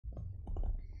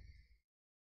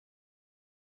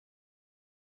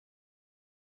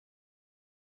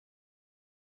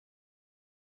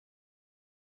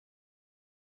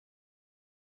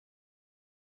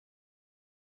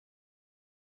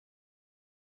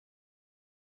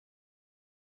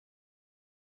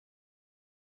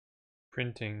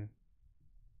printing.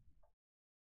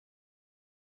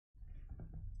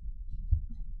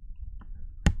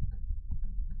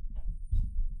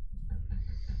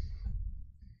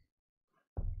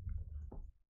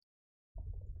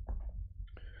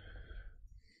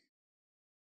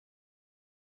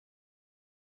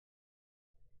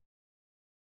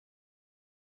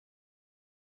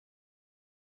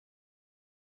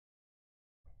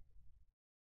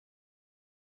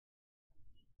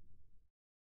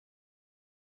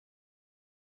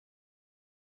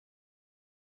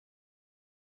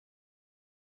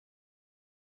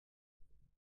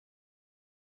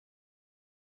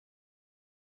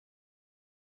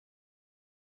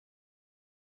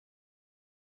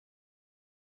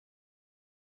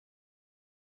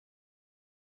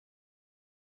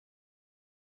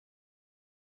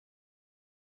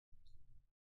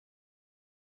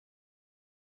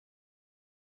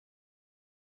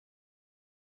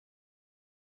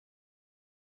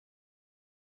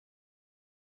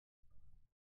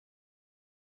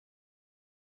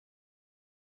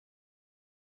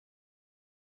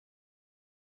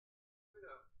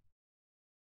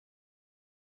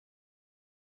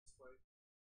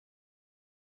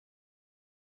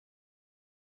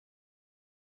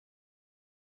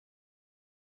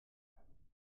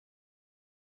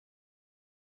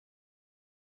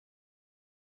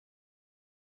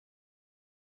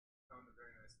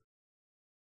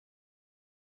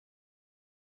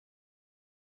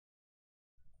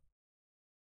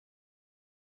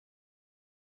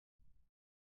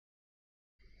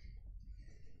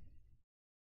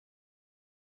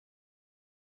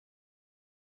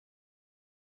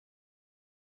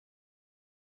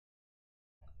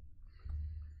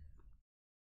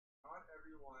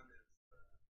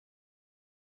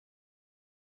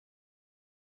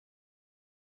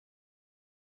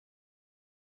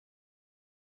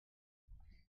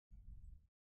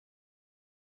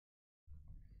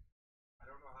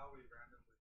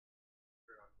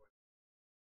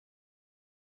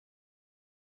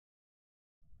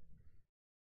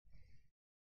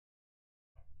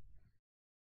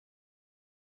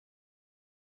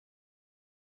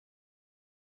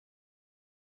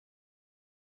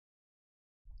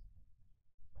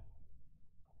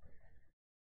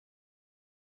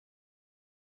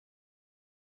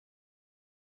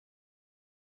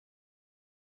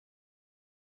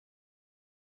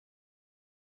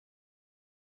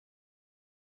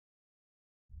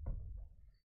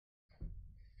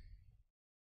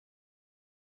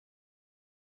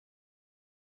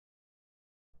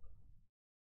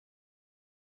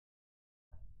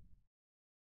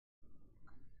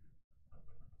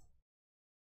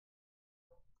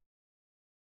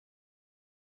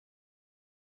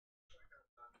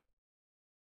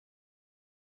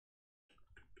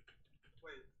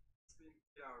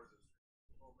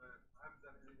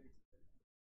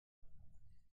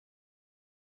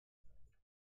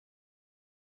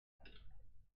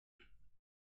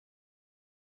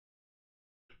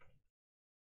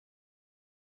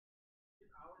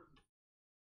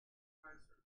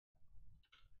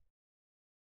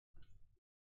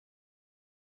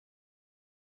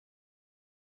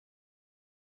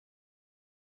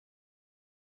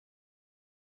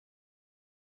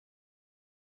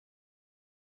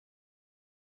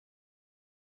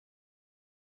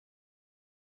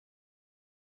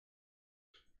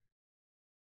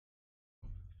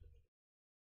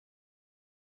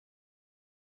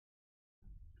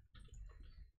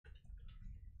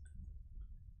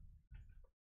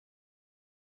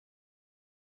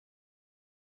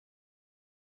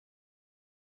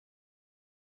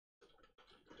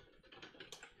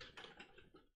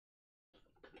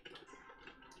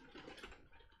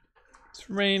 It's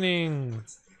raining.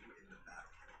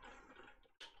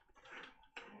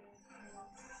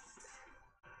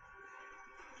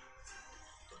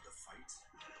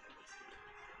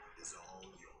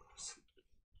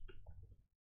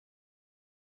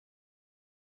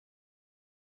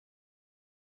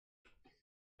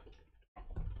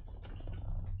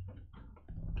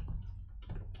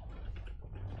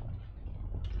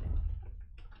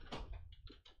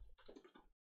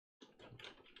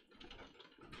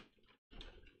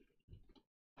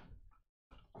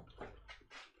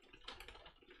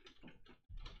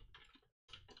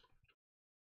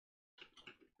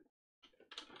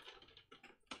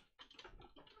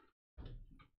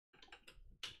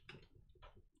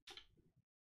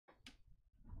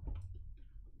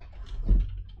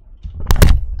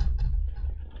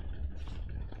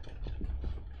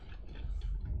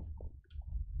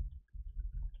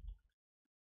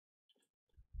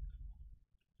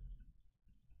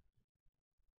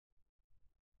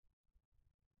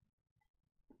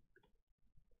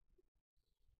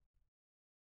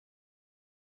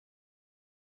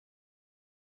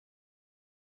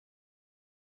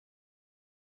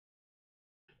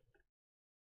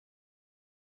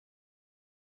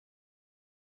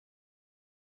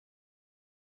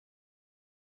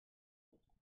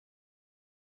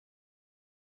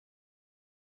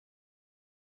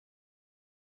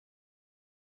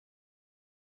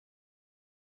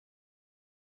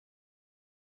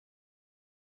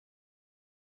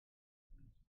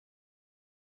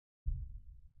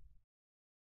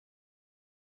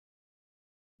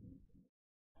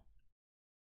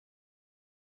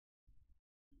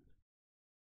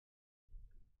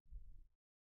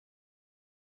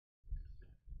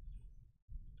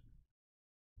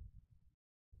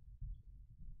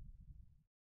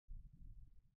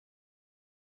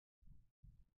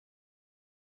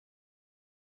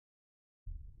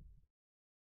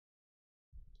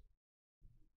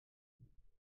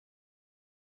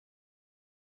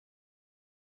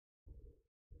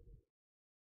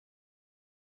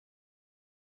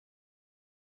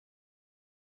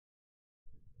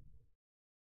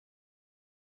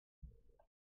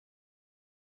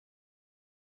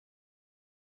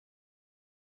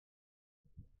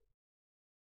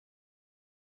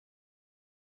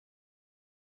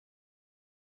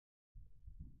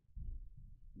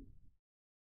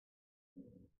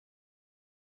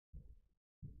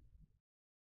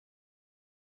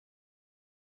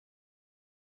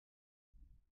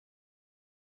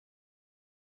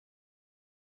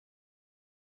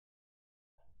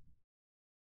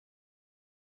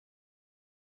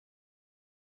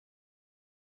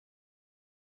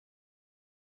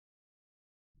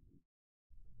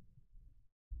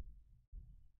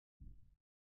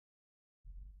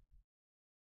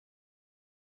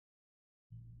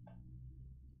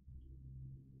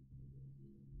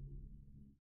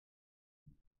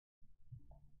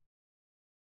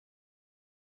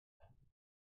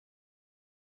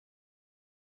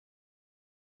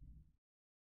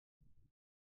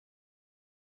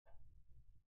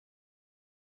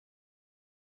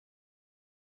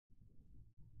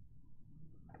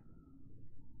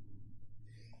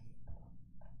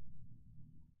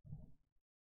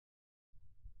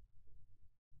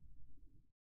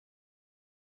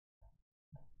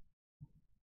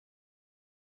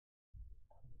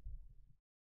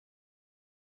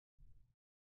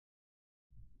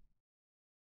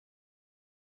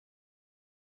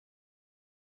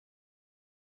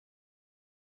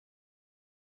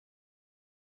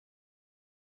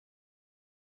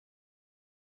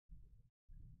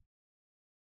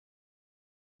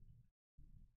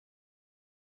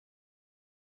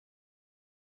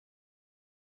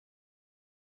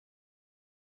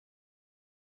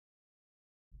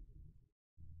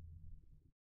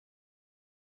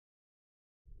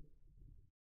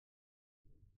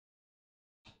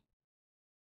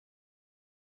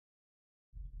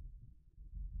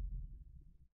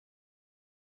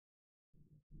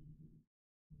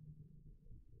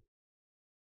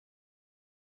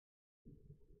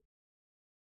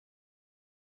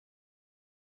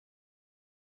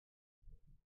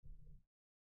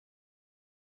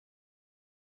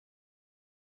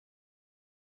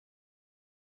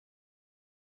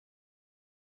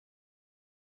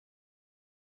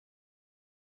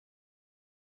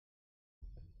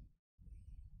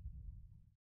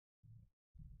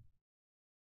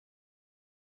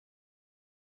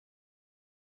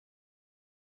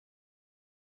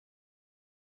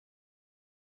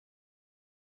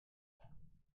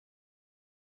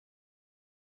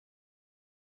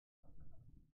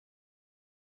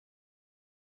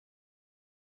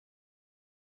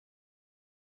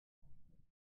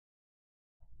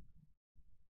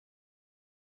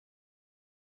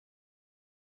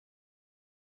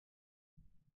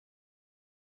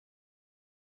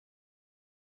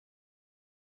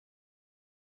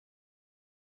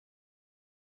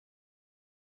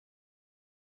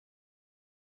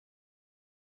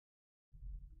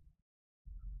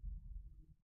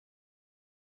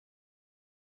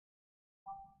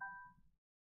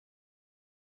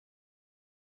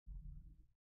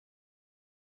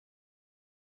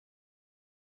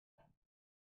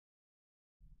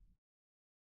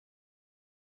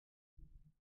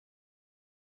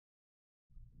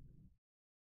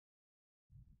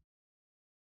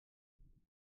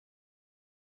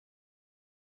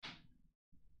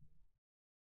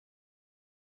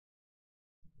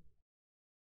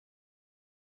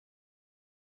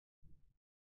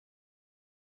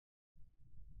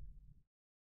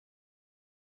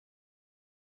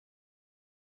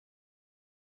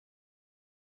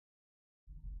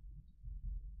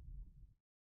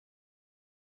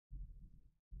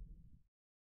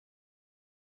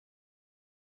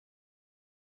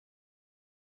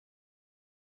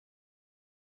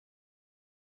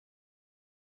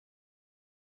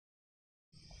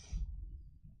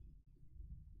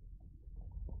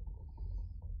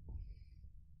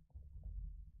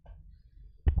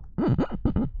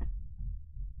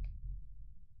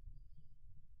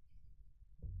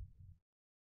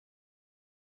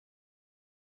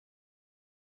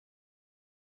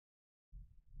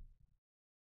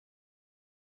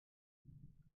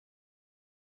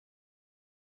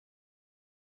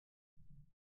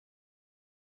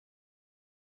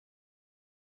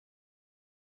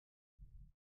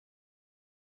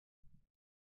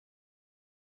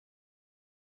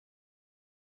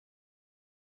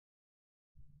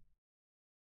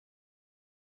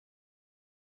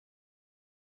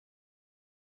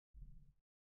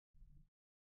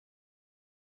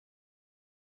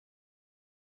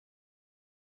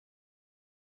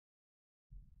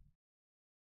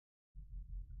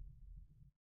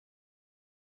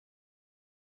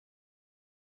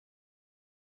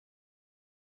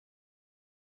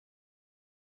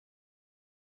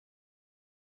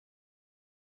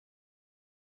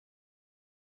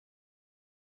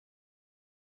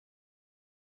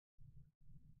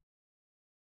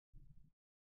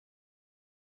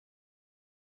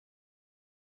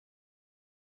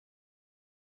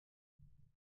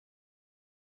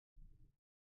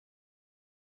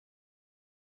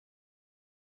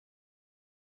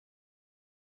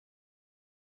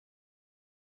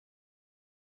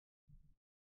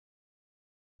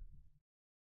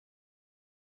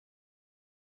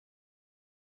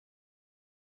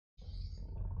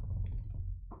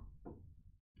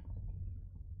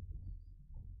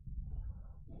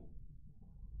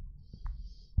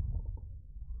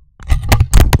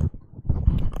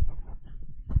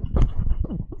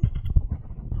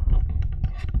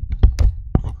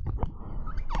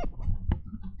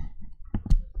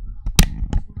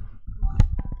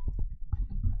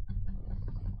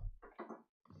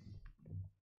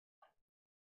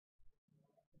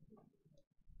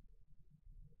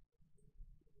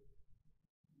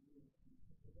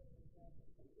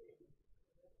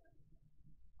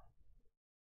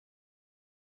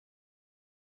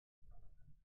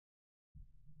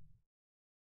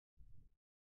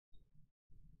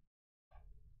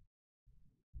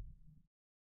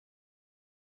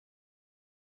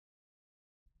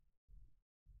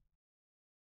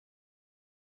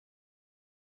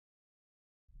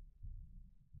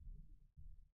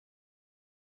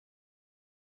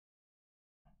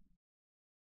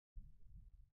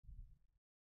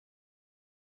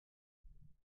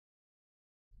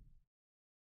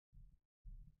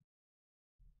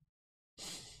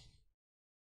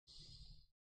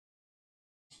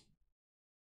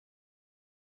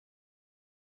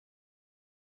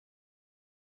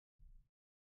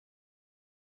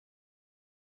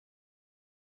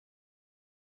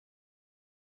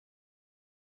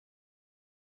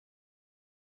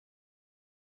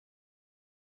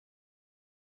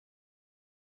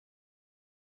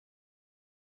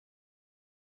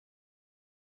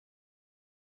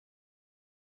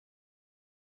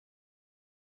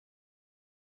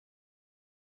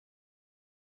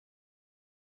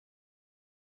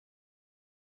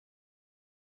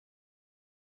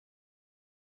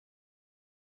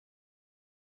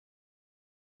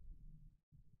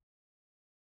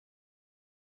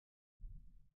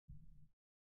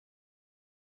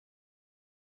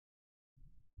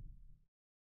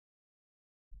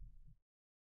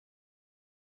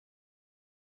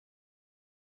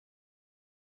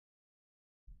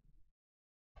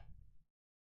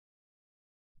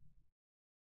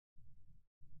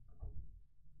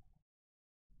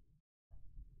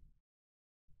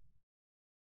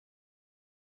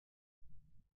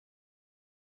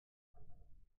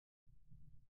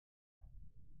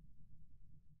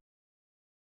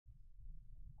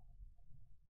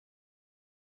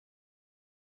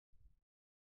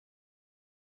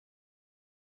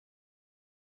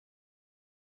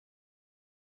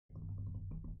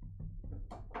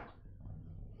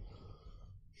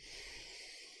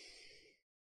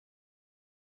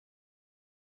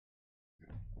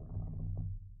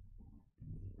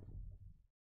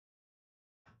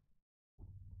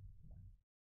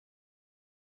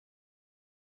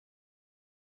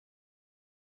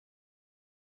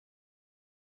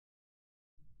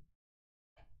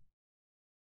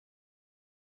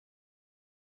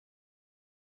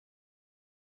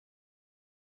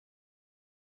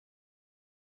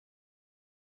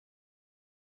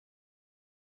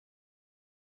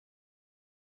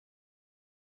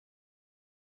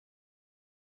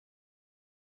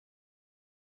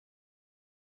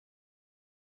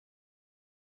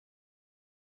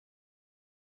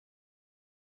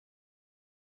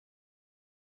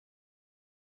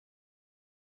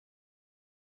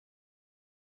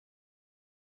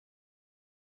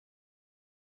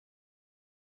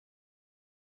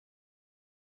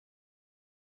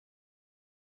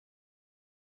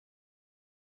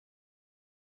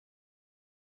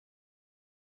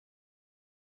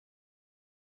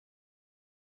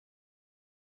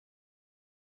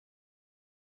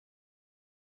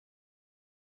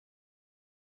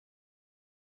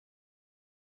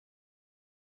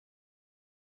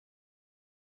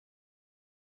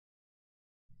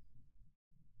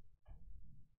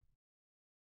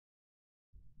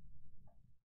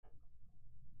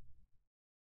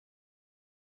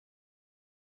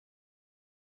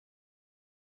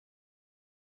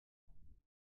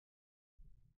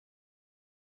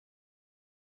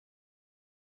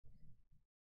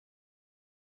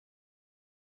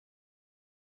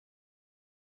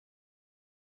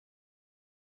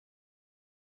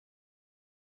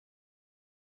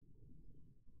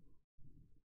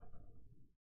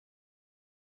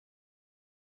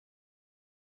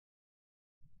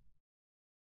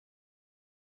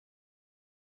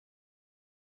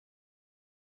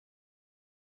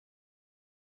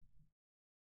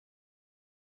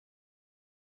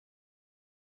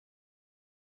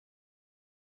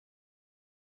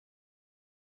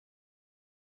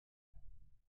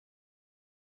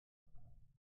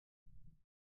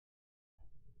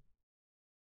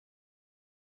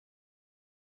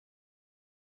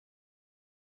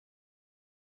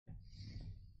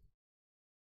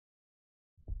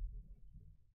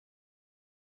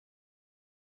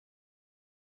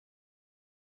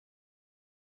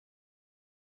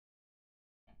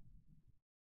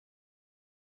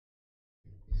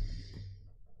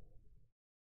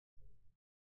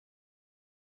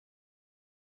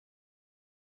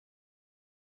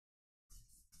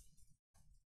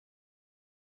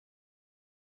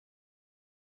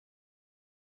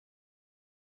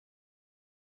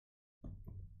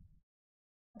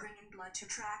 Bringing Blood to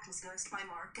Trackless Ghost by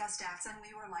Mark Gustafson. And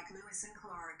we were like Lewis and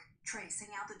Clark,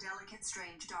 tracing out the delicate,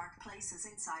 strange, dark places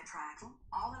inside Trackle,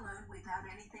 all alone without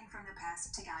anything from the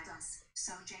past to guide us.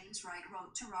 So James Wright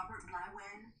wrote to Robert Bly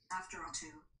when, after a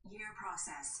 2-year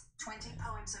process, 20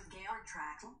 poems of Georg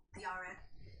Trackle, the Arid.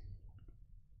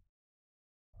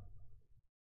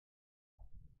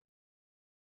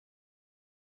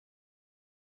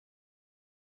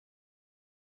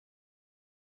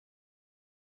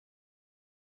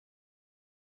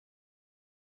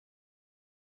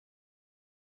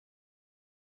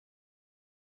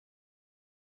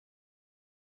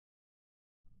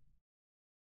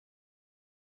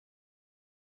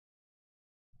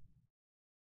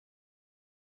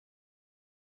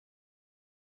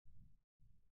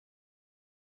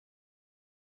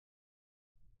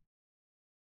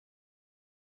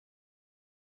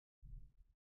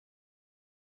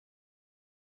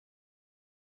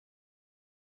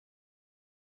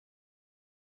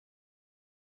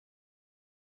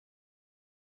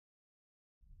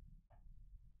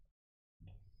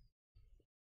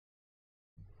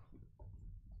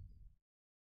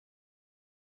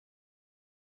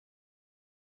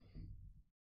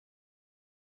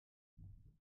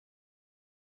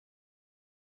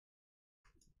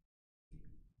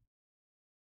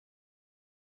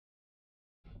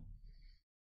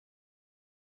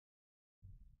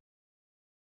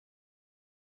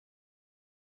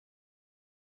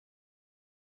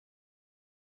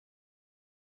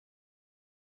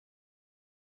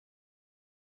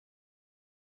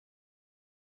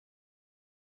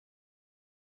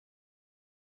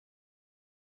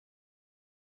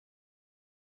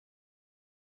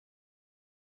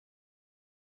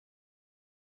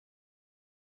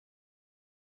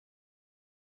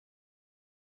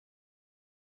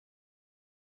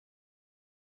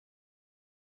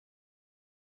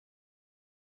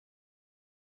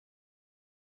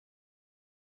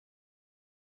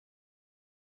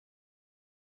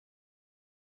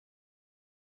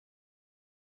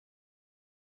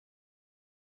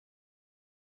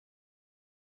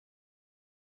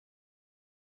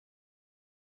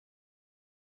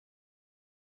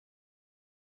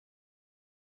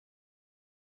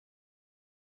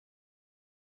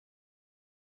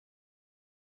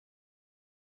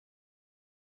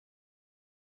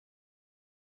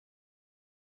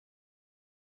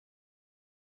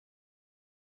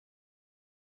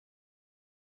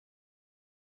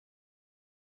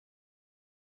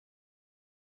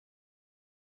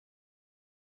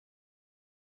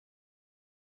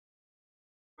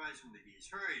 From the geese.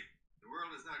 Hurry! The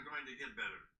world is not going to get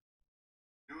better.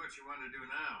 Do what you want to do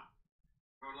now.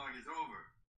 Prologue is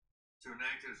over. Soon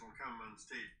actors will come on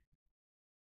stage.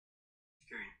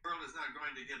 The world is not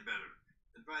going to get better.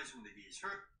 Advice from the geese.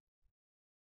 Hurry!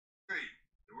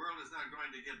 The world is not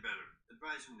going to get better.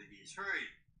 Advice from the geese. Hurry!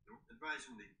 Advice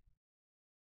from the geese.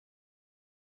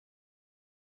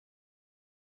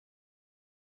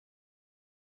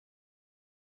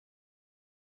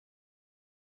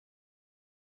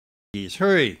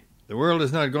 Hurry! The world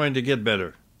is not going to get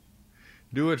better.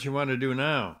 Do what you want to do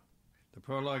now. The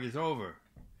prologue is over.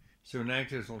 Soon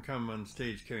actors will come on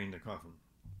stage carrying the coffin.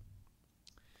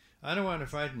 I don't want to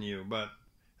frighten you, but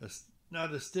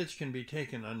not a stitch can be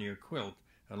taken on your quilt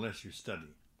unless you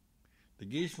study. The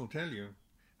geese will tell you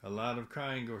a lot of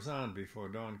crying goes on before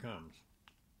dawn comes.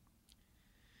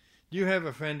 Do you have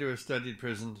a friend who has studied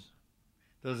prisons?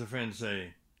 Does a friend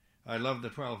say, I love the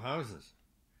 12 houses?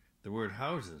 The word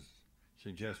houses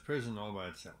suggests prison all by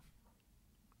itself.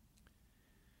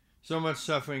 So much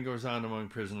suffering goes on among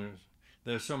prisoners.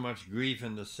 There's so much grief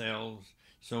in the cells.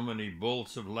 So many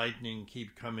bolts of lightning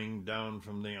keep coming down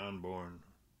from the unborn.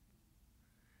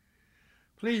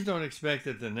 Please don't expect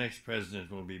that the next president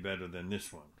will be better than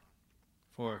this one.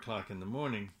 4 o'clock in the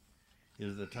morning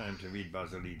is the time to read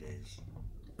Basilides.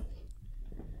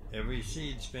 Every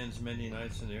seed spends many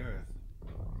nights in the earth.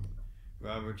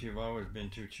 Robert, you've always been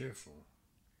too cheerful.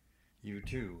 You,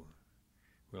 too,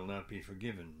 will not be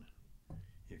forgiven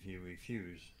if you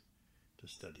refuse to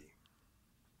study.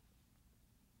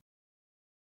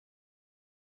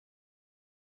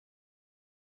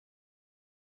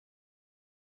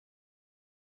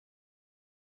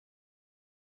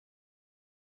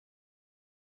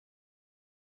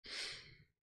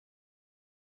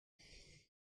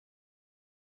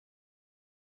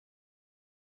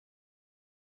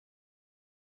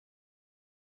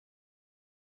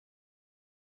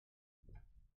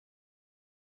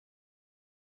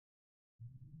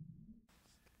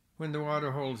 When the water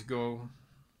holes go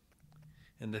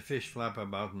and the fish flap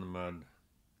about in the mud,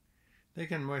 they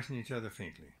can moisten each other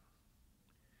faintly.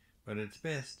 But it's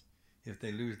best if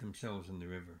they lose themselves in the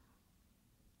river.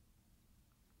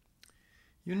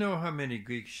 You know how many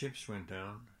Greek ships went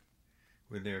down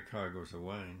with their cargoes of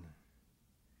wine.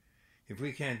 If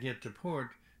we can't get to port,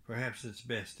 perhaps it's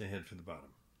best to head for the bottom.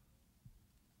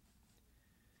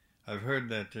 I've heard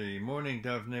that the mourning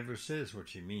dove never says what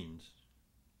she means.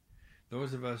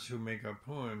 Those of us who make our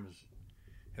poems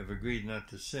have agreed not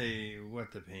to say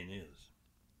what the pain is.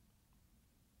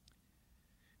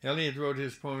 Eliot wrote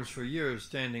his poems for years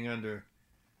standing under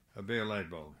a bare light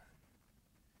bulb.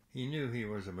 He knew he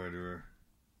was a murderer,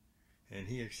 and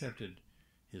he accepted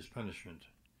his punishment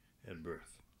at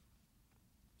birth.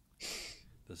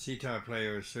 The sitar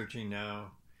player is searching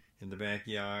now in the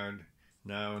backyard,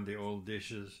 now in the old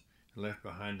dishes left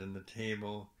behind on the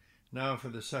table, now for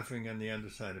the suffering on the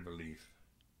underside of a leaf.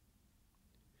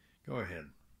 Go ahead,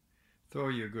 throw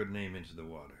your good name into the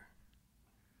water.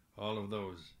 All of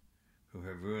those who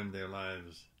have ruined their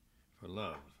lives for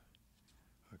love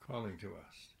are calling to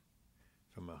us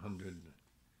from 100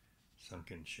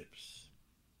 sunken ships.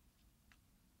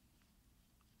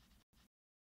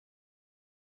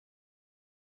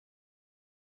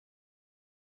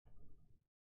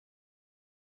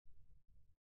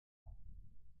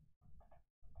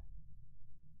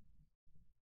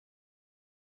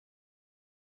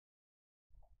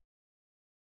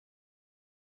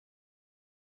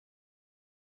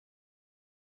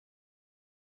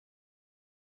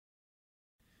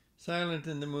 Silent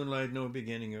in the moonlight, no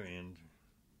beginning or end.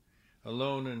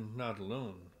 Alone and not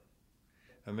alone.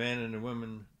 A man and a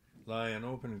woman lie on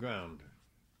open ground,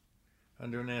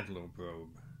 under an antelope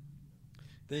robe.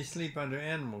 They sleep under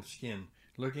animal skin,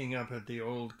 looking up at the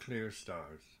old clear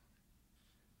stars.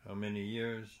 How many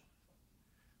years?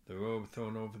 The robe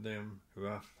thrown over them,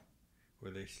 rough,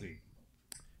 where they sleep.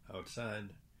 Outside,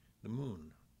 the moon,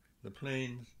 the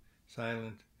plains,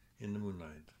 silent in the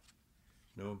moonlight.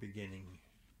 No beginning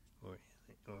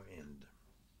or end.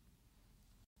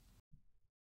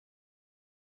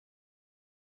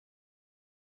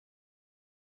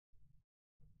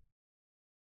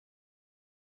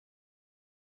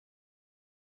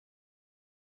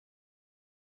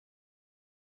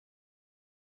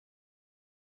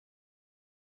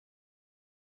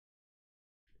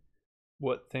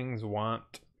 What things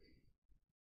want.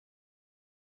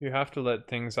 You have to let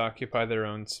things occupy their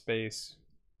own space.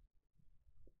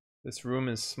 This room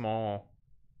is small,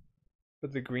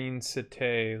 but the green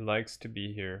cité likes to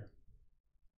be here.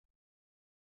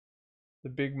 The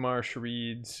big marsh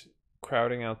reeds,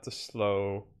 crowding out the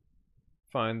slow,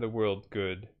 find the world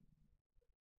good.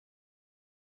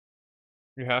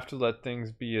 You have to let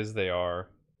things be as they are.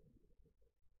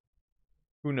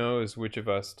 Who knows which of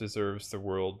us deserves the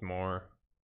world more?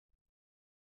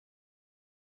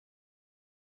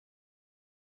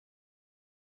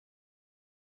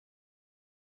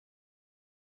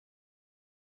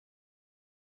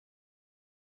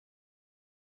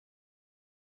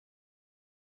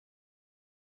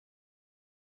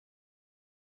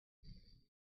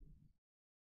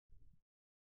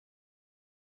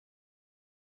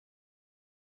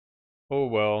 Oh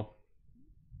well.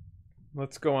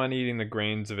 Let's go on eating the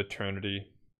grains of eternity.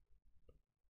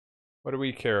 What do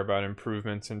we care about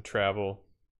improvements in travel?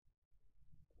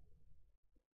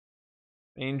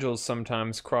 Angels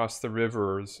sometimes cross the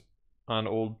rivers on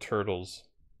old turtles.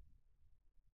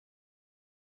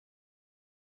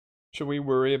 Should we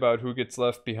worry about who gets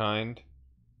left behind?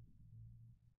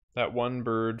 That one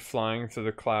bird flying through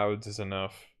the clouds is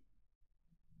enough.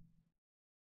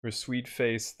 Her sweet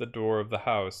face at the door of the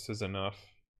house is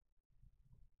enough.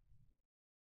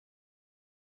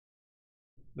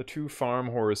 The two farm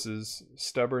horses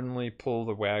stubbornly pull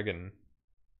the wagon.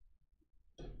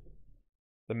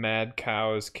 The mad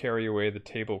cows carry away the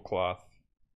tablecloth.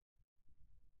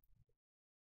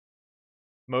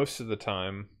 Most of the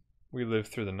time, we live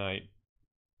through the night.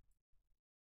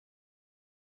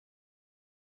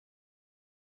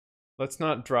 Let's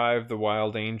not drive the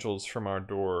wild angels from our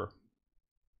door.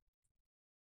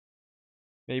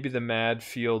 Maybe the mad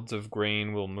fields of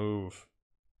grain will move.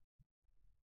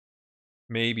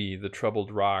 Maybe the troubled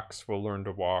rocks will learn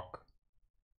to walk.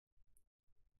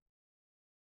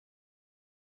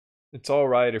 It's all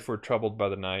right if we're troubled by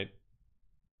the night.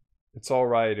 It's all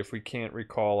right if we can't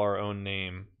recall our own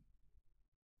name.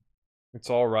 It's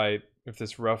all right if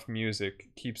this rough music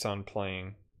keeps on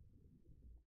playing.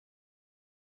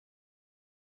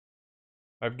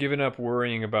 I've given up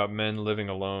worrying about men living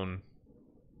alone.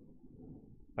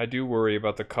 I do worry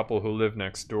about the couple who live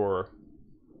next door.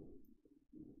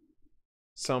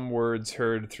 Some words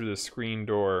heard through the screen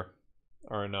door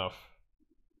are enough.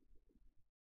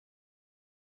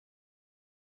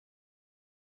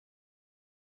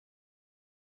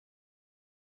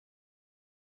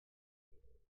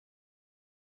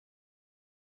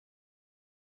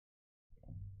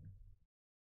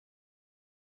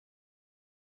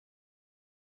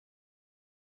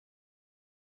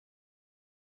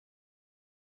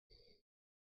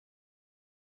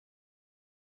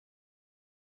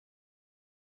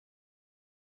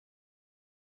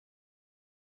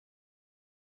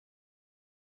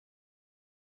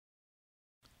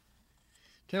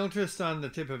 Tell Tristan the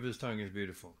tip of his tongue is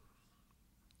beautiful.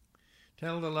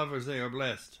 Tell the lovers they are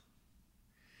blessed.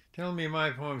 Tell me my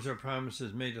poems are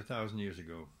promises made 1,000 years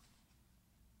ago.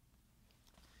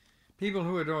 People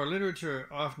who adore literature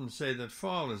often say that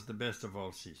fall is the best of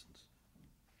all seasons.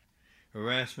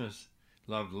 Erasmus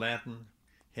loved Latin,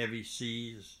 heavy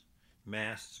seas,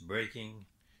 masts breaking,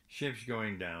 ships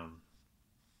going down.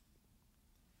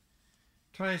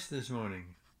 Twice this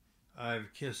morning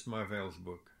I've kissed Marvell's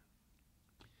book.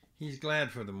 He's glad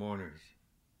for the mourners,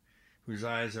 whose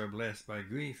eyes are blessed by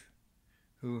grief,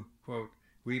 who, quote,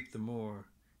 weep the more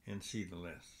and see the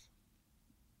less.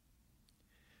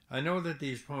 I know that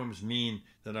these poems mean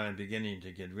that I am beginning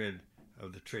to get rid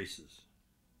of the traces.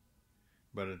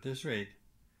 But at this rate,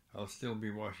 I'll still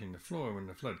be washing the floor when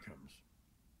the flood comes.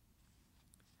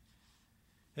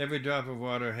 Every drop of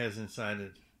water has inside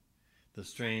it the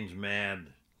strange, mad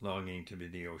longing to be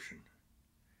the ocean.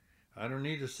 I don't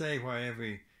need to say why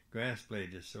every grass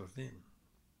blade is so thin.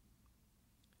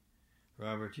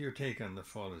 Robert, your take on the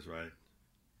fall is right.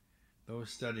 Those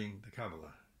studying the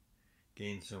Kabbalah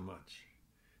gain so much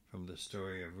from the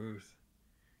story of Ruth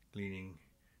gleaning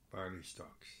barley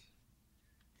stalks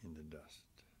in the dust.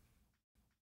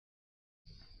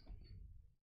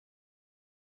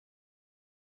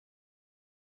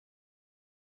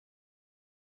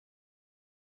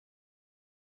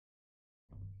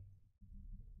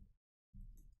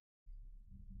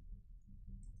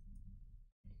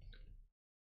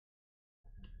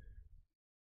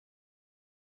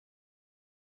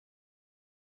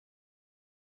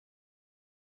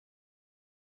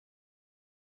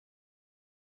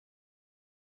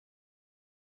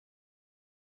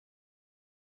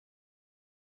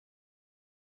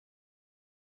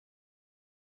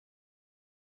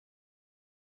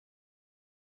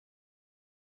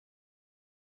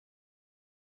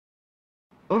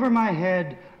 Over my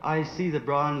head I see the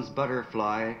bronze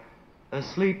butterfly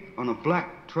asleep on a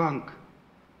black trunk,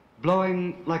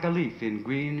 blowing like a leaf in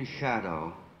green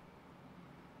shadow.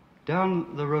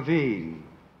 Down the ravine,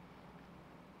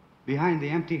 behind the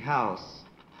empty house,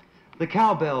 the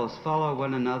cowbells follow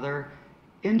one another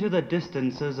into the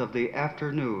distances of the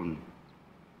afternoon.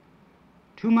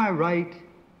 To my right,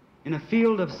 in a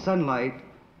field of sunlight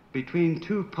between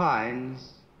two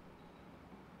pines,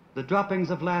 the droppings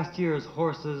of last year's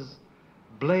horses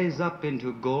blaze up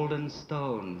into golden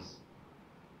stones.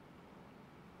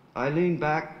 I lean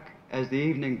back as the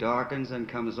evening darkens and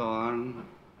comes on.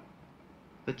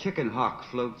 The chicken hawk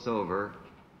floats over,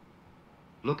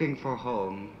 looking for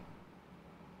home.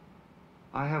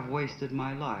 I have wasted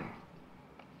my life.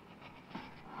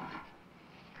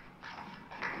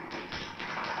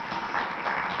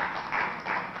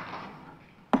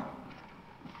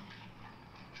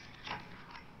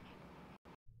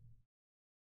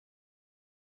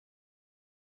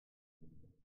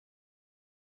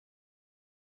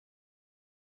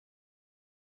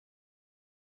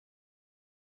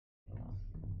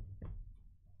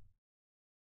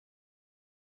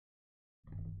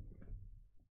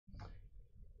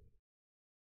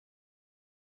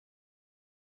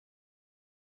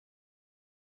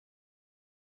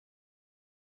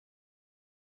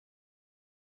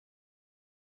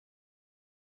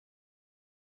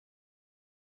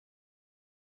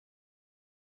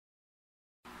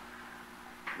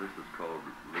 This is called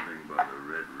Living by the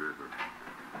Red River,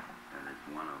 and it's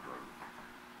one of a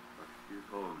few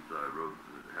poems I wrote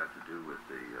that had to do with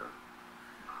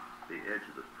the edge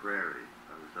of the prairie.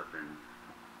 I was up in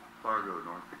Fargo,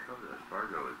 North Dakota.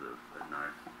 Fargo is a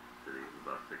nice city of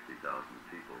about 60,000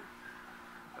 people.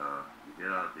 You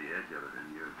get out the edge of it and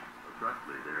you're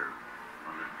abruptly there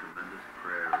on this tremendous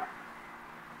prairie.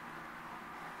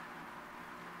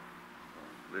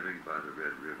 Living by the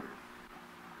Red River.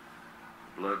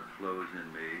 Blood flows in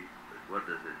me, but what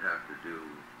does it have to do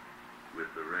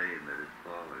with the rain that is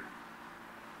falling?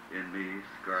 In me,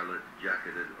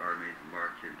 scarlet-jacketed armies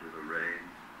march into the rain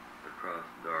across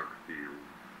dark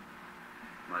fields.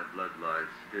 My blood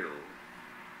lies still,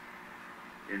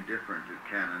 indifferent to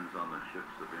cannons on the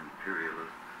ships of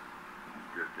imperialists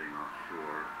drifting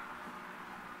offshore.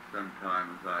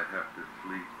 Sometimes I have to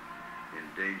sleep in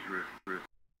dangerous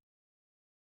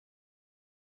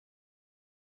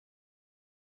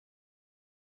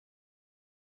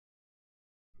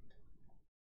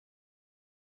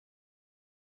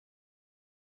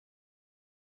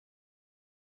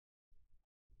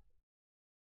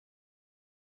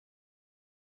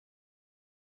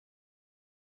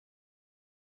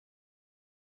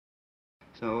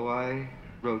So I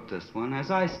wrote this one.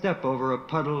 As I step over a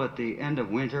puddle at the end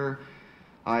of winter,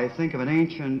 I think of an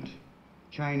ancient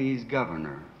Chinese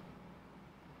governor.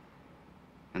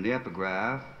 And the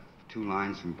epigraph, 2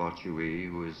 lines from Bottiui,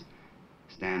 who was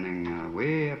standing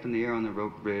way up in the air on the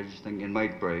rope bridge, thinking it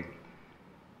might break.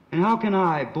 And how can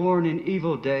I, born in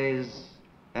evil days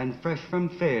and fresh from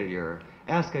failure,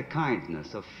 ask a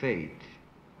kindness of fate?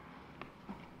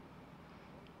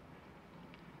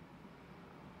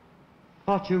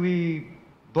 Bottiui,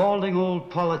 balding old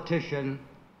politician,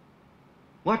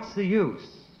 what's the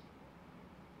use?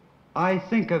 I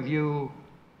think of you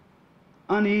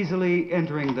uneasily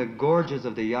entering the gorges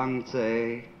of the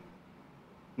Yangtze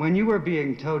when you were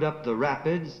being towed up the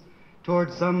rapids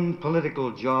toward some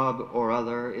political job or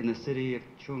other in the city of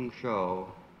Chungshou.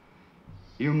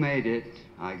 You made it,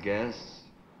 I guess,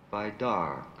 by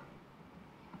dark.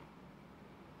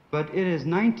 But it is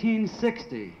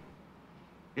 1960.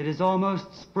 It is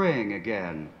almost spring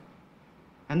again,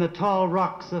 and the tall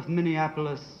rocks of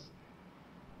Minneapolis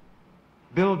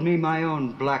build me my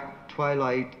own black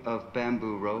twilight of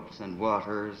bamboo ropes and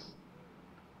waters.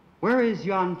 Where is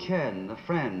Yan Chen, the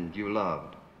friend you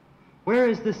loved? Where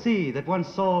is the sea that once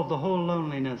solved the whole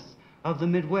loneliness of the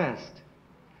Midwest?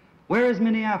 Where is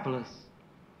Minneapolis?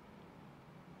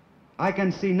 I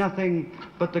can see nothing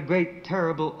but the great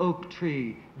terrible oak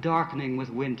tree darkening with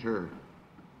winter.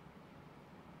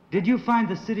 Did you find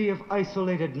the city of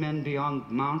isolated men beyond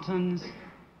mountains?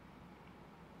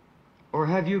 Or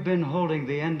have you been holding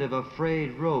the end of a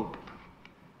frayed rope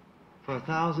for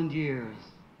 1,000 years?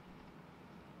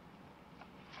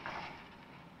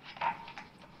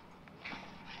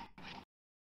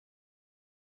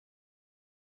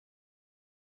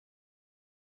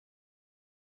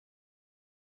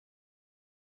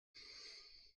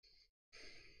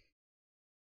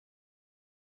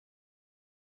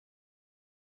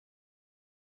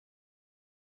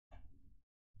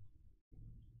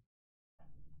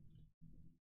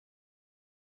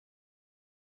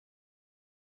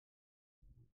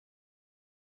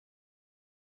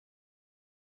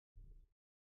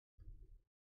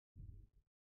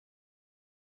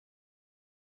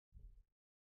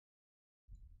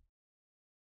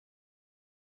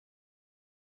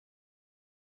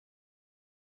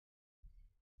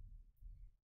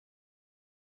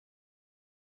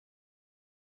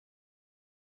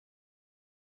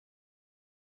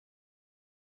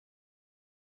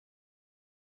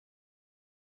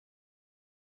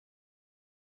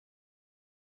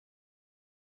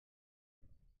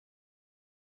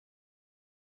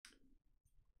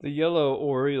 The yellow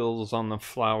orioles on the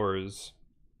flowers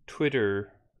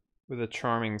twitter with a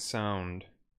charming sound.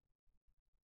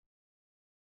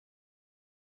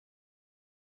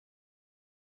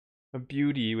 A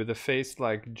beauty with a face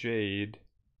like jade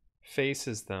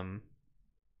faces them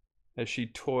as she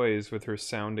toys with her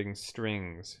sounding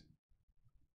strings.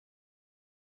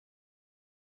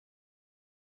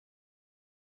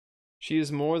 She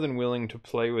is more than willing to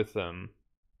play with them,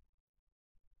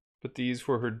 but these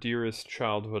were her dearest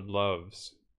childhood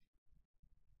loves.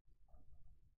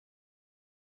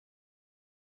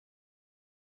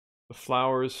 The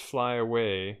flowers fly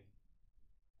away,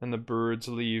 and the birds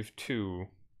leave too.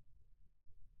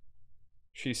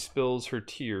 She spills her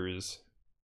tears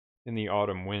in the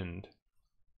autumn wind.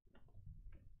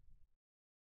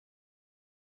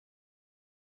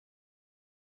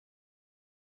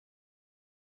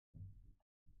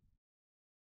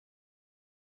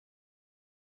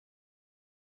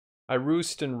 I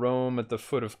roost and roam at the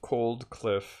foot of Cold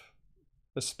Cliff,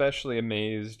 especially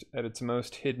amazed at its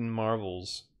most hidden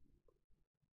marvels.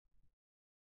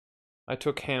 I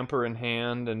took hamper in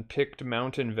hand and picked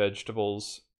mountain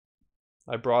vegetables.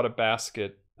 I brought a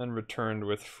basket and returned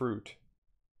with fruit.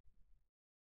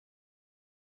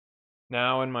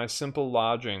 Now in my simple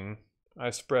lodging,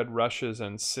 I spread rushes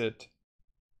and sit.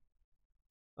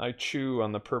 I chew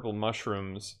on the purple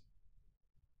mushrooms,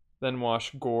 then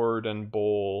wash gourd and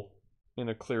bowl in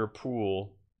a clear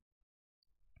pool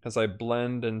as I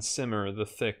blend and simmer the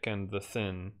thick and the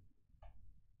thin.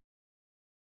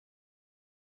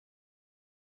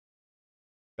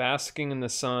 Basking in the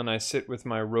sun, I sit with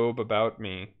my robe about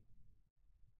me,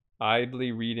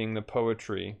 idly reading the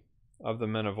poetry of the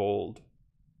men of old.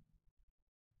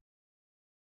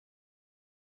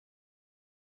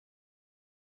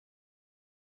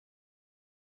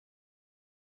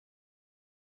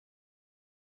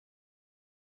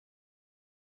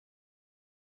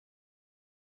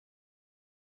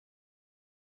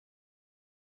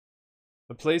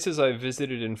 The places I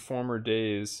visited in former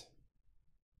days,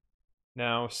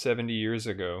 now 70 years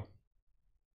ago.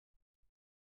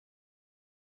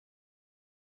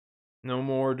 No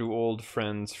more do old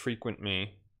friends frequent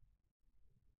me.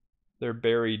 They're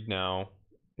buried now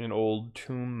in old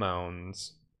tomb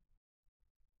mounds.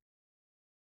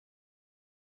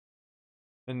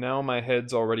 And now my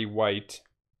head's already white,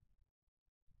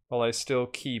 while I still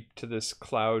keep to this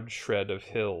cloud shred of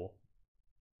hill.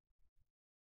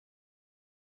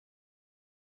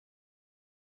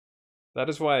 That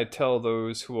is why I tell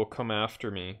those who will come after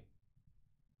me,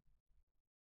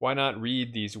 why not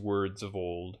read these words of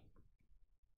old?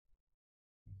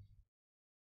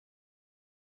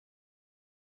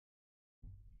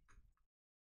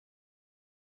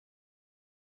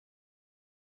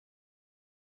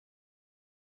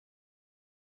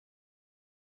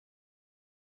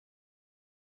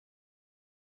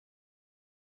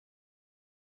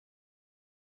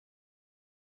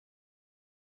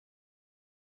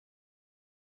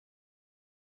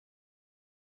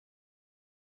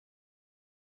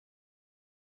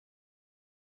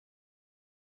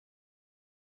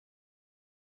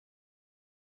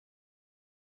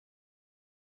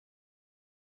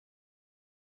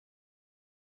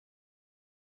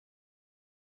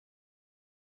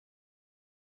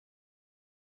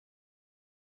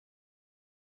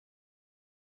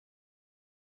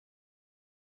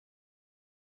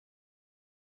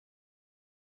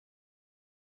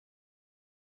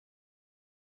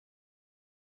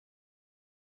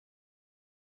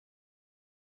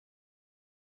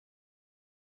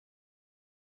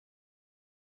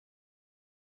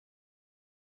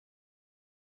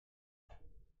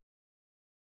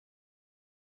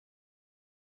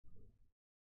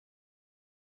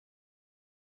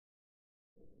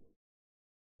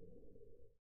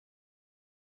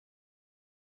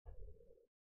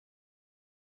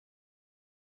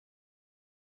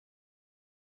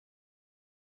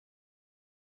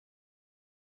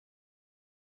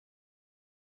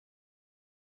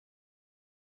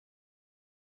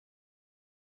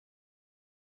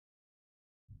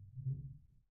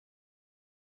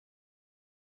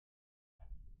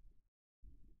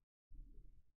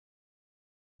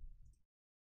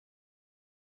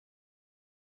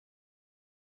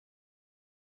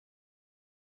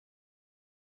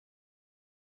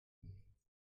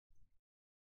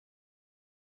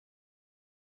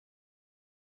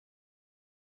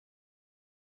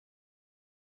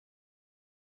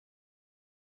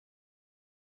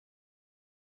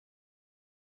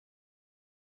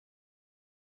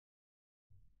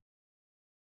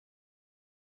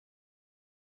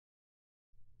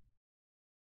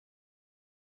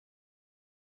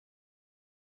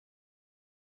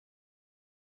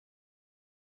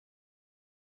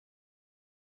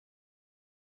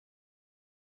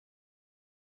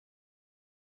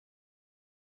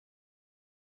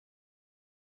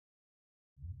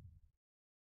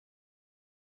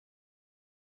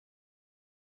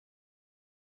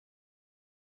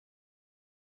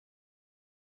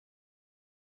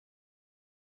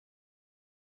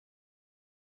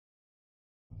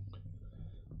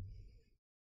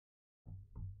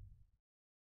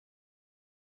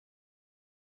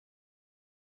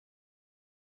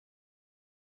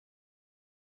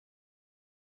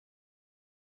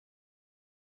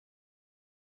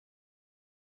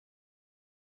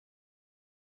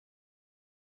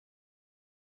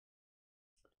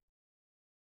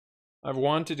 I've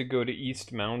wanted to go to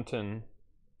East Mountain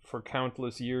for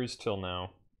countless years till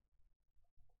now.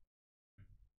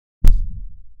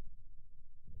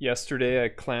 Yesterday I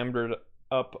clambered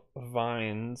up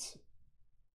vines,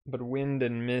 but wind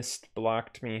and mist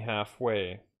blocked me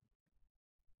halfway.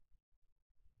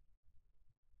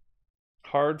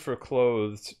 Hard for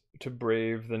clothes to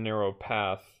brave the narrow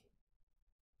path,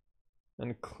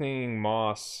 and clinging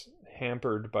moss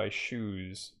hampered by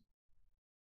shoes.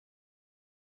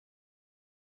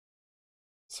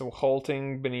 So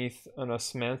halting beneath an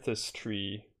osmanthus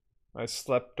tree, I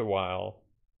slept a while,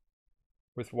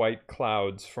 with white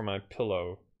clouds for my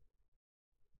pillow.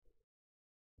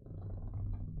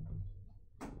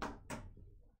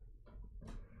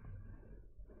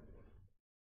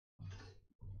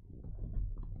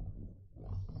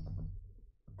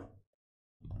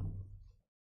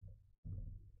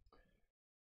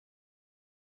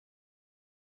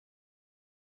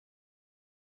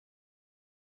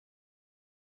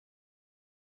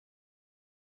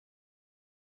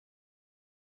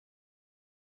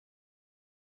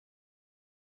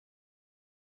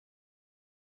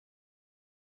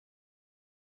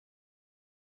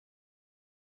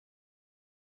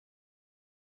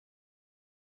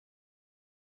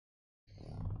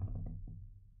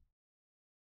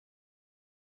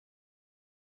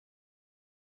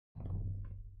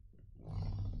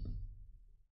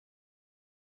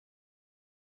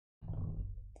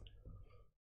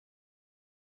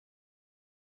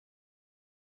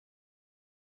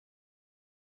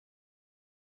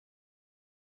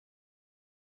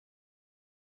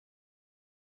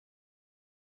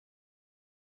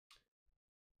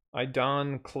 I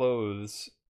don clothes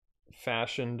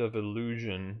fashioned of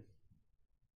illusion,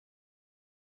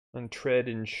 and tread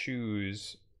in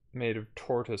shoes made of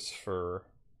tortoise fur.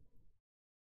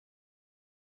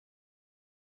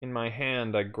 In my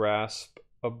hand I grasp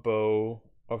a bow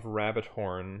of rabbit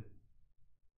horn,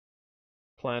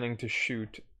 planning to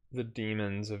shoot the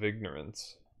demons of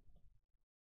ignorance.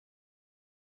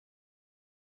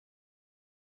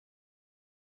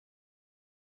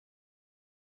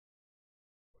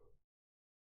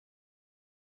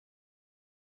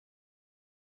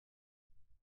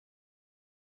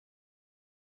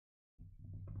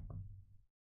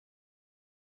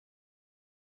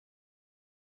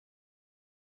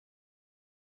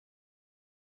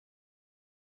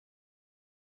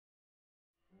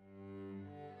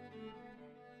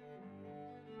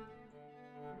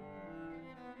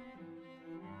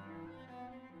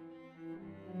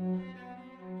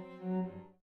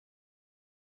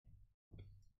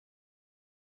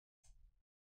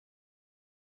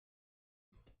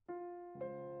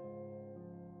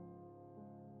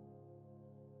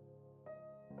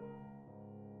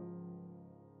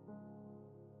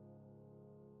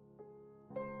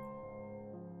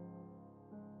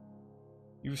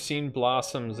 You've seen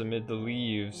blossoms amid the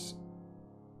leaves.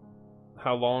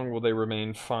 How long will they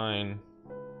remain fine?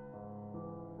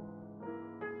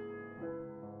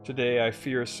 Today I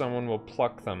fear someone will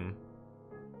pluck them.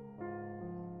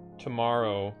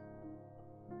 Tomorrow,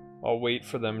 I'll wait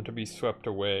for them to be swept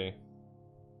away.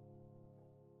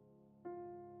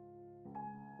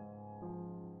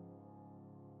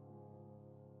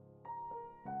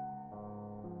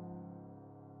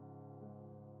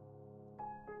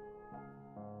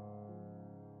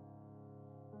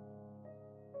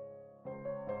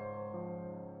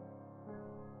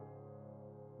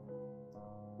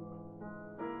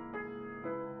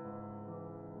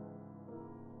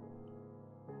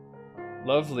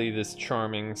 Lovely, this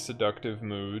charming, seductive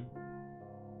mood.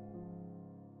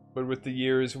 But with the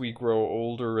years we grow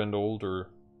older and older.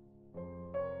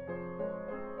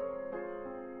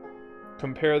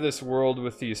 Compare this world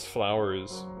with these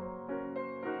flowers.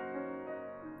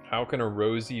 How can a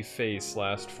rosy face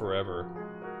last forever?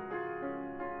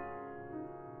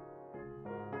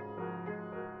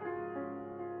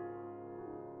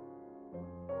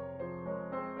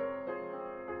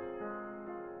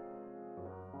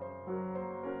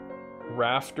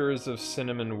 Rafters of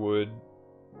cinnamon wood.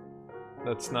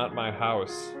 That's not my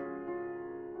house.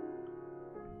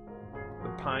 The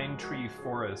pine tree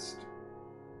forest.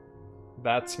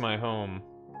 That's my home.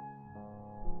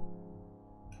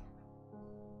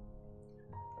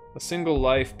 A single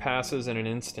life passes in an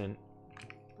instant.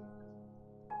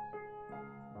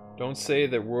 Don't say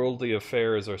that worldly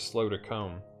affairs are slow to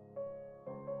come.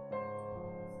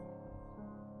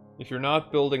 If you're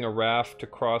not building a raft to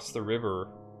cross the river,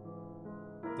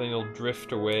 then you'll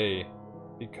drift away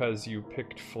because you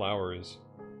picked flowers.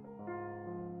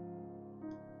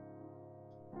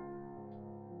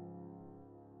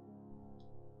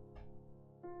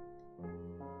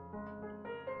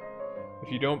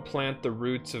 If you don't plant the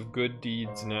roots of good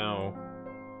deeds now,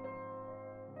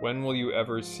 when will you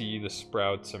ever see the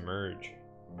sprouts emerge?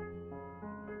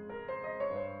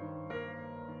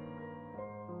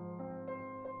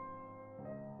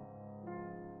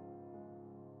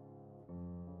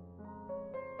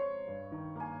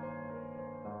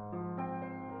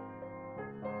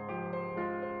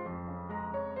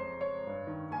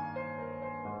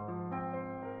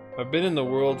 I've been in the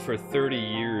world for 30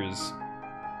 years,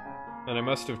 and I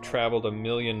must have traveled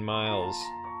 1,000,000 miles.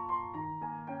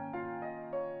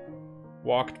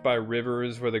 Walked by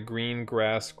rivers where the green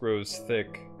grass grows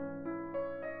thick,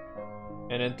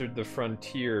 and entered the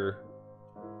frontier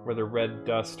where the red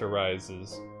dust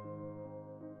arises.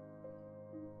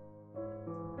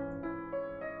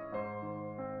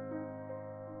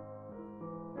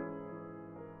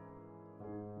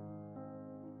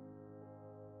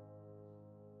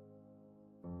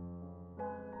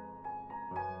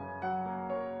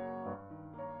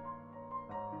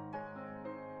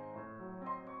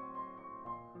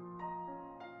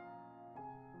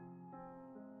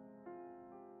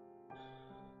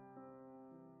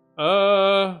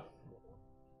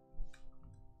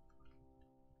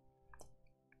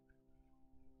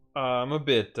 I'm a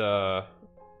bit,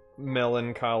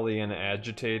 melancholy and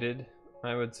agitated,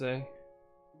 I would say.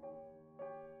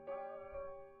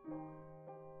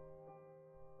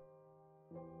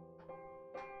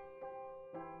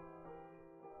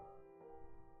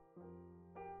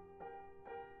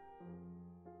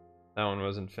 That one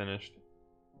wasn't finished.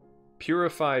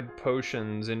 Purified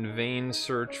potions in vain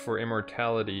search for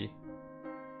immortality.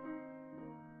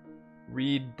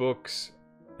 read books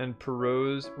and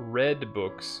read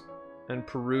books and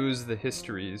peruse the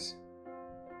histories.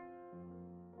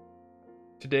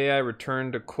 Today I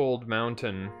return to Cold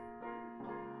Mountain,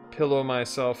 pillow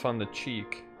myself on the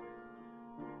cheek,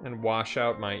 and wash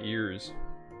out my ears.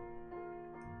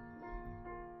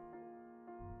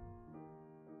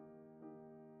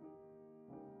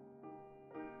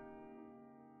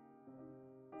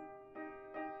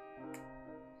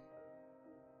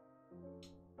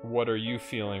 What are you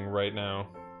feeling right now?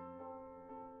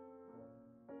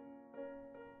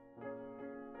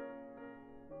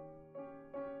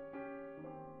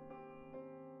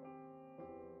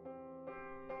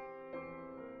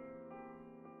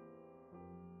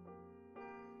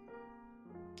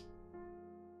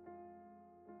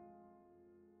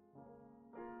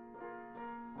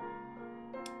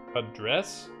 A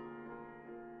dress?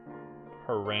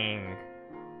 Harangue.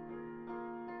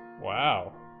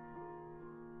 Wow.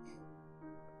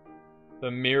 The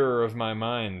mirror of my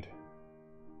mind.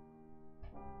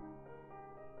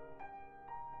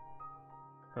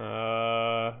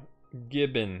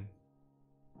 Gibbon.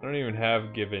 I don't even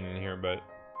have Gibbon in here, but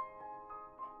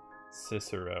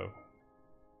Cicero.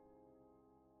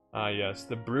 Ah, yes.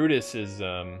 The Brutus is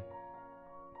the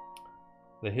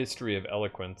history of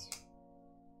eloquence.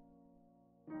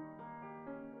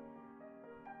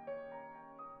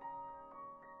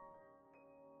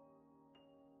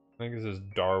 I think this is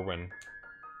Darwin.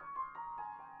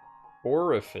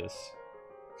 Orifice.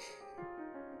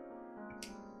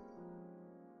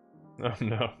 Oh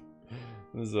no.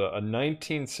 This is a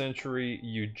 19th century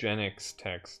eugenics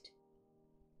text.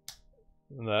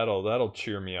 That'll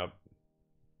cheer me up.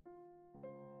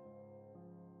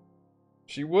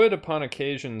 She would upon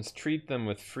occasions treat them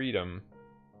with freedom,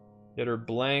 yet her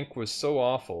blank was so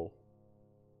awful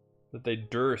that they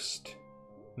durst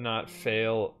not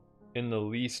fail in the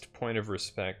least point of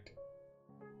respect.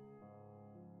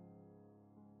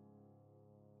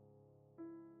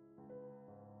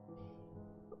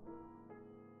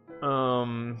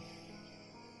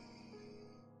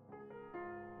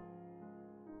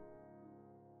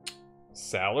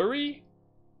 Salary?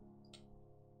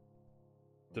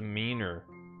 Demeanor.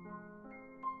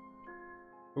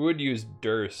 Who would use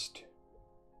durst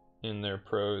in their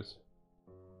prose?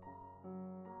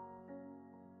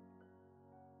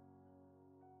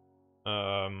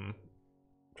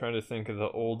 Trying to think of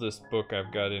the oldest book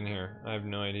I've got in here. I have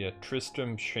no idea.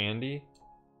 Tristram Shandy?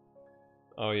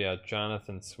 Oh yeah,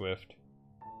 Jonathan Swift.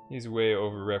 He's way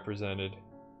overrepresented.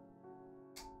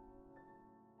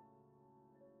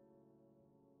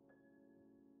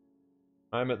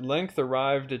 I'm at length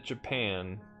arrived at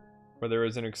Japan, where there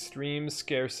is an extreme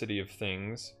scarcity of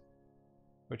things,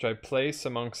 which I place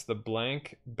amongst the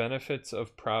blank benefits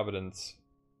of Providence.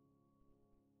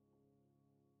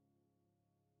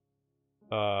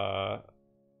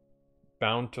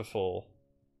 Bountiful.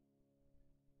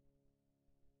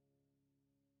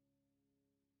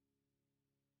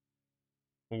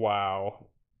 Wow,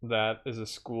 that is a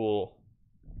school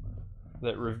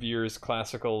that reveres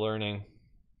classical learning.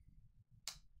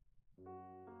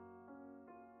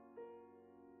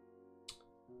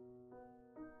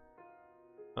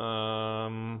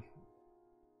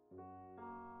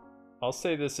 I'll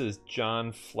say this is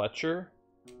John Fletcher.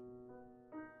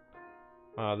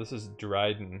 This is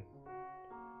Dryden.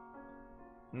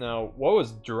 Now, what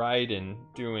was Dryden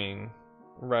doing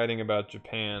writing about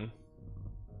Japan?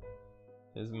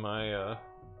 Is my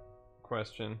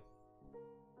question.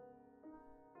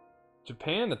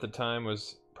 Japan at the time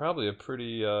was probably a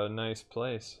pretty nice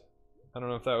place. I don't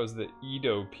know if that was the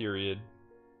Edo period,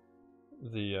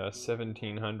 the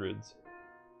 1700s.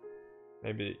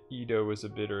 Maybe Edo was a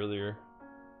bit earlier.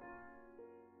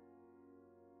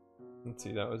 Let's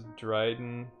see, that was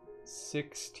Dryden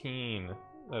 16.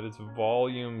 That is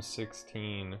volume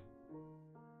 16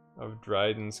 of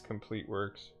Dryden's complete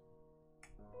works.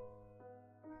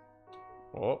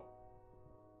 Oh.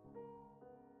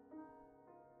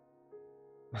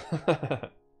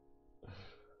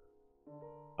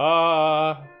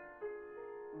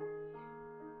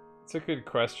 It's a good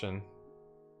question.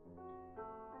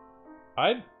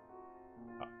 I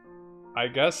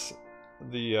guess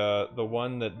the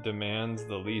one that demands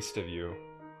the least of you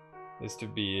is to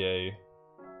be a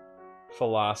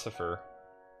philosopher.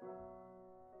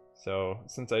 So,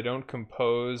 since I don't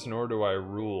compose nor do I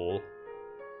rule,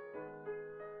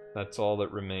 that's all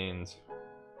that remains.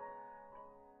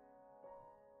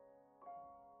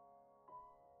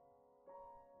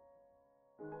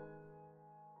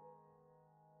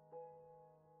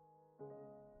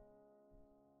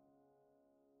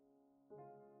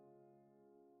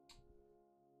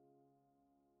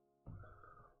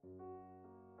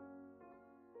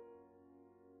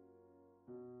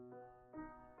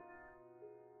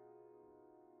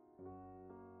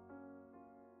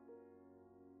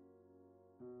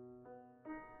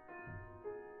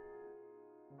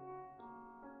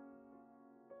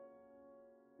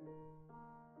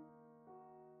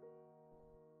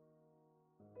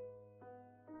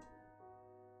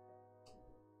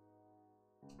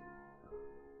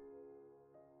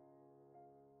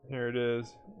 Here it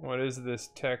is. What is this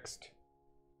text?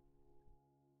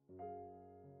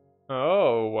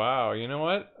 Oh, wow. You know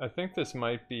what? I think this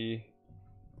might be...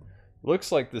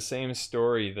 Looks like the same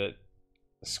story that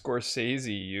Scorsese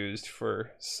used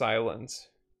for Silence.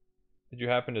 Did you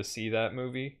happen to see that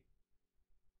movie?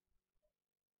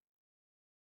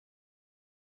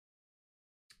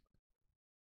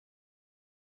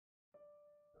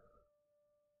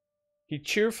 He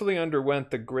cheerfully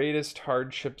underwent the greatest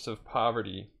hardships of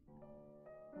poverty.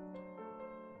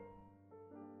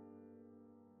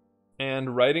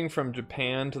 And writing from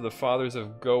Japan to the fathers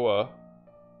of Goa,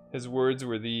 his words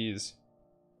were these: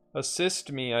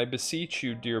 "Assist me, I beseech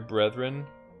you, dear brethren,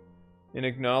 in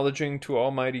acknowledging to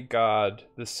Almighty God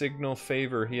the signal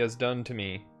favor he has done to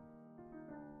me.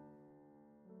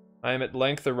 I am at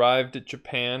length arrived at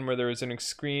Japan, where there is an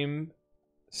extreme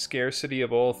scarcity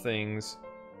of all things,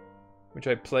 which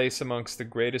I place amongst the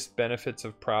greatest benefits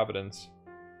of Providence."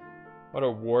 What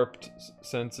a warped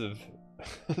sense of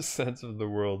sense of the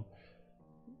world.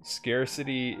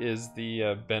 Scarcity is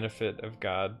the benefit of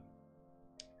God.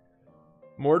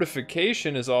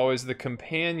 Mortification is always the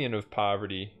companion of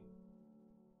poverty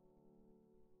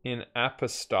in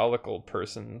apostolical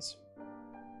persons.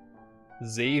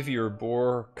 Xavier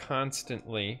bore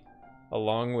constantly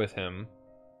along with him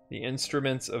the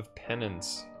instruments of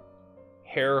penance,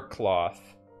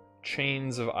 haircloth,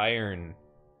 chains of iron,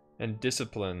 and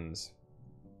disciplines,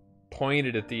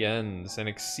 pointed at the ends and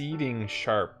exceeding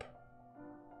sharp.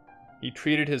 He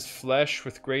treated his flesh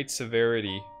with great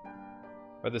severity,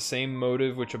 by the same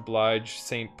motive which obliged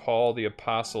St. Paul the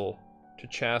Apostle to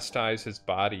chastise his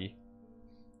body,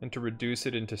 and to reduce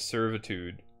it into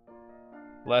servitude,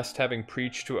 lest having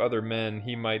preached to other men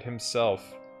he might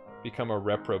himself become a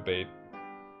reprobate.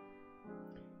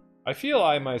 I feel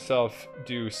I myself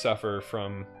do suffer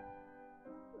from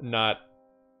not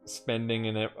spending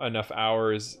enough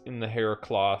hours in the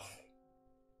haircloth,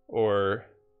 or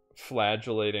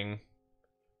flagellating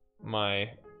my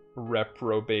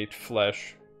reprobate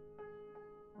flesh.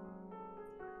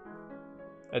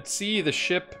 At sea, the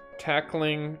ship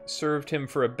tackling served him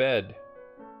for a bed,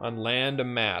 on land a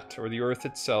mat, or the earth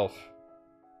itself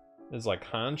is like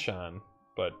Hanshan,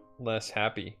 but less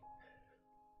happy.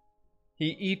 He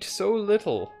eat so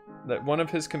little that one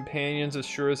of his companions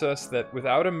assures us that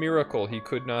without a miracle he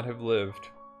could not have lived.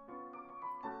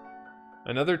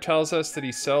 Another tells us that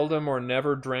he seldom or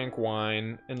never drank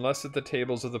wine unless at the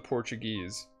tables of the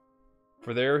Portuguese,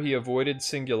 for there he avoided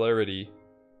singularity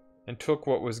and took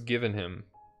what was given him.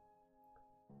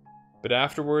 But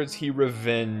afterwards he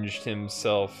revenged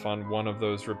himself on one of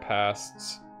those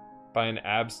repasts by an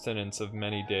abstinence of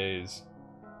many days.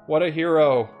 What a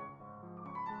hero!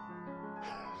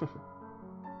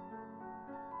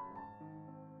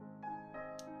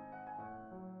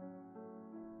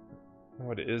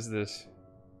 What is this?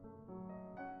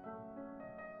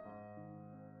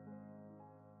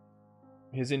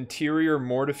 His interior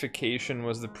mortification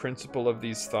was the principle of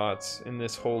these thoughts in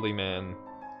this holy man.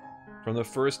 From the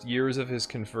first years of his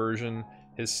conversion,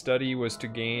 his study was to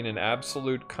gain an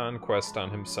absolute conquest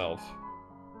on himself.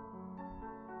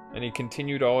 And he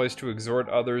continued always to exhort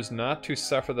others not to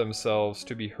suffer themselves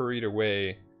to be hurried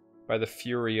away by the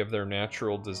fury of their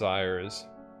natural desires.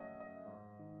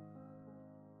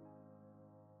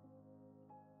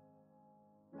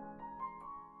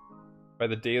 By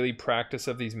the daily practice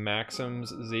of these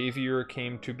maxims, Xavier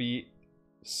came to be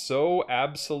so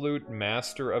absolute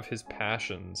master of his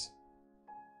passions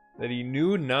that he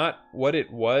knew not what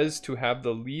it was to have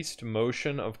the least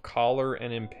motion of choler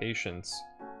and impatience.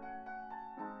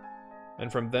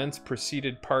 And from thence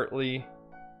proceeded partly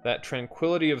that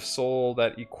tranquility of soul,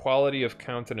 that equality of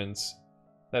countenance,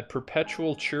 that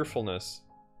perpetual cheerfulness,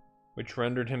 which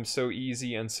rendered him so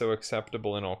easy and so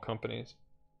acceptable in all companies.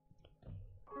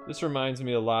 This reminds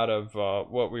me a lot of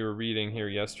what we were reading here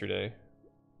yesterday.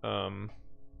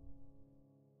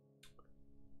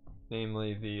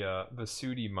 Namely the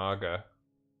Visuddhimagga.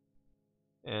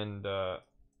 And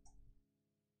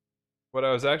what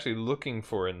I was actually looking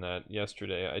for in that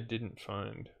yesterday, I didn't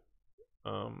find.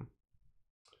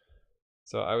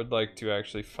 So I would like to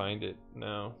actually find it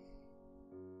now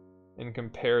and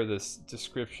compare this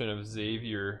description of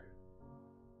Xavier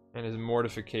and his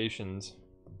mortifications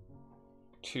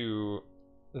to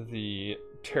the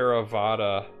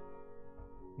Theravada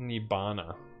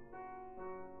Nibbana.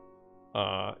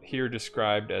 here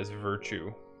described as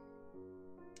virtue.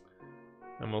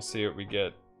 And we'll see what we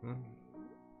get.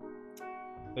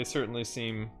 They certainly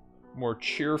seem more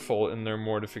cheerful in their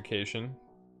mortification.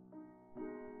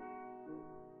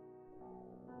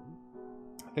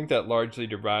 I think that largely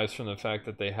derives from the fact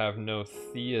that they have no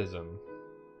theism,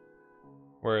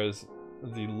 whereas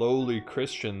the lowly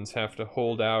Christians have to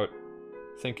hold out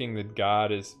thinking that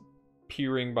God is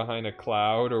peering behind a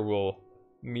cloud or will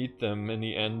meet them in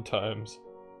the end times.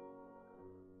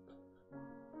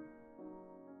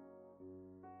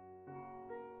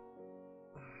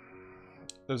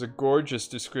 There's a gorgeous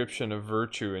description of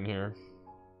virtue in here.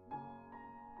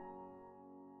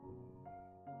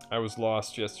 I was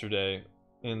lost yesterday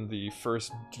in the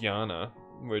first dhyana,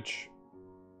 which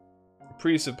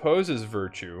presupposes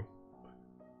virtue,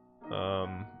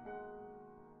 and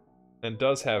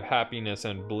does have happiness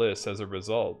and bliss as a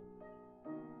result,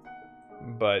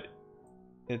 but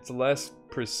it's less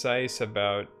precise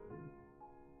about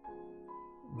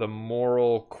the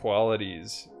moral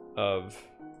qualities of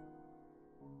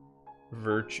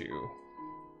virtue.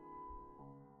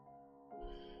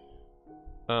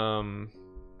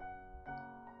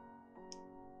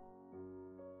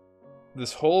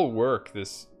 This whole work,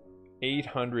 this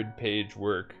 800-page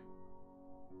work,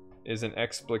 is an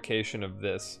explication of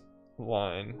this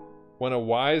line. When a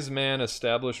wise man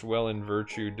established well in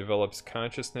virtue develops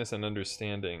consciousness and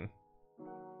understanding,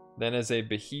 then as a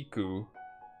Bhikkhu,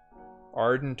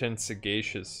 ardent and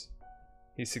sagacious,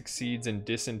 he succeeds in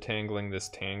disentangling this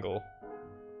tangle.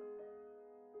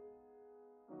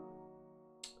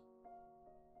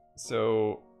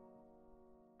 So,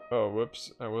 oh,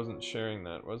 whoops, I wasn't sharing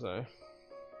that, was I?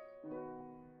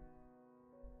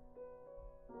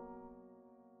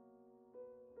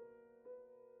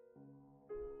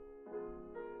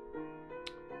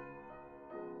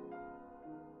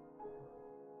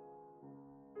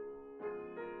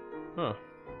 Huh.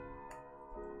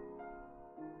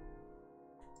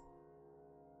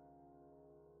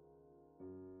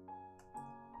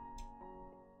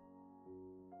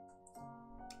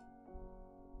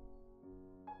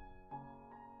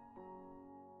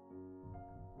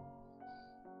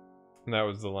 And that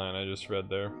was the line I just read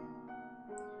there.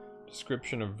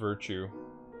 Description of virtue.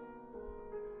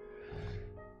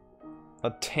 A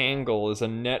tangle is a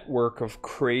network of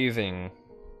craving.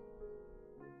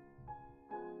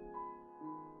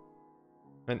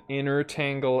 An inner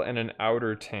tangle and an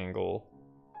outer tangle.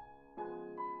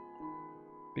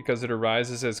 Because it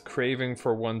arises as craving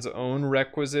for one's own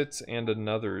requisites and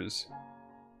another's.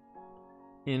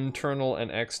 Internal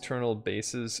and external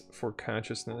bases for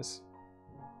consciousness.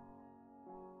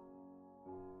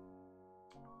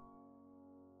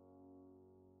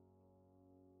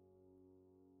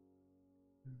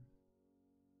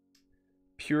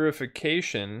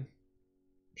 Purification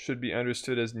should be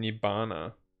understood as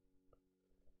nibbana,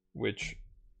 which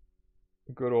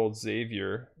good old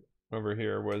Xavier over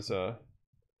here was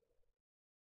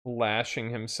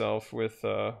lashing himself with,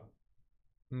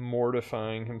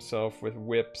 mortifying himself with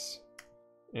whips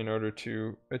in order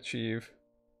to achieve.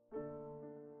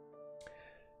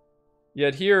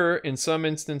 Yet here, in some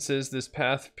instances, this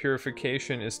path of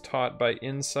purification is taught by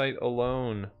insight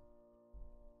alone.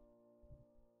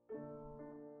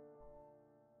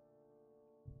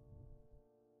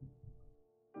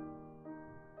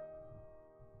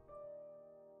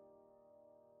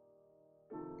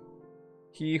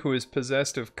 He who is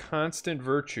possessed of constant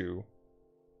virtue,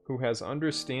 who has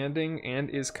understanding and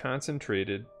is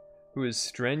concentrated, who is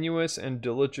strenuous and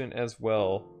diligent as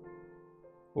well,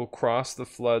 will cross the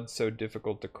flood so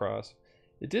difficult to cross.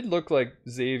 It did look like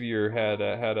Xavier had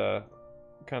a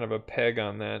kind of a peg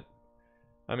on that.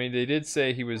 I mean, they did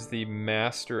say he was the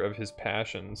master of his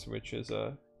passions, which is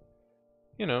a,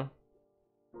 you know,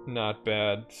 not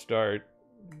bad start.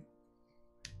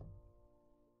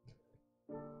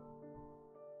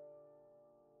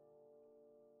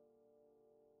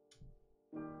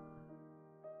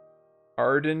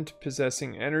 Ardent,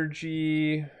 possessing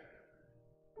energy.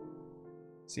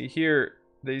 See here,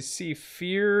 they see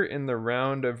fear in the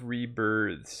round of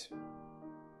rebirths.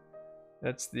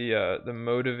 That's the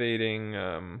motivating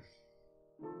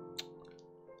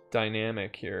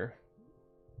dynamic here,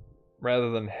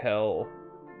 rather than hell,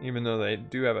 even though they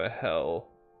do have a hell.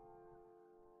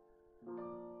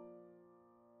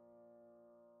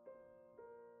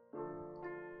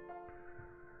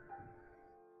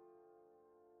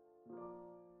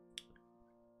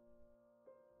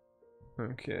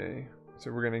 Okay,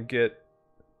 so we're gonna get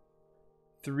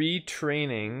 3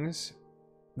 trainings.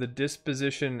 The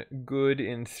disposition good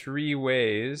in 3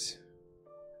 ways.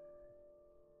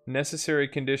 necessary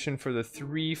condition for the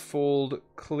threefold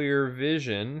clear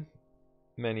vision,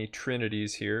 many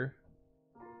trinities here,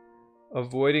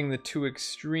 avoiding the two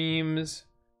extremes,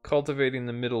 cultivating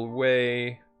the middle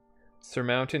way,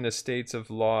 surmounting the states of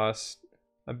loss,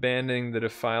 abandoning the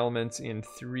defilements in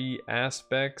three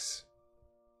aspects,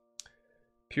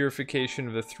 purification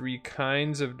of the three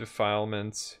kinds of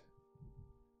defilements,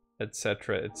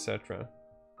 etc., etc.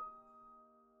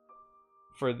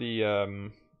 For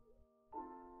the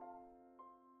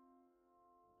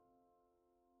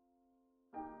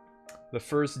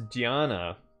first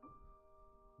dhyana,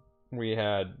 we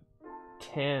had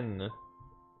 10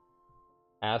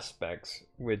 aspects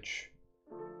which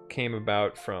came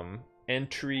about from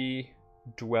entry,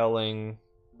 dwelling,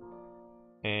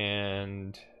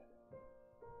 and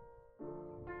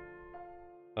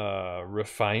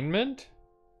refinement.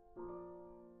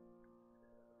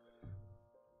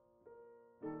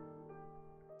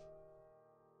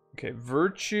 Okay,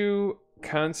 virtue,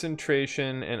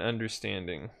 concentration, and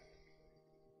understanding.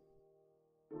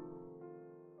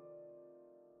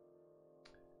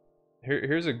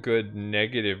 Here's a good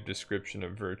negative description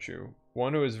of virtue.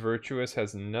 One who is virtuous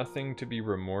has nothing to be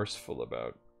remorseful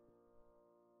about.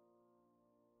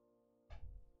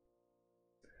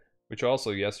 Which also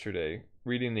yesterday,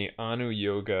 reading the Anu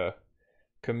Yoga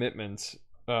commitments,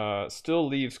 still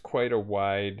leaves quite a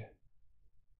wide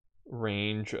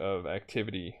range of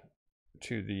activity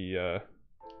to the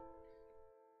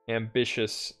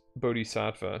ambitious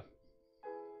bodhisattva.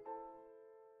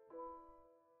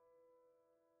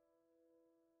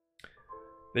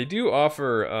 They do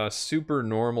offer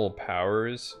supernormal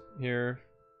powers here.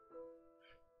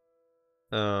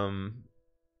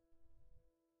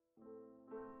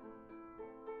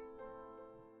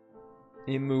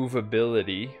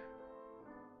 Immovability.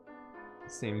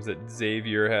 Seems that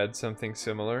Xavier had something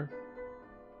similar.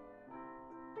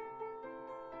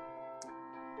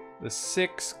 The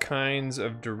 6 kinds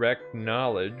of direct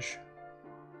knowledge.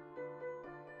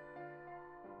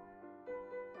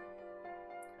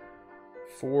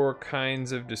 Four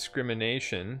kinds of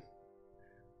discrimination.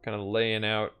 Kind of laying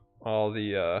out all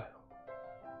the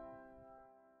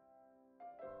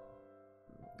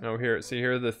oh, here, see,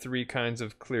 here are the 3 kinds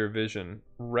of clear vision.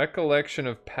 Recollection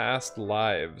of past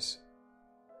lives.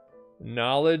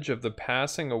 Knowledge of the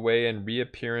passing away and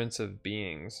reappearance of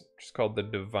beings, which is called the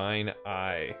divine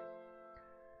eye.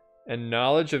 And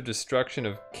knowledge of destruction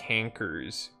of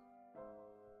cankers,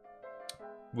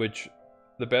 which,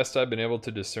 the best I've been able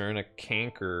to discern, a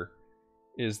canker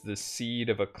is the seed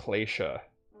of a klesha.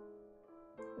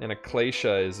 And a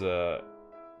klesha is a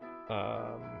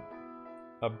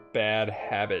bad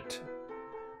habit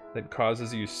that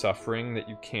causes you suffering that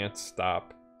you can't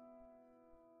stop.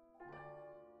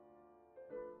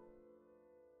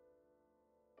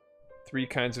 Three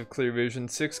kinds of clear vision,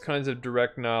 6 kinds of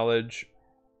direct knowledge,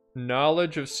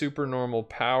 knowledge of supernormal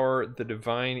power, the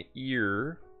divine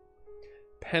ear,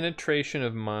 penetration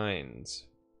of minds,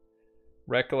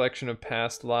 recollection of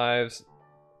past lives,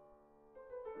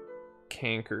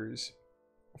 cankers.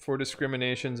 4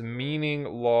 discriminations, meaning,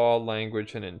 law,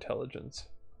 language, and intelligence.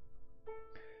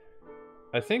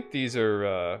 I think these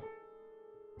are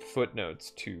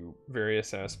footnotes to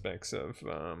various aspects of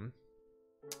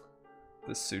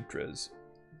the sutras.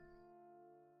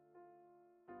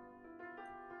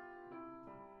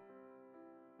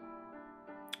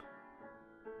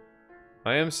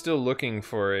 I am still looking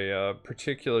for a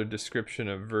particular description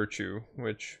of virtue,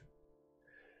 which...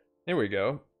 There we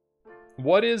go.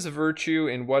 What is virtue?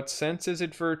 In what sense is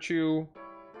it virtue?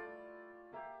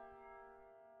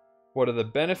 What are the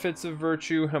benefits of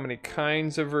virtue? How many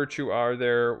kinds of virtue are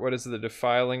there? What is the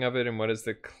defiling of it, and what is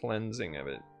the cleansing of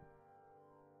it?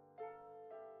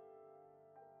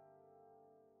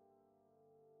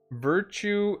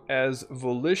 Virtue as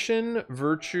volition,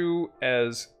 virtue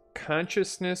as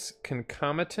consciousness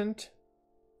concomitant,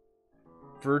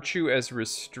 virtue as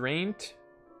restraint,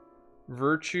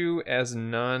 virtue as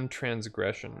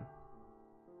non-transgression.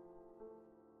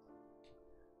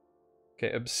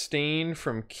 Okay, abstain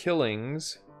from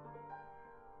killings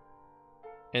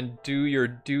and do your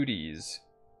duties.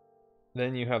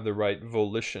 Then you have the right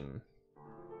volition.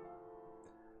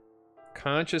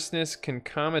 Consciousness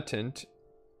concomitant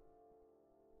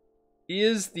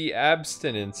is the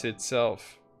abstinence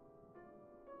itself.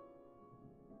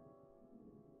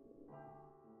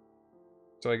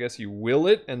 So I guess you will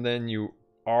it, and then you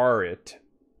are it.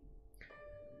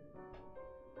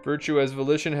 Virtue as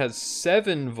volition has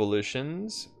 7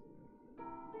 volitions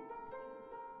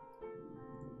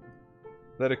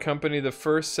that accompany the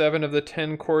first 7 of the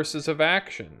 10 courses of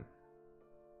action.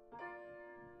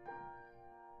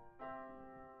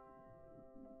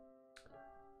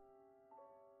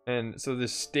 And so the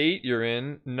state you're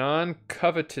in,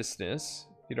 non-covetousness,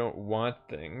 you don't want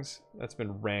things. That's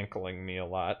been rankling me a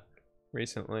lot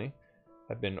recently.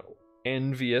 I've been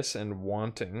envious and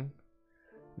wanting.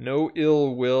 No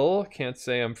ill will, can't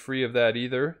say I'm free of that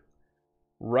either.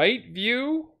 Right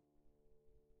view?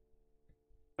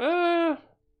 As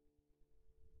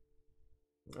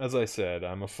I said,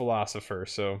 I'm a philosopher,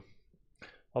 so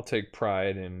I'll take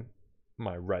pride in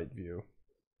my right view.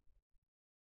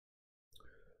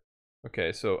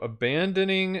 Okay, so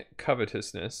abandoning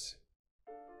covetousness.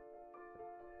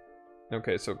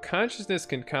 Okay, so consciousness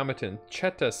concomitant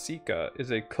cetasika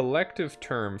is a collective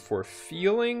term for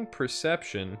feeling,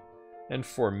 perception, and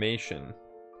formation.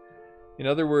 In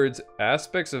other words,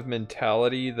 aspects of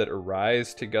mentality that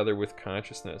arise together with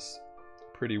consciousness.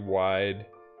 Pretty wide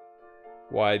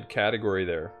category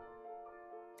there.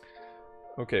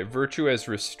 Okay, virtue as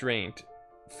restraint.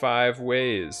 5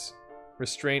 ways.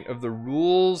 Restraint of the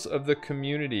rules of the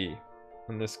community.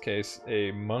 In this case,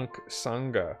 a monk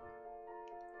sangha.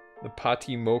 The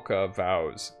Patimokkha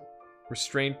vows.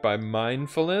 Restraint by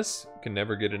mindfulness. Can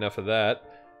never get enough of that.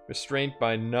 Restraint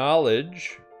by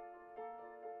knowledge.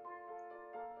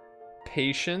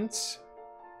 Patience.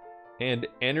 And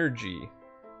energy.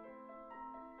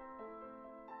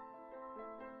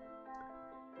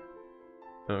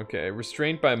 Okay,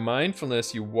 restraint by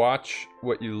mindfulness, you watch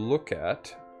what you look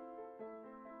at.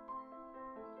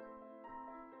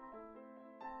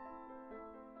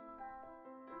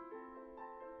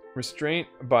 Restraint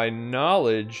by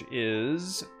knowledge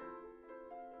is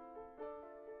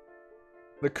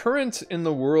the currents in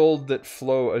the world that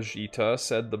flow, Ajita,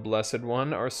 said the Blessed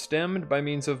One, are stemmed by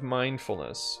means of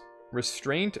mindfulness.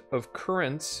 Restraint of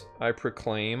currents, I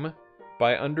proclaim,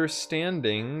 by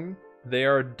understanding they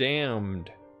are damned.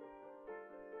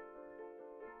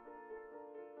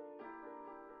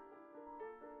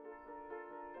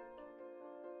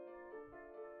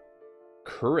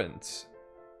 Currents.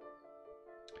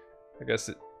 I guess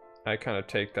I kind of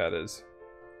take that as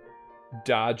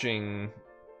dodging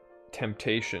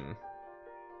temptation.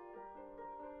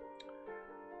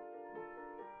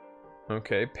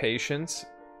 Okay, patience,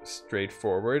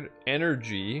 straightforward.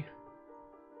 Energy.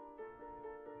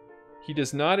 He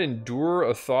does not endure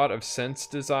a thought of sense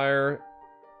desire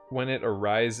when it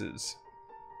arises.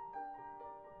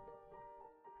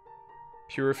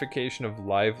 Purification of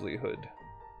livelihood.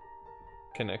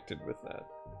 Connected with that.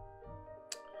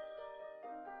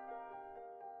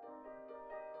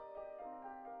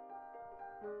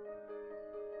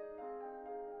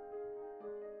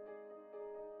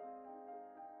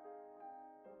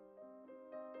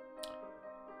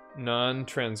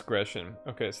 Non-transgression.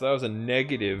 Okay, so that was a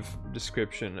negative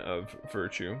description of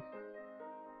virtue.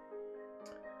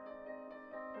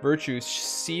 Virtue,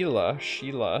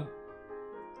 shila,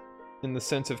 in the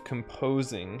sense of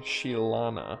composing,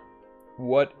 shilana.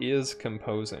 What is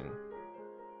composing?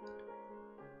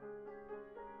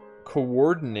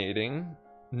 Coordinating,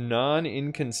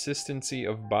 non-inconsistency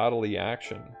of bodily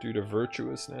action due to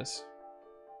virtuousness.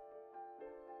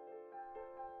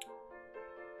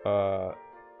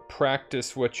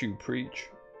 Practice what you preach.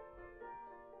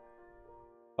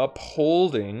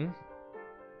 Upholding,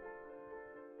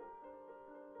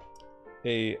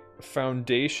 a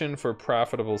foundation for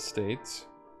profitable states.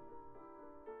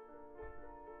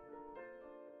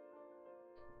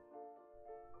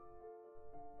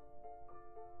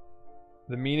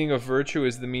 The meaning of virtue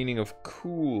is the meaning of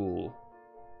cool,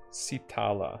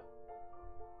 sitala.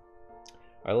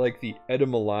 I like the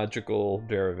etymological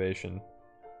derivation.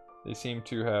 They seem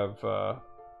to have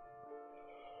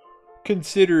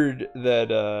considered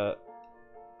that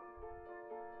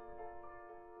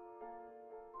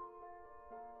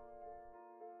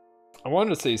I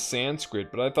wanted to say Sanskrit,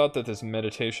 but I thought that this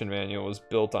meditation manual was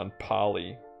built on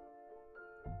Pali.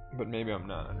 But maybe I'm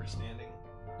not understanding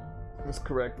this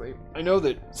correctly. I know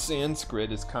that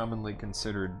Sanskrit is commonly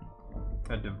considered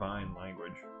a divine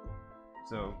language.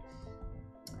 So,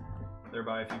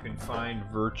 thereby, if you can find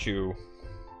virtue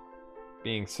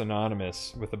being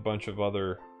synonymous with a bunch of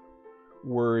other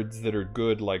words that are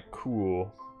good, like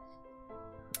cool,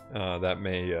 that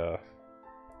may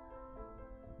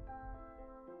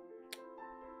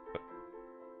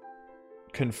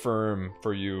confirm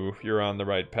for you you're on the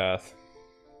right path.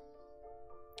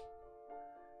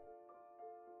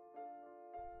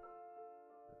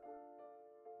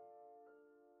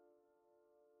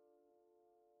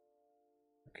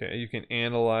 Okay, you can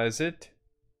analyze it.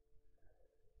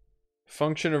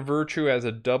 Function of virtue as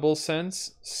a double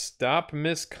sense. Stop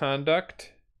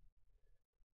misconduct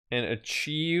and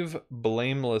achieve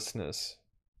blamelessness.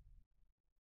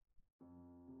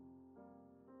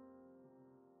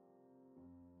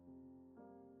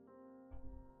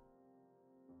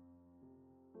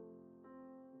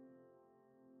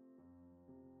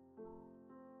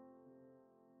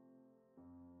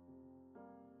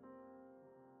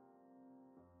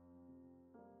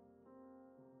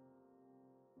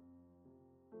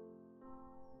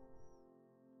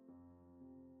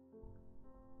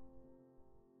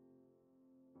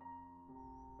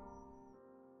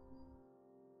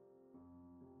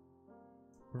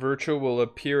 Virtue will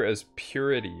appear as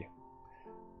purity.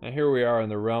 Now here we are in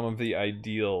the realm of the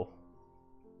ideal.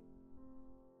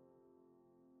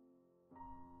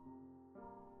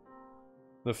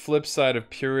 The flip side of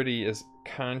purity is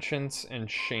conscience and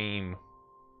shame,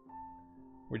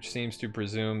 which seems to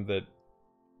presume that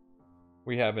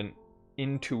we have an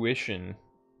intuition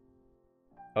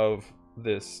of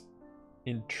this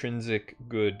intrinsic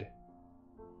good.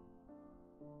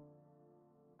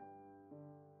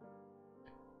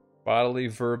 Bodily,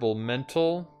 verbal,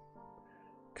 mental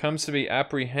comes to be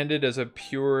apprehended as a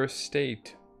pure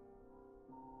state.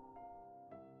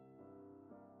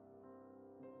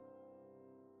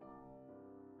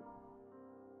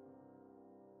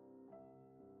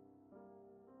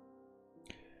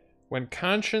 When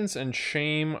conscience and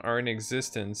shame are in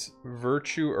existence,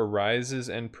 virtue arises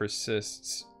and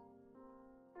persists.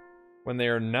 When they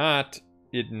are not,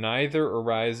 it neither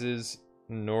arises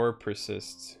nor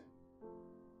persists.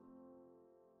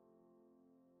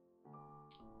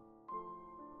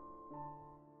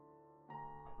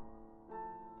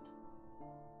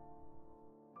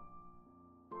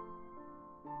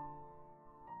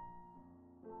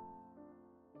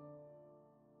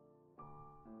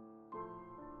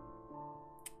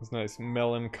 It's nice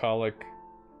melancholic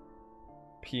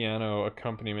piano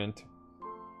accompaniment.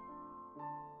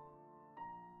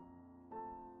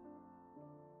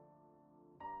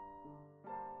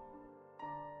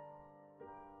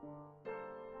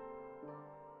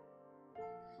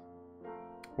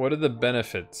 What are the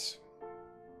benefits?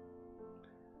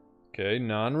 Okay,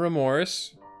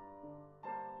 non-remorse.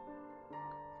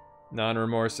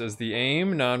 Non-remorse as the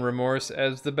aim, non-remorse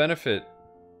as the benefit.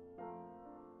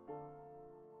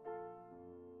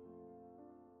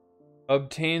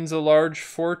 Obtains a large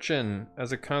fortune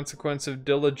as a consequence of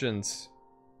diligence.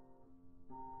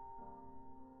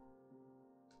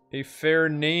 A fair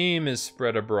name is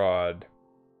spread abroad.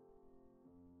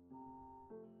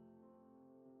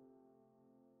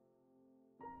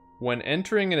 When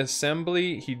entering an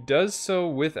assembly, he does so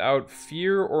without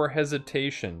fear or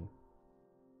hesitation,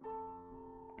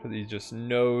 because he just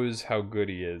knows how good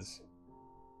he is.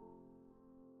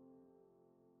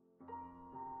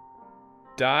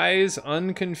 Dies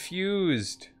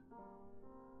unconfused.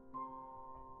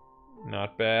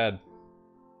 Not bad.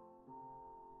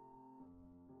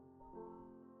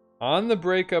 On the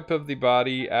breakup of the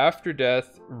body after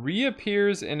death,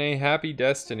 reappears in a happy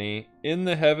destiny in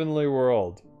the heavenly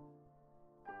world.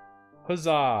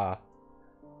 Huzzah!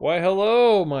 Why,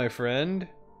 hello, my friend.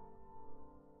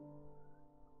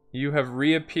 You have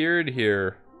reappeared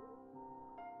here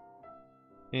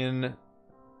in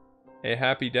a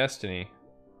happy destiny.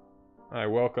 I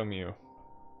welcome you.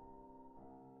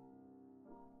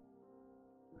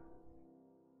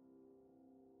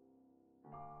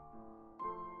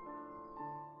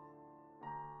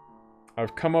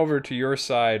 I've come over to your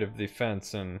side of the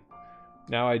fence, and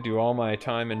now I do all my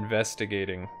time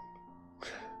investigating.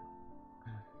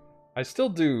 I still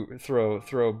do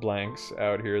throw blanks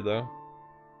out here, though.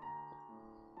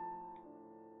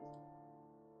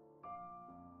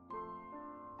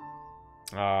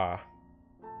 Ah.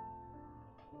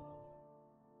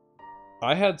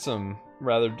 I had some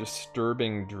rather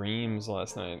disturbing dreams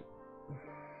last night,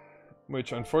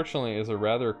 which unfortunately is a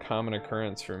rather common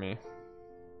occurrence for me.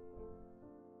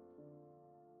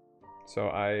 So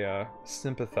I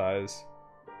sympathize.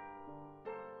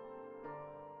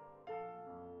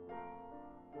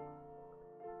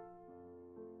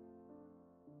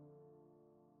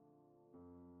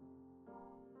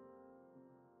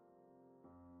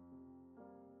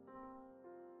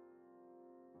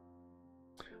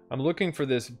 I'm looking for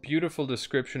this beautiful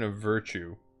description of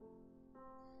virtue.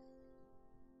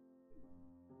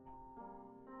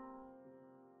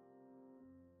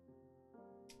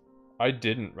 I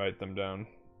didn't write them down.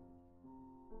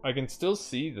 I can still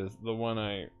see the one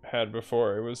I had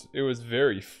before. It was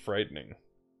very frightening.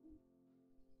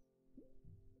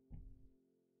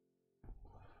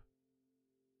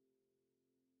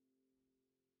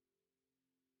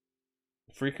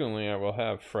 Frequently I will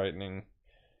have frightening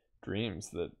dreams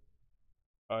that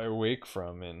I awake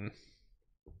from in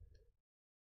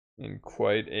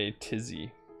quite a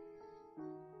tizzy.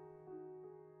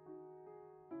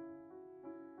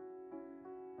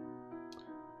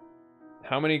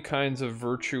 How many kinds of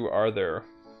virtue are there?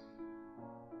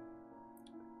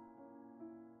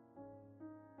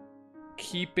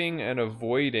 Keeping and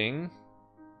avoiding.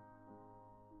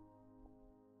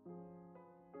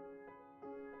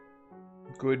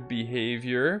 Good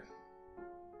behavior.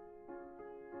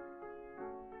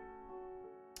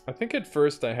 I think at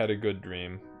first I had a good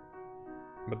dream,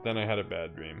 but then I had a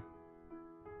bad dream.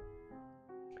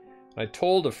 I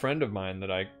told a friend of mine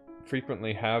that I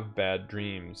frequently have bad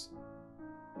dreams,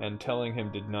 and telling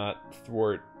him did not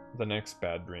thwart the next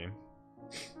bad dream.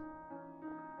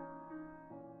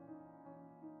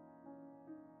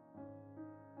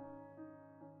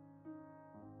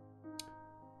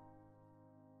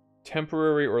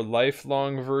 Temporary or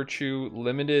lifelong virtue,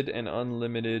 limited and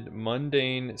unlimited,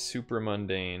 mundane,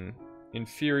 supramundane,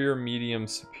 inferior, medium,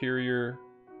 superior,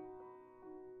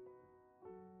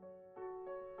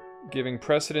 giving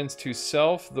precedence to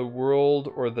self, the world,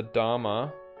 or the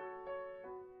Dhamma,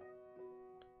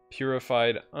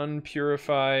 purified,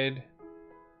 unpurified,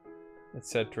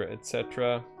 etc.,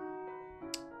 etc.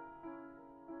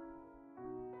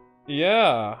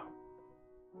 Yeah.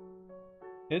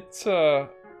 It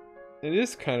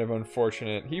is kind of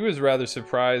unfortunate. He was rather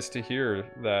surprised to hear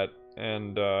that,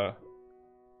 and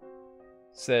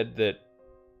said that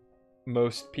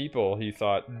most people, he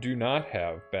thought, do not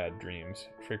have bad dreams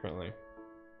frequently.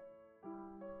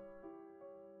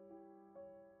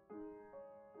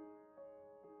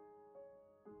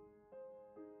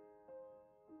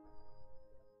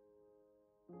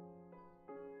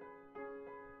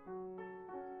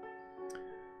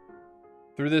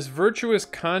 Through this virtuous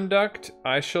conduct,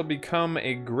 I shall become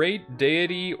a great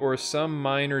deity or some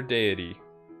minor deity.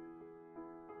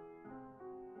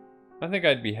 I think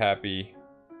I'd be happy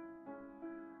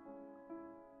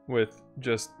with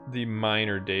just the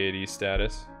minor deity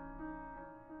status.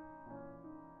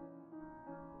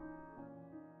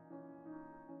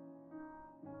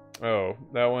 Oh,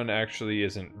 that one actually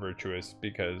isn't virtuous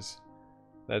because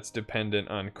that's dependent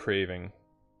on craving.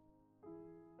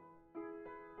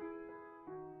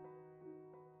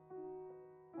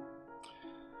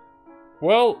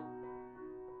 Well,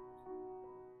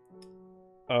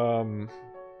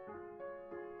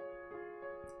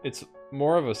 it's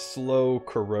more of a slow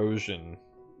corrosion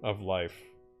of life.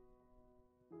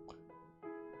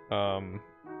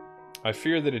 I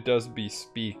fear that it does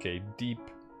bespeak a deep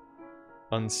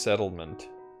unsettlement.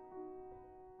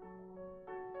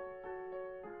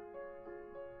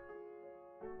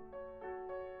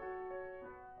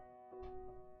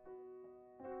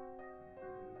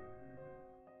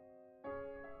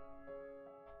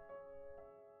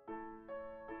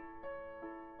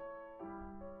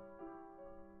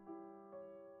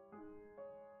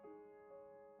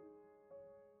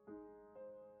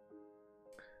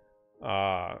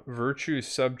 Virtue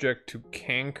subject to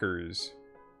cankers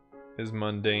is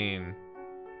mundane,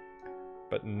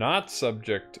 but not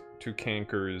subject to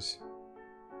cankers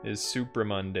is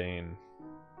supramundane.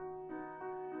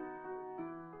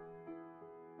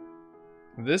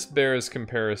 This bears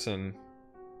comparison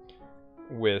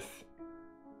with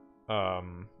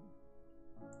the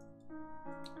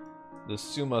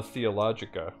Summa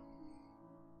Theologica,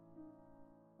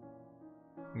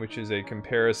 which is a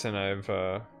comparison I've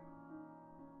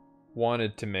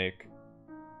wanted to make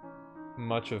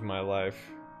much of my life.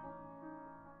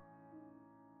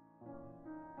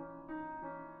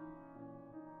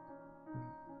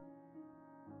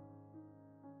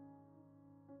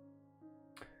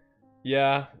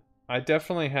 Yeah, I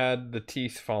definitely had the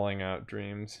teeth falling out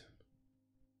dreams.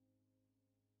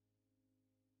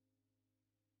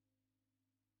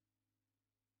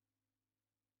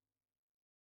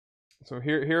 So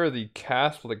here are the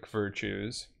Catholic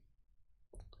virtues.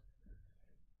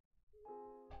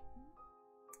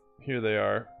 Here they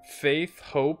are: faith,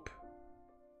 hope,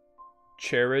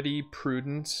 charity,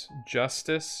 prudence,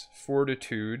 justice,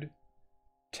 fortitude,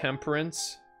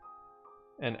 temperance,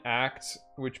 and acts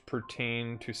which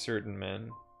pertain to certain men.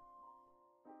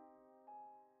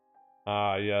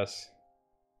 Ah, yes.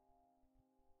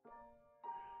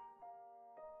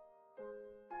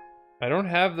 I don't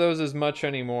have those as much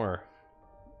anymore.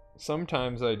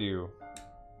 Sometimes I do.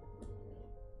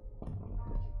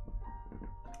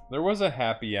 There was a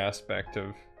happy aspect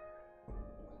of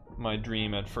my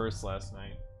dream at first last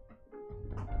night.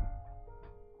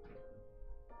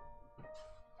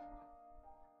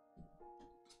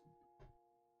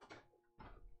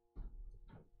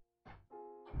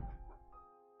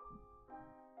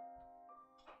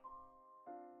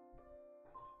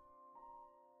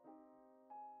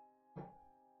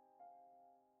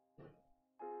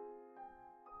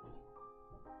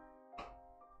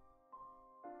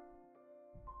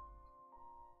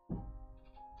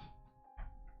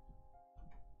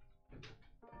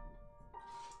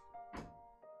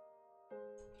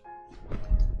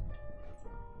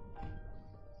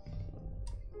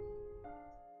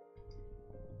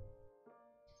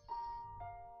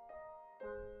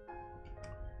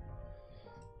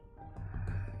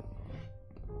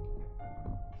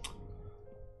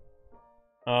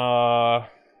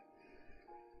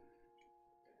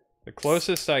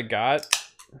 Closest I got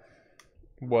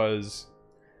was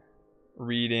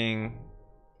reading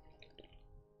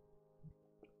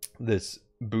this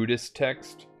Buddhist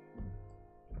text,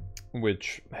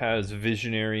 which has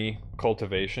visionary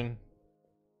cultivation.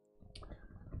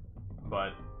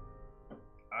 But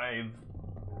I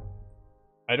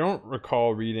don't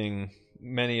recall reading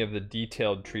many of the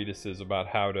detailed treatises about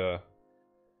how to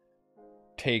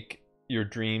take your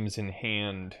dreams in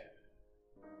hand.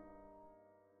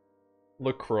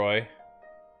 LaCroix.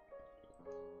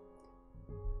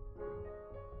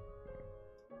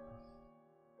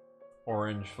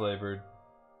 Orange flavored.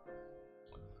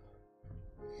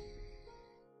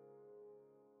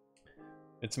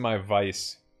 It's my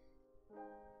vice.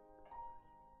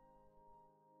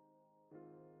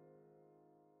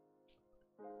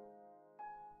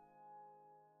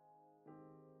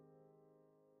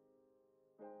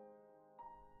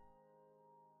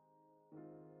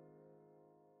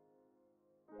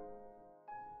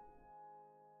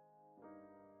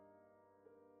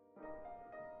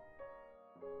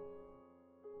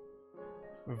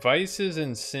 Vices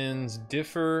and sins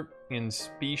differ in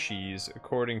species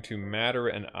according to matter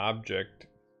and object.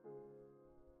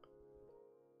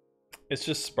 It's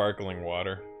just sparkling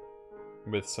water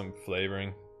with some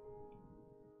flavoring.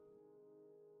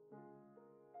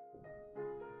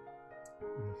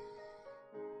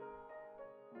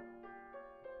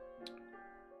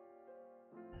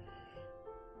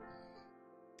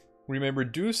 We may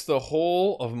reduce the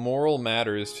whole of moral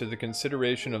matters to the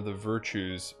consideration of the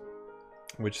virtues,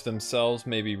 which themselves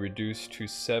may be reduced to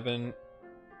 7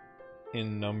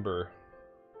 in number.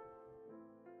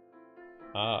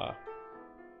 Ah.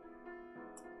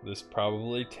 This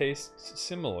probably tastes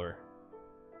similar.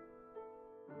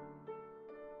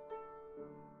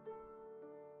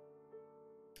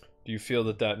 Do you feel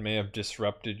that that may have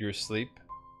disrupted your sleep?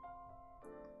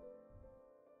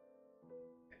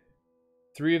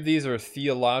 3 of these are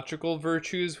theological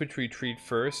virtues, which we treat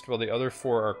first, while the other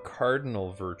 4 are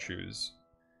cardinal virtues,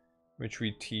 which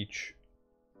we teach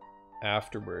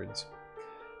afterwards.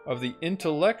 Of the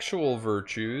intellectual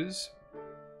virtues,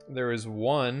 there is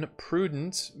 1,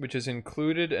 prudence, which is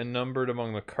included and numbered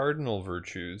among the cardinal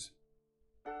virtues.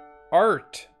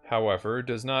 Art, however,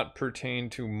 does not pertain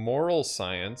to moral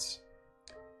science,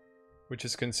 which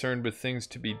is concerned with things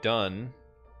to be done,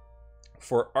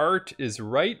 for art is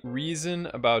right reason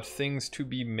about things to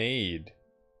be made.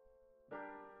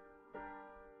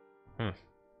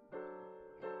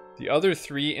 The other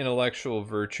 3 intellectual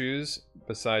virtues,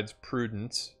 besides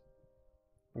prudence,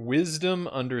 wisdom,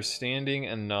 understanding,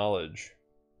 and knowledge,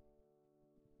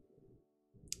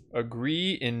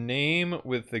 agree in name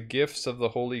with the gifts of the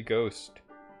Holy Ghost.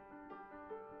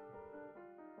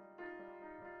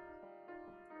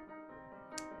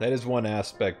 That is one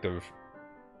aspect of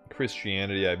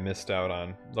Christianity I missed out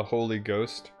on. The Holy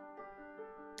Ghost.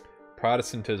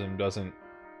 Protestantism doesn't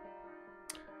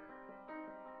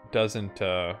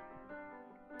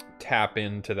tap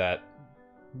into that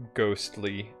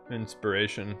ghostly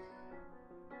inspiration.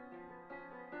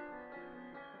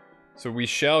 So we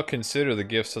shall consider the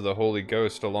gifts of the Holy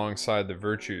Ghost alongside the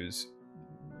virtues.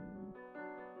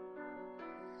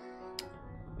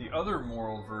 The other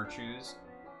moral virtues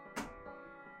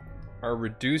are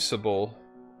reducible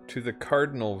to the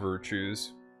cardinal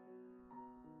virtues.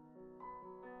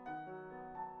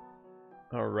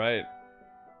 All right.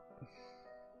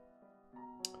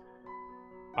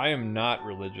 I am not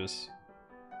religious.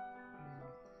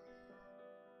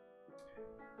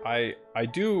 I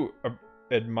do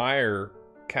admire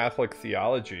Catholic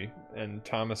theology and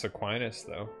Thomas Aquinas,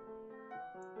 though.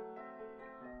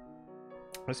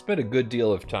 I spent a good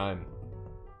deal of time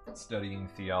studying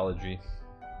theology.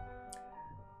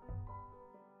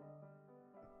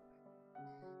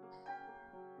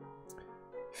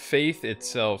 Faith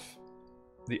itself,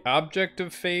 the object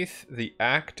of faith, the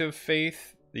act of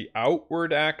faith, the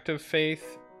outward act of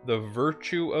faith, the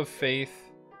virtue of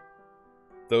faith,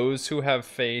 those who have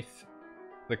faith,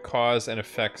 the cause and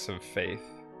effects of faith.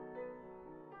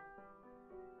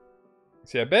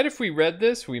 See, I bet if we read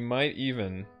this, we might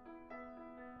even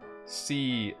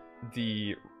see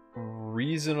the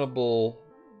reasonable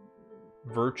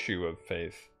virtue of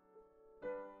faith.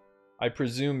 I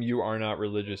presume you are not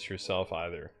religious yourself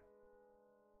either.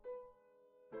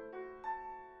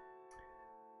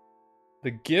 The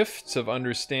gifts of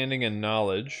understanding and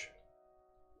knowledge,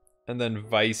 and then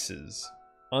vices,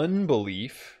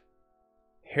 unbelief,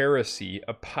 heresy,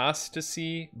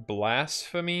 apostasy,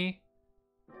 blasphemy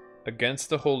against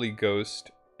the Holy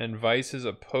Ghost, and vices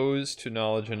opposed to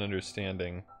knowledge and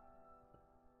understanding.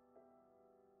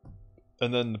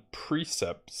 And then the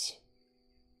precepts.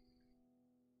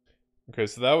 Okay,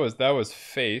 so that was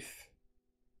faith,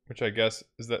 which I guess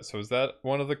is that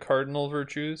one of the cardinal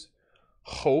virtues?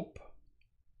 Hope.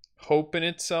 Hope in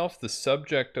itself, the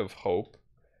subject of hope,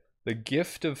 the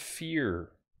gift of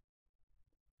fear,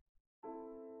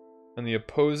 and the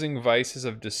opposing vices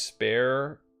of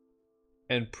despair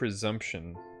and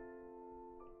presumption.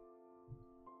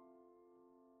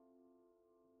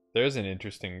 There's an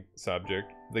interesting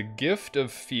subject. The gift of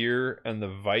fear and the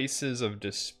vices of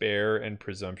despair and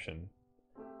presumption.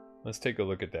 Let's take a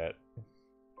look at that.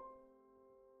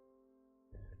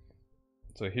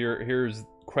 So here's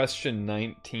question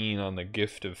 19 on the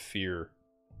gift of fear.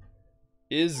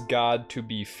 Is God to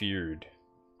be feared?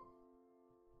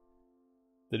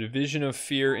 The division of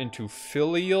fear into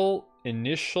filial,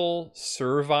 initial,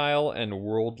 servile, and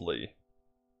worldly.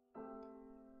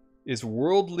 Is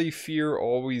worldly fear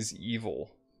always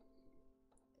evil?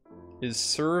 Is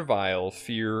servile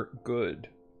fear good?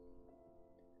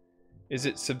 Is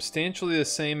it substantially the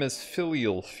same as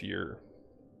filial fear?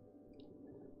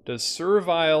 Does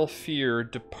servile fear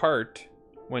depart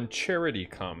when charity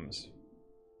comes?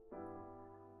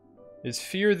 Is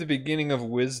fear the beginning of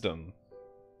wisdom?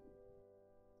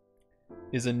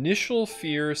 Is initial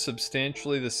fear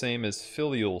substantially the same as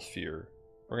filial fear?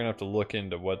 We're going to have to look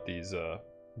into what these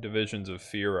divisions of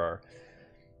fear are.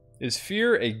 Is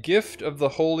fear a gift of the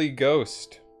Holy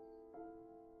Ghost?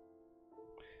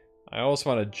 I almost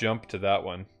want to jump to that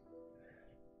one.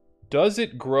 Does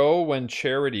it grow when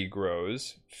charity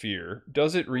grows? Fear.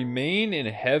 Does it remain in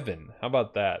heaven? How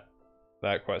about that?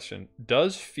 That question.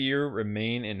 Does fear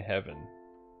remain in heaven?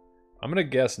 I'm going to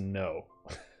guess no.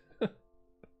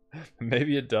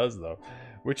 Maybe it does, though.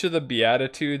 Which of the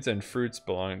Beatitudes and fruits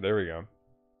belong? There we go.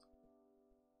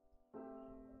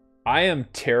 I am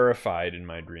terrified in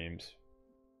my dreams.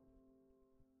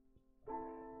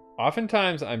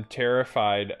 Oftentimes, I'm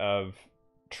terrified of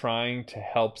trying to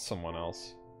help someone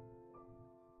else.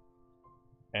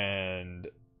 And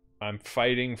I'm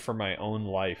fighting for my own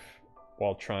life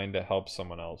while trying to help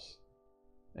someone else.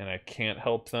 And I can't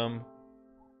help them.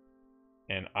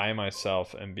 And I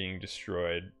myself am being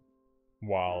destroyed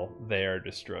while they are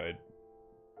destroyed.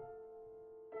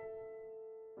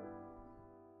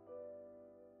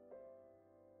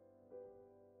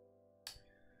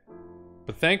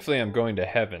 But thankfully I'm going to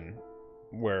heaven,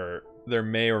 where there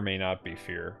may or may not be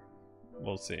fear.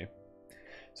 We'll see.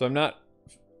 So I'm not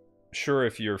sure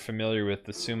if you're familiar with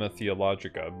the Summa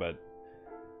Theologica, but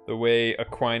the way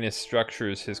Aquinas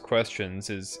structures his questions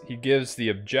is he gives the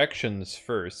objections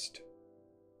first,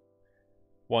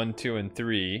 1, 2, and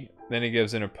 3. Then he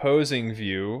gives an opposing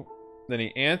view. Then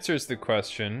he answers the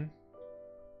question.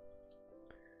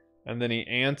 And then he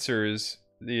answers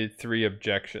the 3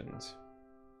 objections.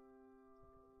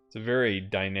 It's a very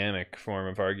dynamic form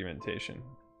of argumentation.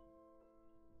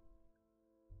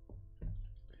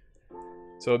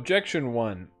 So objection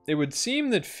 1. It would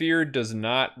seem that fear does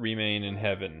not remain in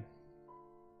heaven.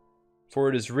 For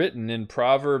it is written in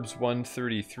Proverbs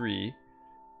 1:33,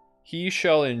 "He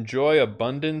shall enjoy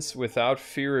abundance without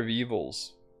fear of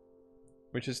evils,"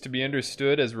 which is to be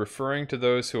understood as referring to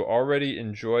those who already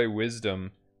enjoy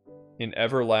wisdom in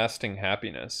everlasting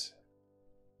happiness.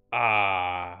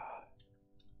 Ah.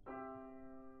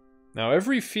 Now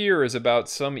every fear is about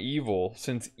some evil,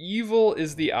 since evil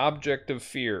is the object of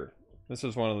fear. This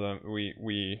is one of them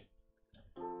we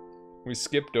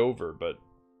skipped over, but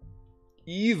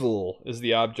evil is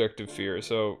the object of fear.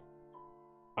 So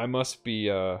I must be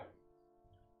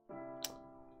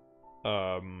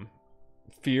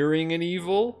fearing an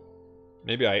evil?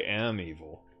 Maybe I am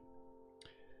evil.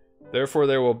 Therefore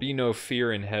there will be no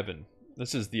fear in heaven.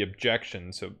 This is the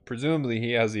objection, so presumably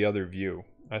he has the other view.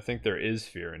 I think there is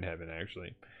fear in heaven,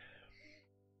 actually.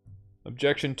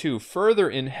 Objection 2. Further,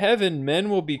 in heaven men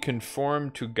will be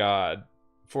conformed to God.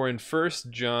 For in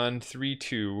 1 John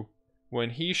 3:2, when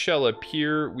he shall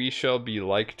appear, we shall be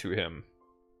like to him.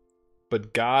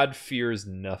 But God fears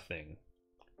nothing.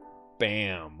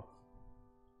 Bam.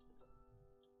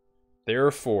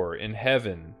 Therefore, in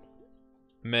heaven,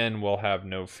 men will have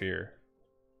no fear.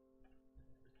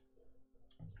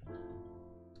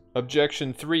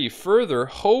 Objection 3. Further,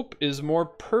 hope is more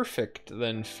perfect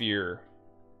than fear,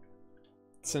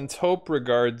 since hope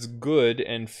regards good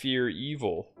and fear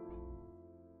evil.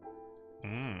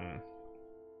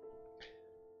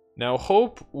 Now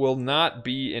hope will not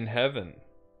be in heaven.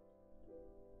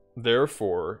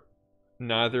 Therefore,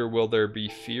 neither will there be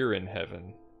fear in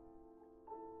heaven.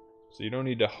 So you don't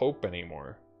need to hope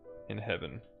anymore in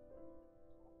heaven.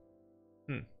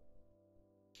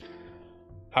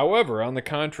 However, on the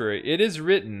contrary, it is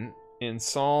written in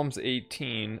Psalms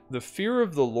 18, "The fear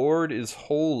of the Lord is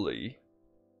holy.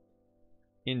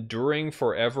 enduring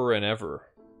forever and ever.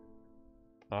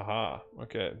 Aha,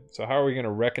 okay. So how are we going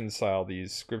to reconcile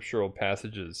these scriptural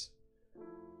passages?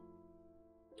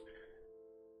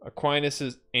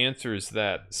 Aquinas answers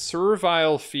that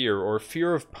servile fear or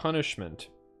fear of punishment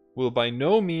will by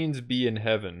no means be in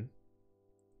heaven,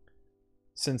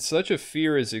 since such a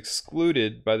fear is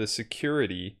excluded by the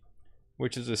security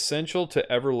which is essential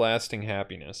to everlasting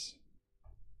happiness,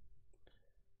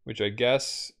 which I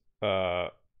guess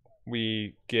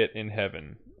we get in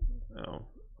heaven. Oh,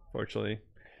 fortunately,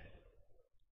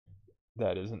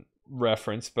 that isn't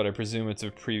referenced, but I presume it's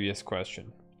a previous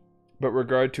question. But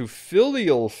regard to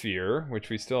filial fear, which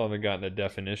we still haven't gotten a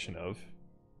definition of,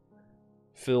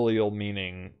 filial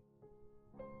meaning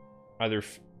either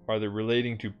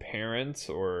relating to parents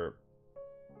or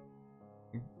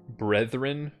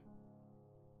brethren,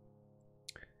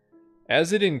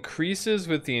 as it increases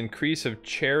with the increase of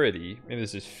charity, and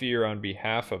this is fear on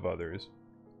behalf of others,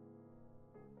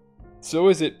 so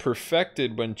is it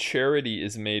perfected when charity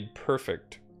is made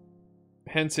perfect.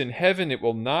 Hence in heaven it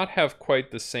will not have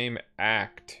quite the same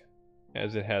act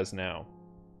as it has now.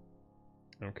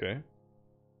 Okay.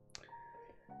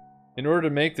 In order to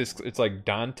make this, it's like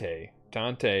Dante.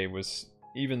 Dante was,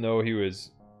 even though he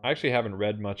was, I actually haven't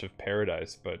read much of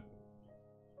Paradise, but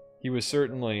he was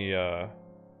certainly, yeah,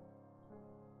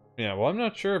 well, I'm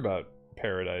not sure about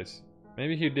Paradise.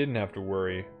 Maybe he didn't have to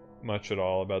worry much at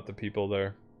all about the people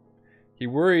there. He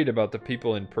worried about the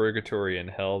people in purgatory and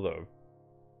hell, though.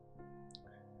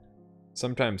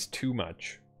 Sometimes too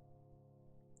much.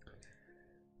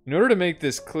 In order to make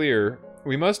this clear,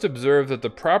 we must observe that the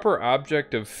proper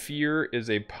object of fear is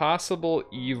a possible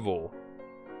evil,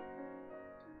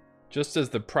 just as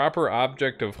the proper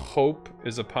object of hope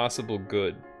is a possible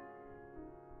good.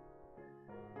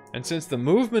 And since the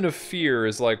movement of fear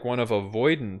is like one of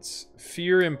avoidance,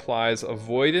 fear implies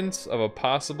avoidance of a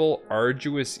possible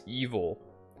arduous evil.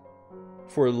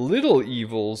 For little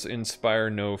evils inspire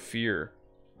no fear.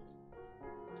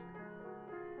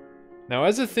 Now,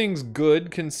 as a thing's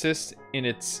good consists in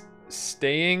its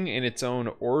staying in its own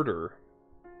order,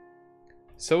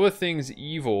 so a thing's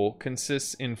evil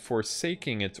consists in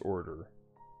forsaking its order.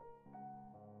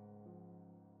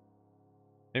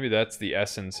 Maybe that's the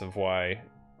essence of why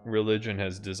religion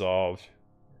has dissolved.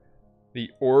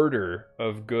 The order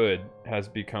of good has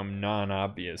become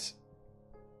non-obvious.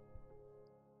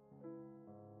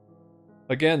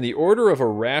 Again, the order of a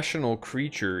rational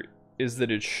creature is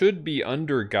that it should be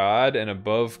under God and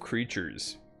above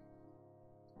creatures.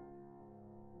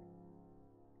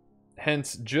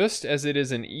 Hence, just as it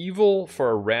is an evil for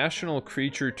a rational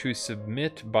creature to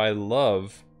submit by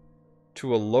love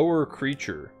to a lower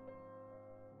creature,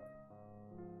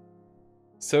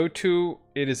 so too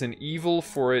it is an evil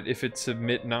for it if it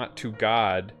submit not to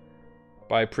God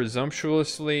by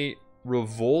presumptuously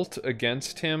revolt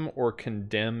against him or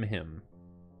condemn him.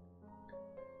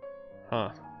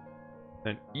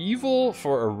 An evil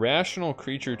for a rational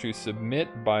creature to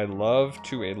submit by love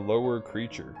to a lower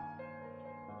creature.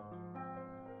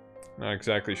 Not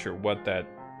exactly sure what that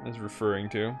is referring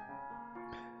to.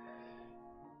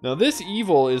 Now, this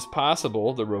evil is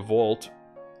possible, the revolt,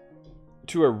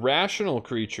 to a rational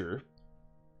creature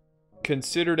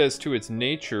considered as to its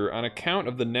nature on account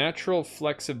of the natural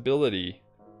flexibility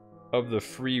of the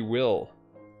free will.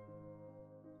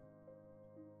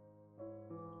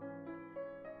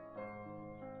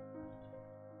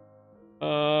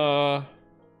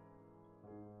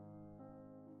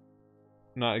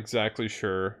 Not exactly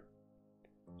sure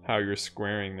how you're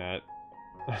squaring that.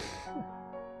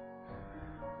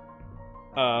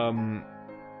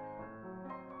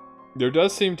 There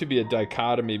does seem to be a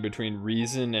dichotomy between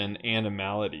reason and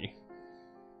animality.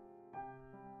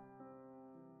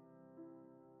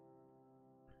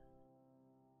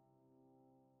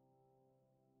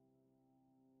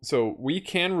 So we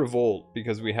can revolt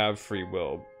because we have free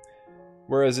will.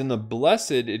 Whereas in the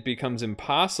blessed, it becomes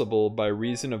impossible by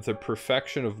reason of the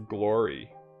perfection of glory.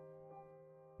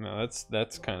 Now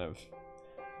that's kind of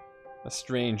a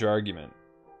strange argument.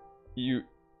 You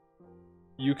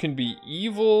can be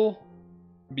evil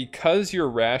because you're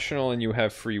rational and you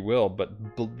have free will, but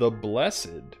the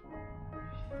blessed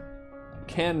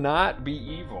cannot be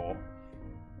evil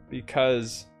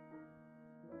because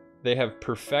they have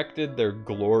perfected their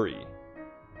glory.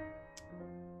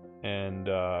 And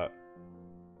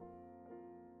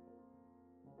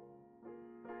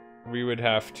we would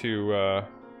have to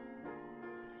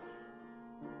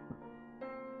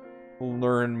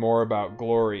learn more about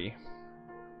glory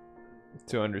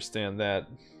to understand that.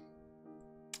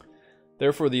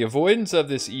 Therefore, the avoidance of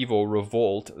this evil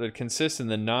revolt that consists in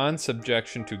the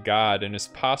non-subjection to God and is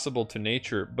possible to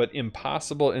nature, but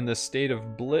impossible in the state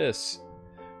of bliss,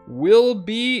 will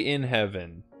be in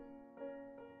heaven.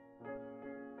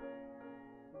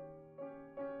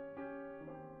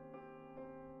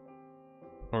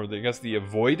 Or I guess the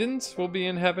avoidance will be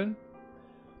in heaven.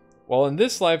 While in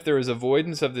this life there is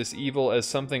avoidance of this evil as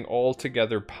something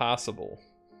altogether possible.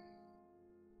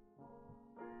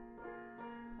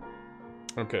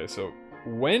 Okay, so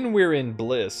when we're in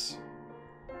bliss,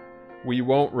 we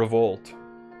won't revolt.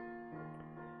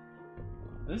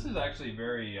 This is actually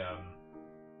very a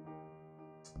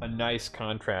nice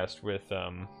contrast with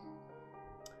the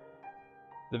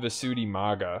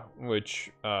Visuddhimagga,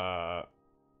 which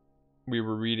we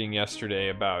were reading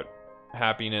yesterday about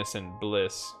happiness and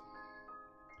bliss.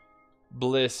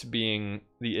 Bliss being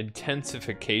the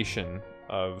intensification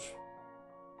of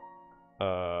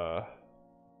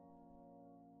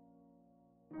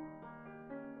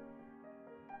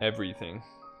everything.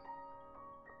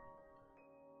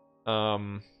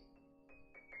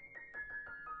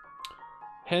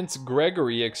 Hence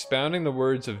Gregory, expounding the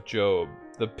words of Job,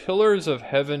 the pillars of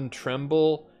heaven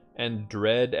tremble and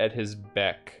dread at his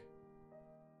beck.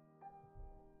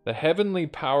 The heavenly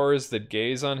powers that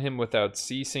gaze on him without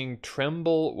ceasing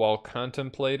tremble while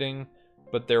contemplating,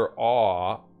 but their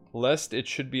awe, lest it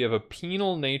should be of a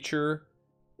penal nature,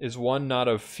 is one not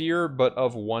of fear but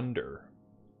of wonder.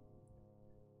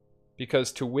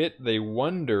 Because to wit, they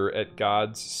wonder at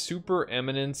God's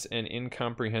supereminence and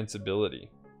incomprehensibility.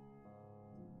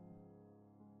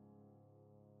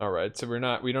 Alright, so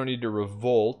we don't need to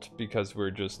revolt because we're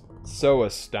just so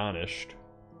astonished.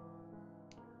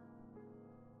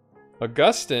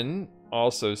 Augustine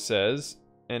also says,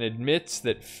 and admits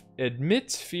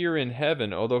fear in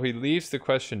heaven, although he leaves the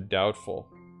question doubtful.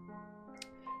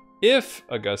 If,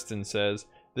 Augustine says,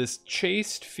 this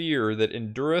chaste fear that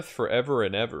endureth forever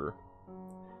and ever.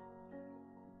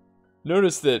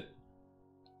 Notice that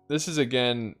this is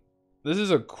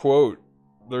a quote.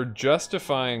 They're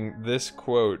justifying this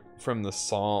quote from the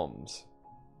Psalms.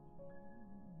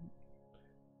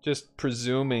 Just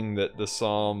presuming that the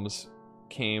Psalms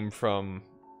came from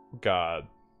God.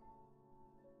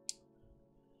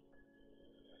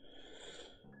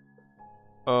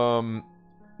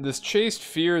 This chaste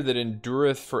fear that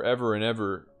endureth forever and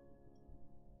ever,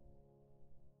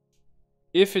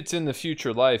 if it's in the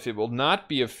future life, it will not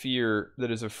be a fear that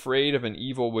is afraid of an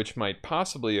evil which might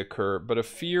possibly occur, but a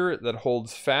fear that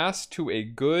holds fast to a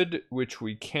good which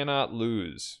we cannot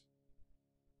lose.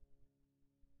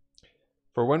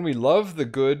 For when we love the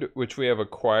good which we have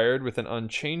acquired with an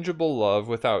unchangeable love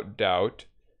without doubt,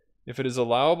 if it is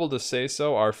allowable to say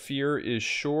so, our fear is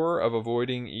sure of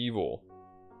avoiding evil.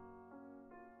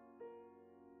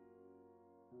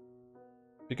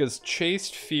 Because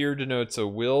chaste fear denotes a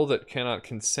will that cannot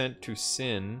consent to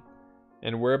sin,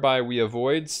 and whereby we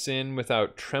avoid sin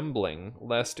without trembling,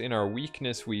 lest in our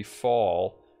weakness we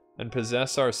fall, and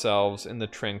possess ourselves in the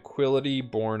tranquility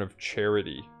born of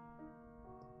charity.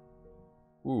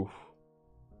 Ooh,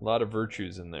 a lot of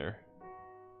virtues in there.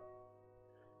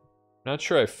 Not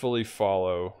sure I fully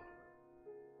follow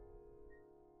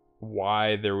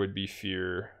why there would be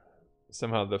fear.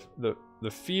 Somehow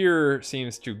the fear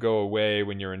seems to go away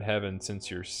when you're in heaven, since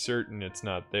you're certain it's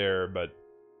not there, but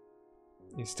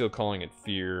he's still calling it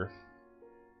fear.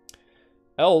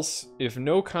 Else, if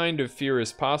no kind of fear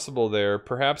is possible there,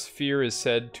 perhaps fear is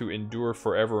said to endure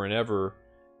forever and ever,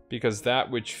 because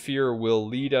that which fear will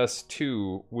lead us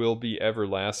to will be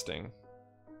everlasting.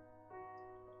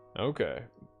 Okay.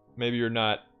 Maybe you're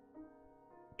not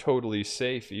totally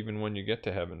safe even when you get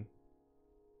to heaven.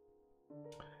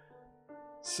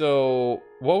 So,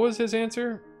 what was his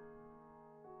answer?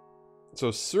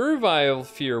 So, servile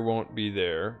fear won't be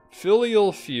there.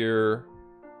 Filial fear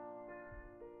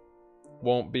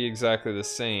won't be exactly the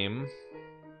same.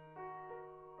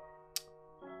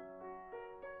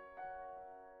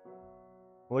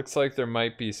 Looks like there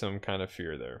might be some kind of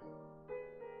fear there.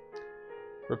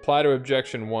 Reply to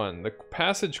objection 1. The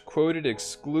passage quoted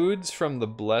excludes from the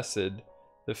blessed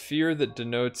the fear that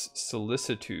denotes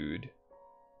solicitude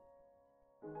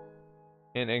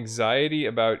and anxiety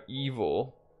about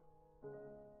evil,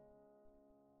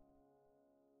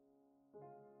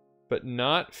 but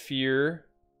not fear.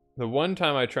 The one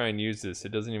time I try and use this,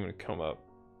 it doesn't even come up.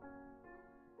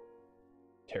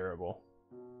 Terrible.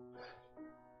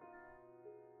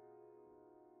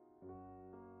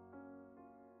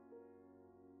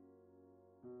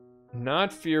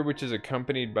 Not fear which is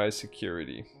accompanied by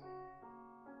security.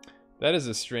 That is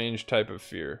a strange type of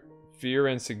fear. Fear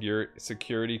and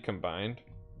security combined.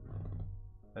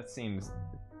 That seems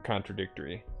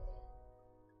contradictory.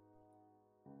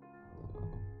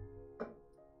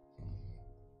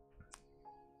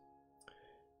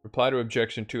 Reply to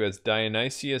objection 2. As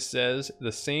Dionysius says,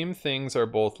 the same things are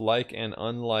both like and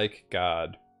unlike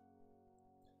God.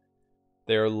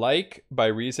 They are like by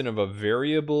reason of a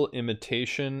variable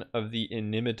imitation of the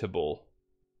inimitable.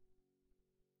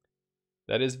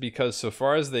 That is because so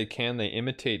far as they can, they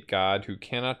imitate God, who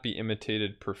cannot be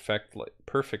imitated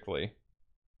perfectly.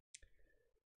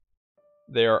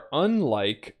 They are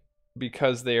unlike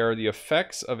because they are the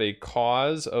effects of a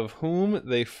cause of whom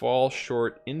they fall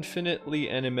short infinitely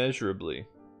and immeasurably.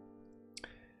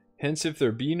 Hence, if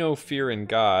there be no fear in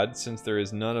God, since there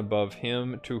is none above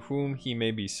him to whom he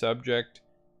may be subject,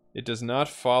 it does not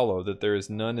follow that there is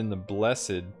none in the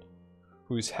blessed,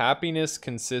 whose happiness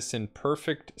consists in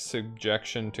perfect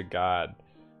subjection to God.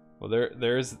 Well,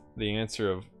 there's the answer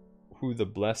of who the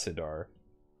blessed are.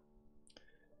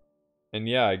 And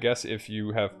yeah, I guess if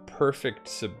you have perfect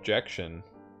subjection,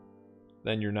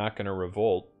 then you're not going to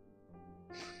revolt.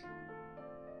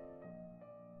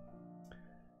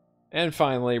 And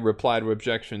finally, reply to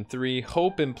objection 3.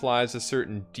 Hope implies a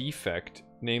certain defect,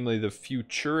 namely the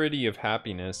futurity of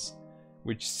happiness,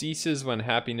 which ceases when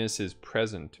happiness is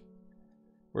present.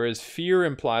 Whereas fear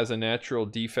implies a natural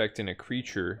defect in a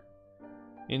creature,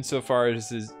 insofar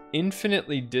as it is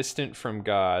infinitely distant from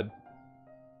God,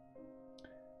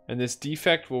 and this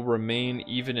defect will remain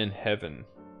even in heaven.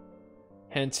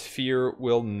 Hence, fear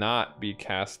will not be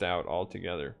cast out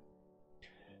altogether.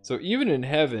 So even in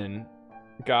heaven,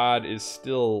 God is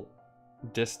still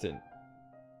distant.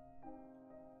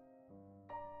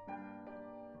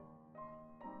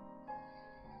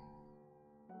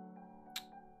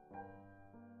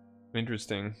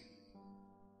 Interesting.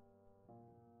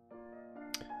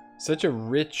 Such a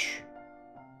rich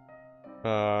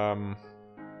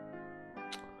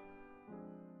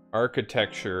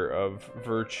architecture of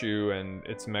virtue and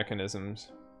its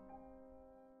mechanisms.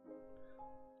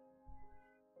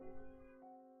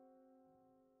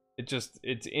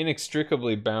 It's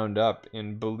inextricably bound up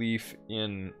in belief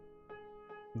in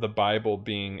the Bible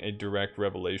being a direct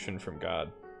revelation from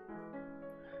God.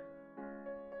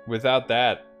 Without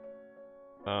that,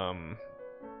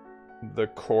 the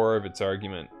core of its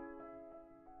argument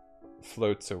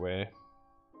floats away.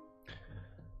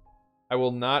 I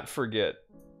will not forget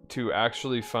to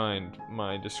actually find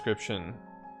my description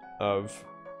of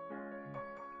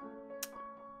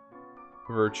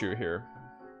virtue here.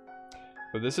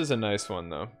 But this is a nice one,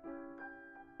 though.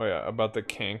 Oh yeah, about the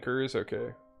cankers,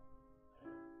 okay.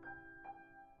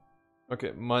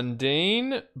 Okay,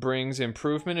 mundane brings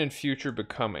improvement in future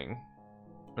becoming,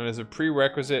 and is a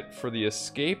prerequisite for the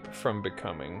escape from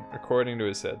becoming, according to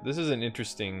his head. This is an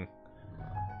interesting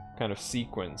kind of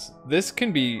sequence. This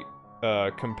can be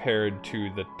compared to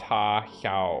the Ta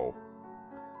Hiao,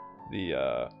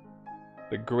 the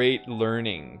great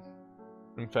learning.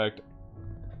 In fact,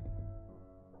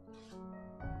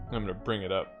 I'm gonna bring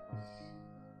it up.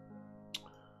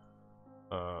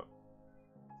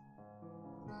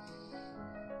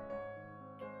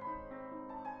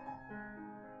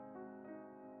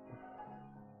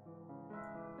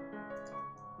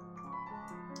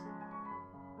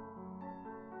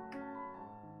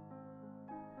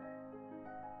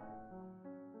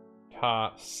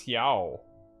 Ta Xiao.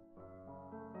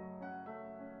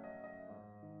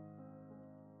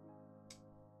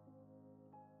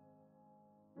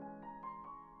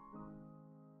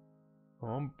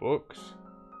 On books.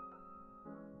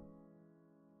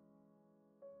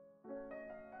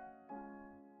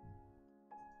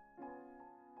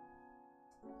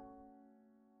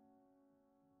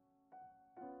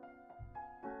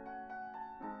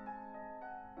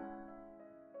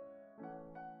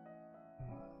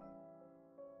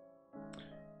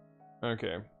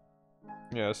 Okay.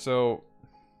 Yeah, so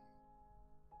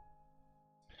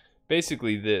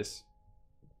basically this.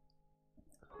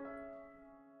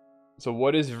 So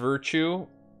what is virtue?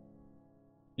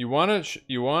 You want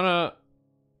to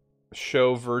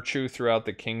show virtue throughout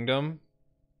the kingdom?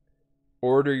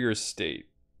 Order your state.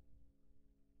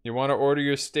 You want to order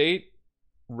your state?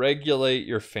 Regulate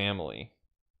your family.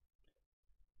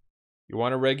 You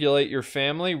want to regulate your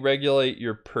family? Regulate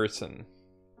your person.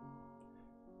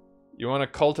 You want to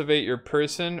cultivate your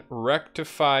person?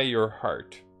 Rectify your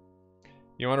heart.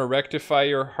 You want to rectify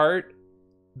your heart?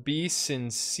 Be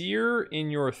sincere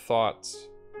in your thoughts.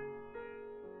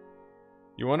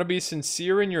 You want to be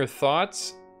sincere in your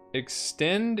thoughts?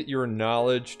 Extend your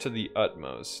knowledge to the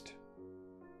utmost.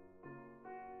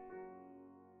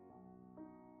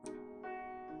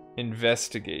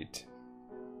 Investigate.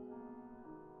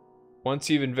 Once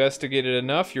you've investigated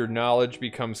enough, your knowledge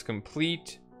becomes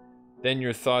complete. Then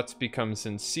your thoughts become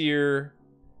sincere.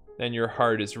 Then your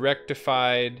heart is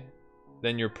rectified.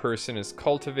 Then your person is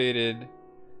cultivated.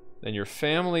 Then your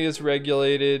family is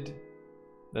regulated.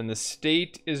 Then the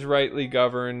state is rightly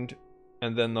governed.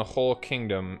 And then the whole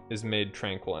kingdom is made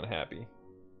tranquil and happy.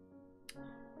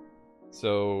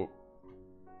 So,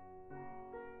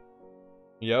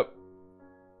 yep.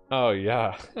 Oh,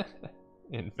 yeah.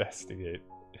 Investigate.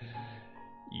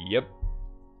 Yep.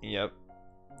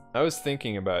 I was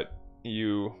thinking about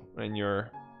you and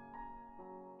your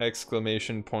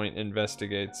exclamation point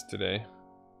investigates today.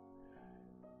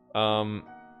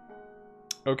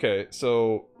 Okay,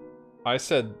 so I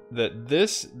said that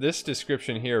this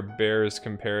description here bears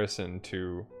comparison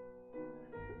to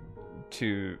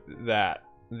that,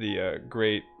 the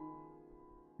great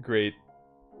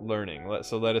learning.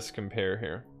 So let us compare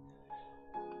here.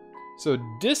 So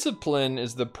discipline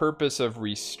is the purpose of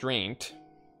restraint.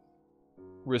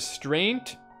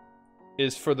 Restraint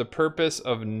is for the purpose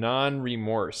of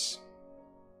non-remorse.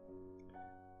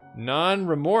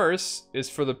 Non-remorse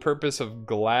is for the purpose of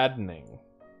gladdening.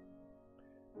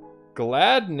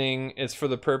 Gladdening is for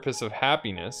the purpose of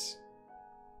happiness.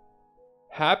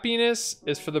 Happiness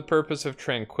is for the purpose of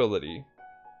tranquility.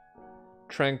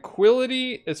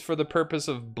 Tranquility is for the purpose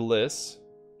of bliss.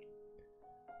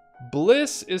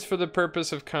 Bliss is for the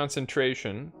purpose of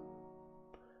concentration.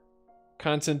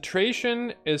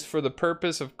 Concentration is for the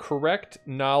purpose of correct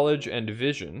knowledge and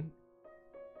vision.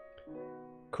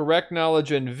 Correct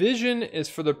knowledge and vision is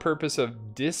for the purpose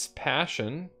of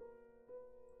dispassion.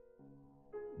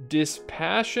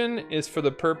 Dispassion is for the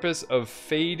purpose of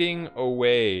fading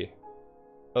away,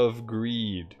 of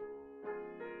greed.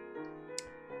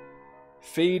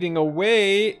 Fading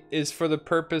away is for the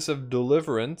purpose of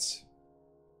deliverance.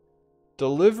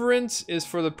 Deliverance is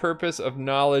for the purpose of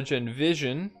knowledge and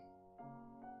vision.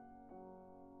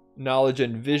 Knowledge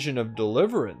and vision of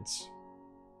deliverance.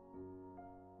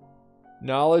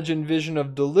 Knowledge and vision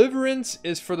of deliverance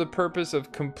is for the purpose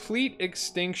of complete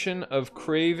extinction of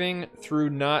craving through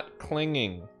not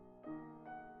clinging.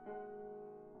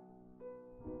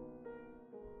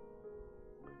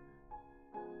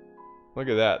 Look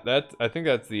at that. I think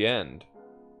that's the end.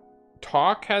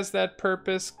 Talk has that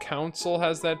purpose, counsel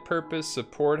has that purpose,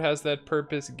 support has that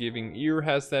purpose, giving ear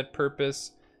has that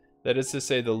purpose. That is to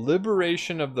say, the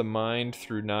liberation of the mind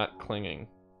through not clinging.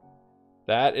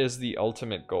 That is the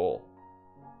ultimate goal.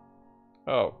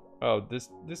 Oh, this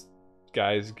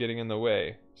guy's getting in the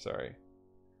way. Sorry.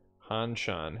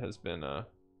 Han-chan has been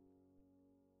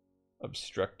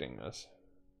obstructing us.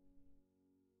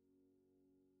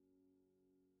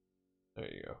 There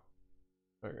you go.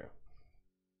 Okay.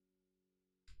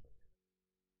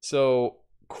 So,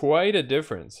 quite a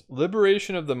difference.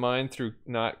 Liberation of the mind through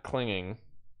not clinging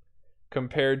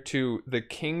compared to the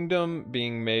kingdom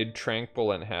being made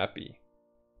tranquil and happy.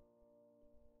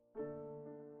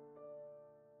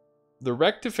 The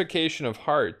rectification of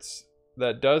hearts,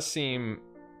 that does seem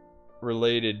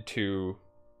related to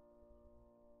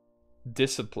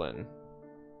discipline,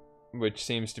 which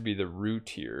seems to be the root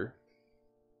here.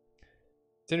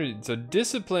 So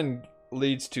discipline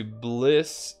leads to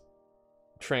bliss,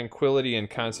 tranquility, and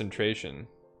concentration.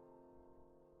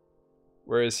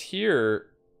 Whereas here,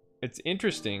 it's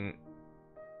interesting,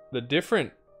 the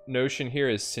different notion here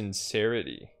is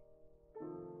sincerity,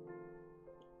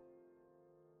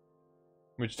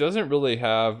 which doesn't really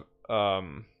have a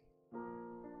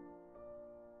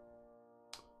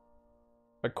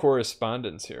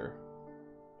correspondence here.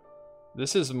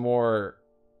 This is more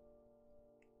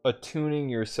attuning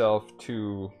yourself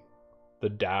to the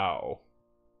Tao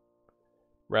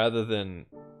rather than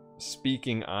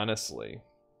speaking honestly.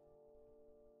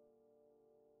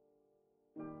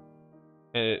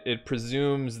 And it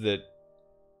presumes that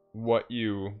what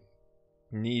you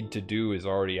need to do is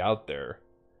already out there.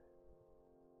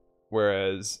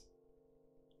 Whereas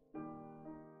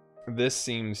this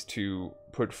seems to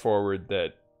put forward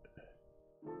that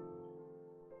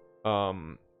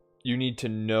you need to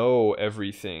know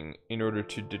everything in order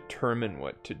to determine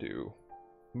what to do,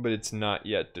 but it's not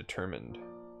yet determined.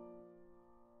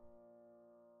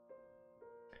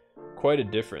 Quite a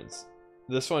difference.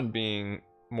 This one being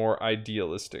more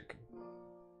idealistic.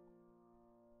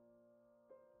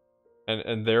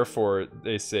 And therefore,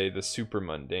 they say the super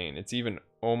mundane. It's even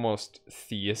almost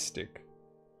theistic.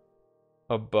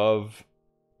 Above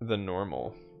the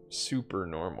normal. Super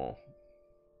normal.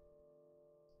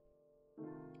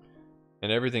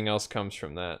 And everything else comes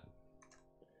from that.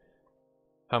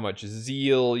 How much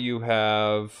zeal you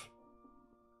have.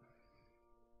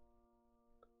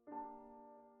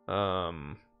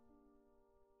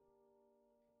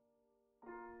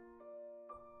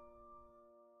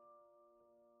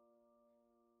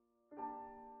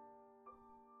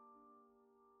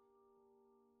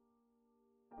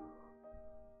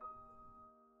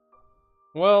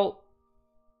 Well,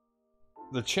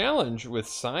 the challenge with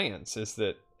science is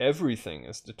that everything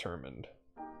is determined.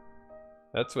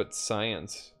 That's what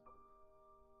science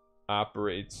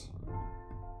operates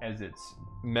as its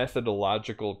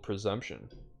methodological presumption.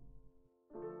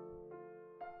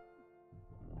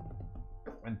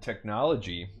 And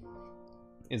technology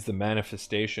is the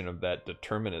manifestation of that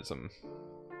determinism,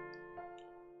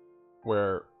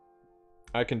 where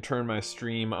I can turn my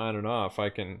stream on and off. I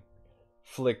can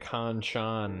flick Han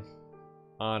Chan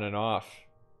on and off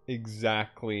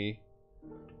exactly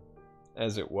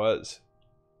as it was.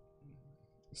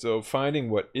 So finding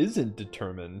what isn't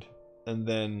determined and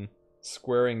then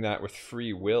squaring that with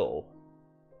free will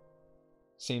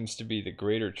seems to be the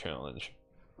greater challenge.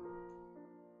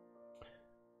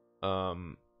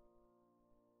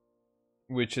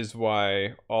 Which is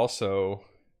why also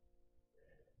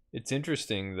it's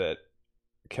interesting that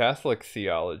Catholic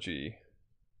theology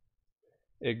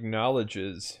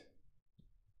acknowledges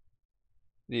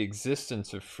the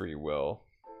existence of free will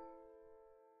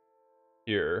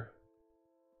here.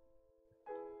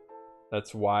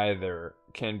 That's why there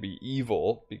can be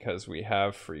evil, because we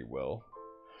have free will.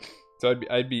 So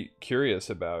I'd be curious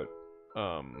about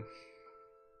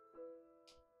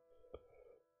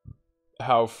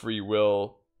how free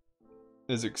will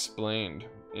is explained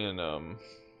in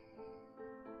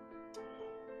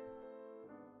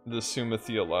the Summa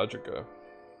Theologica.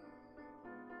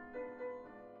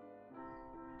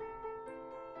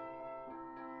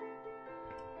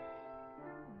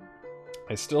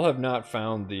 I still have not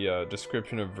found the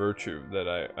description of virtue that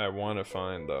I want to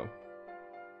find, though.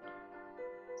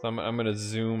 So I'm going to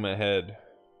zoom ahead.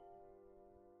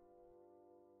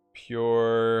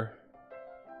 Pure.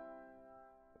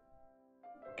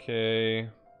 Okay.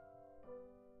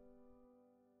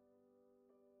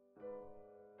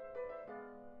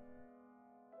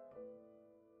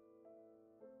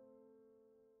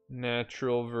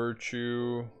 Natural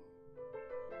virtue.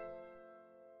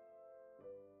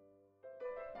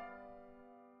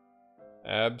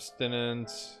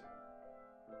 Abstinence.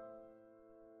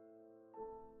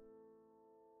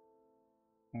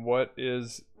 What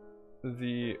is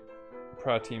the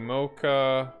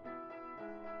pratimokkha?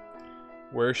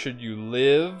 Where should you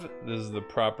live? This is the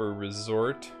proper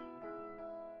resort.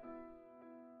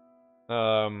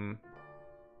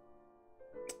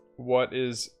 What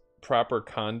is proper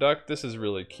conduct? This is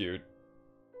really cute.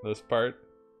 This part.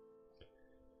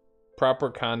 Proper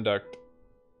conduct.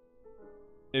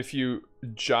 If you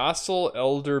jostle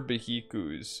elder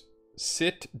bhikkhus,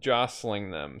 sit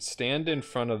jostling them, stand in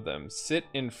front of them, sit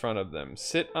in front of them,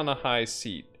 sit on a high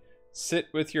seat, sit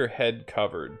with your head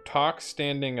covered, talk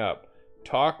standing up,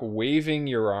 talk waving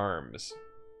your arms.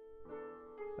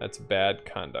 That's bad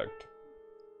conduct.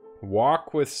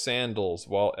 Walk with sandals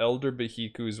while elder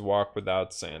bhikkhus walk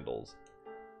without sandals.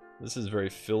 This is very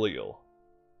filial.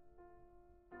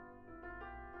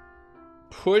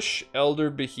 Push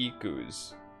elder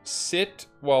bhikkhus. Sit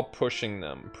while pushing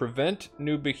them. Prevent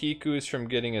new bhikkhus from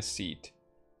getting a seat.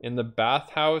 In the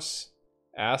bathhouse,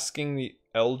 asking the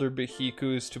elder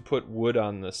bhikkhus to put wood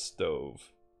on the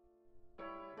stove.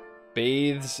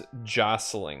 Bathes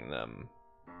jostling them.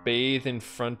 Bathe in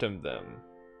front of them.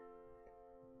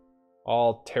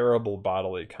 All terrible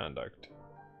bodily conduct.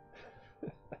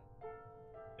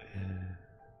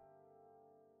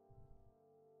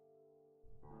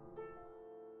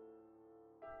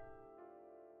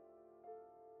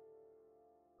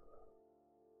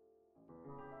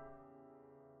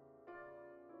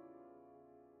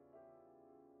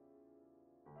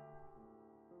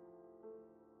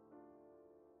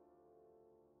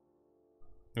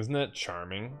 Isn't that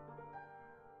charming?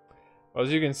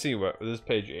 As you can see, what this is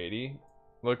page 80.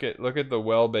 Look at the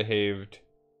well-behaved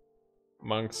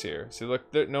monks here. See,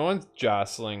 look, no one's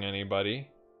jostling anybody.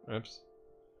 Oops.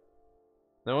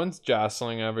 No one's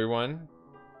jostling everyone.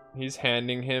 He's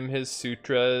handing him his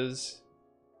sutras.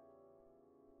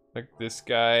 Like this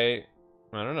guy,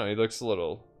 I don't know. He looks a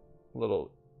little,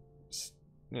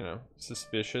 you know,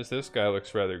 suspicious. This guy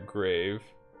looks rather grave.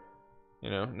 You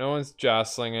know, no one's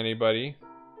jostling anybody.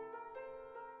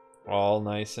 All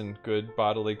nice and good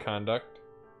bodily conduct.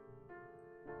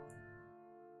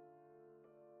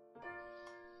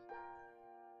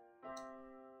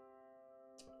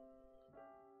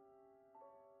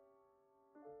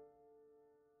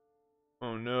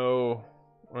 Oh no.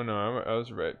 Oh no, I was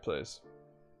the right place.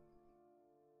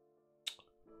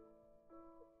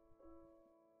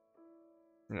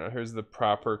 You know, here's the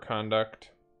proper conduct.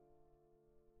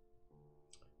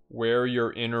 Wear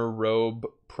your inner robe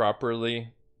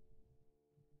properly.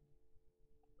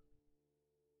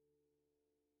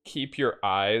 Keep your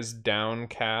eyes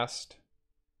downcast.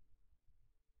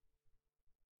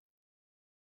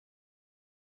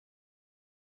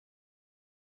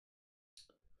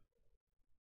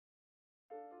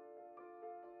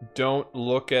 Don't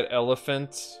look at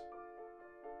elephants.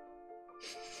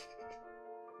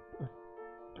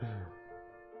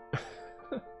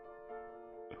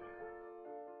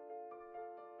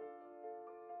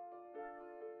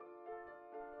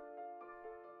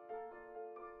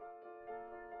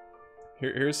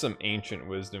 Here's some ancient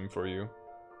wisdom for you.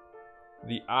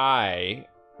 The eye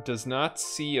does not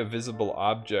see a visible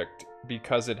object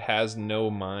because it has no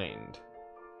mind.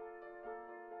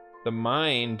 The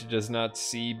mind does not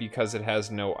see because it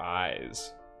has no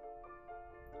eyes.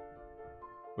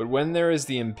 But when there is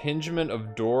the impingement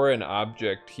of door and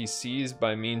object, he sees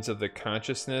by means of the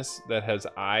consciousness that has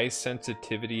eye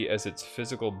sensitivity as its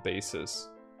physical basis.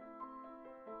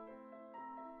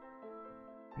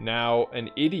 Now, an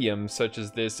idiom such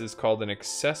as this is called an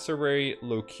accessory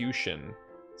locution,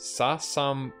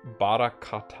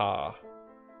 sasambarakata.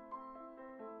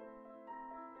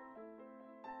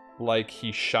 Like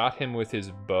he shot him with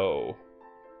his bow.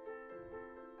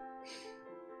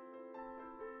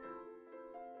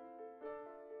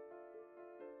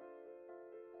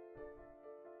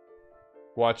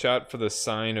 Watch out for the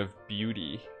sign of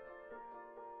beauty.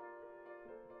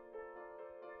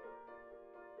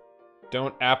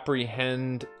 Don't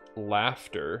apprehend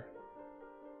laughter.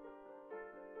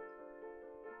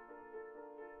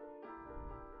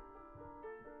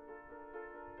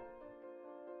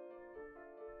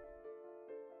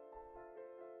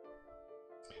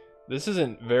 This is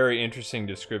a very interesting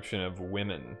description of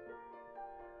women.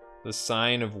 The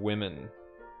sign of women.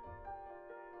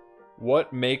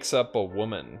 What makes up a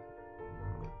woman?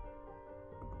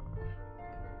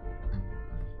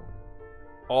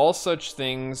 All such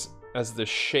things as the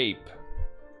shape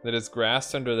that is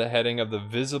grasped under the heading of the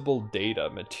visible data,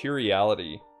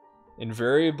 materiality,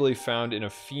 invariably found in a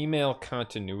female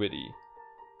continuity.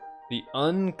 The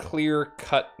unclear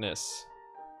cutness,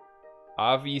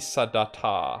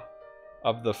 avisadata,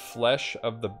 of the flesh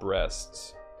of the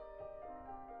breasts.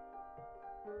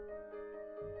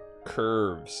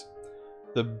 Curves.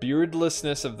 The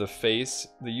beardlessness of the face,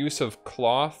 the use of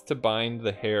cloth to bind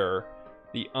the hair,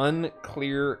 the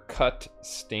unclear cut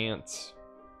stance.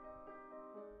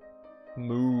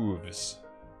 Moves.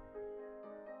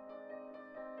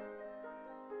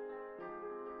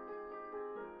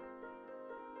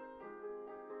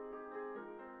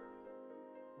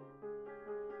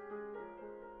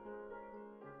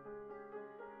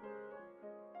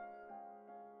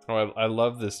 Oh, I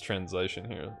love this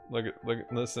translation here.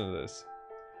 Listen to this.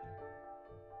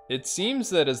 It seems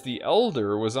that as the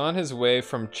elder was on his way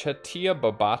from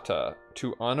Chetiyabhabata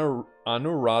to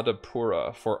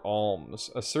Anuradhapura for alms,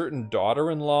 a certain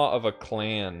daughter-in-law of a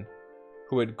clan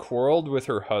who had quarreled with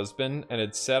her husband and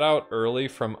had set out early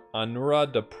from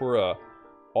Anuradhapura,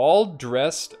 all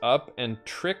dressed up and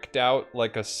tricked out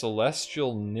like a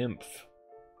celestial nymph,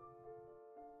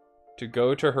 to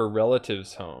go to her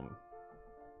relative's home.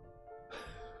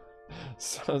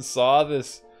 So saw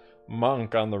this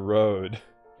monk on the road,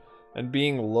 and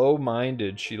being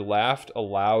low-minded, she laughed a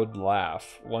loud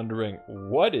laugh, wondering,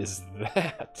 what is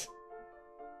that?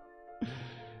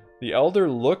 The elder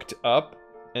looked up,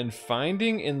 and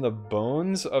finding in the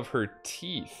bones of her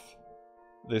teeth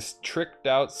this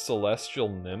tricked-out celestial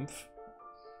nymph,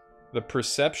 the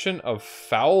perception of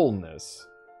foulness,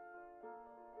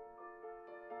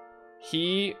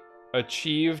 he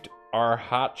achieved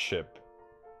arhatship.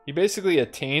 He basically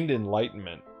attained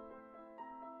enlightenment.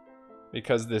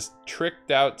 Because this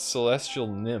tricked out celestial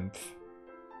nymph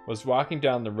was walking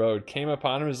down the road, came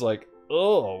upon him, and was like,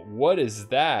 oh, what is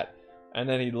that? And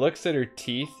then he looks at her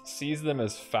teeth, sees them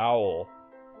as foul,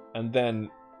 and then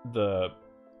the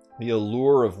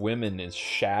allure of women is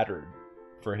shattered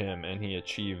for him, and he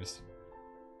achieves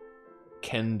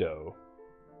kendo.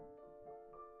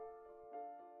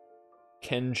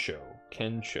 Kensho.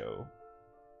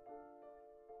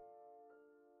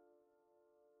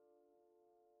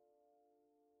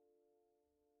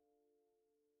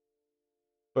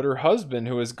 But her husband,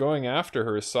 who was going after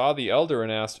her, saw the elder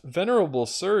and asked, Venerable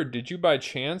sir, did you by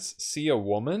chance see a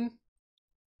woman?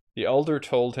 The elder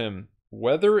told him,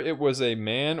 Whether it was a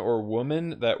man or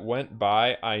woman that went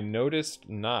by, I noticed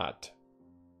not.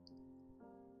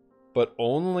 But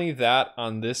only that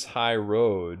on this high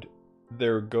road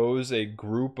there goes a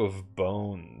group of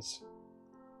bones.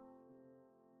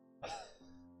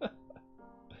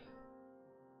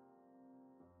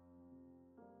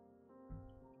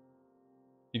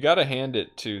 You gotta hand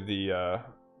it to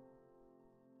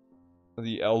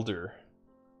the elder.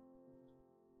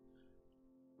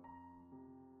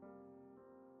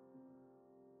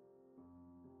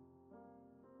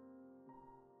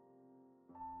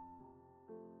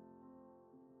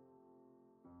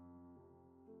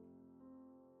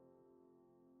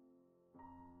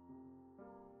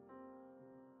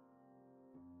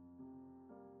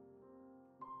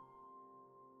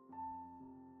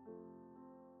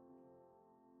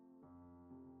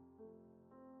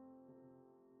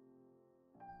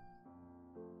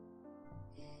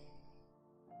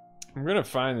 I'm gonna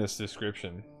find this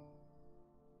description.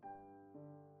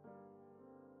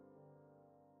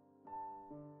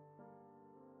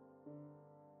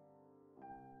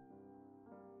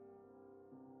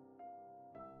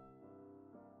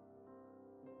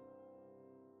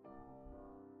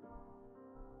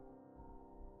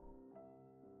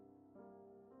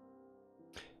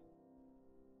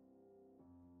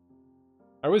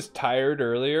 I was tired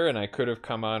earlier and I could have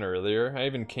come on earlier. I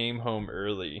even came home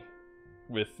early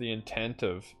with the intent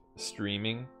of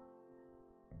streaming.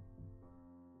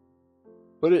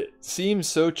 But it seems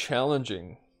so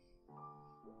challenging.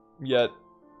 Yet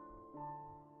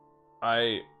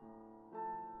I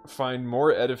find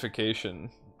more edification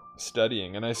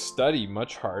studying, and I study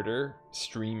much harder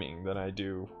streaming than I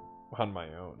do on my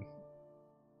own.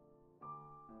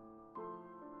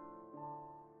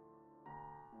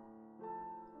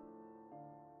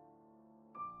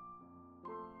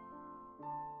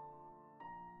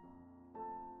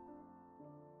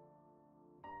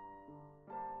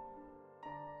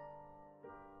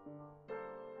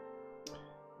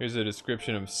 Here's a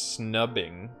description of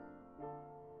snubbing.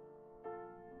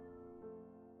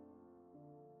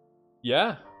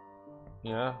 Yeah.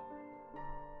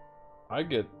 I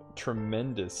get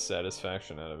tremendous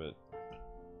satisfaction out of it.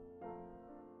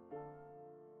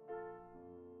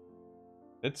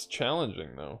 It's challenging,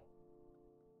 though.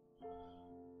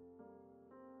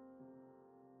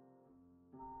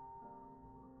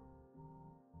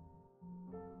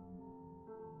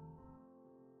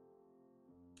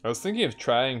 I was thinking of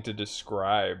trying to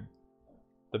describe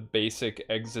the basic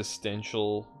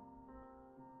existential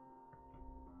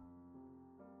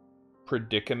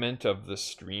predicament of the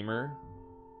streamer.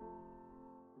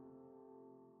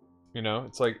 You know,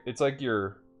 it's like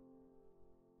you're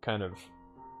kind of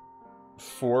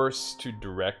forced to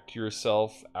direct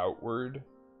yourself outward,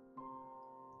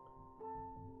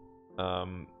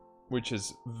 which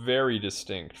is very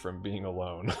distinct from being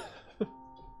alone.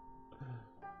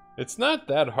 It's not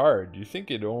that hard. You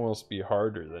think it'd almost be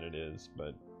harder than it is,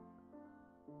 but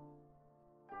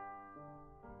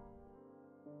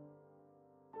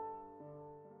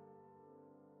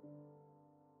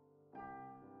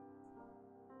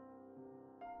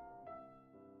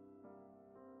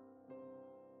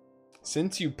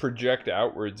since you project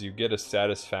outwards, you get a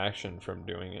satisfaction from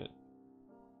doing it.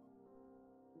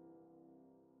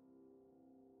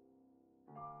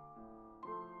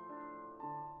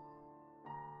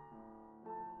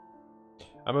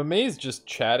 I'm amazed just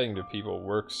chatting to people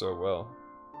works so well.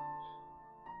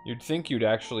 You'd think you'd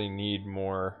actually need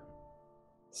more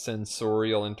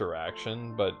sensorial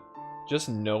interaction, but just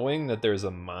knowing that there's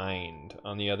a mind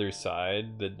on the other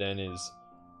side that then is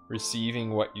receiving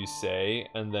what you say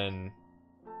and then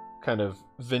kind of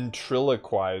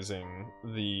ventriloquizing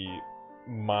the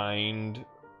mind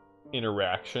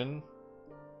interaction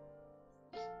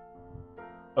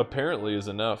apparently is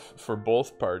enough for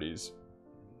both parties.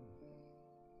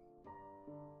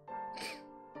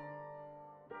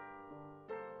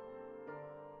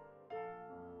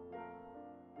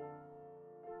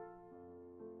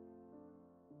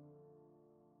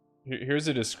 Here's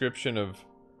a description of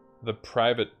the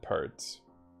private parts.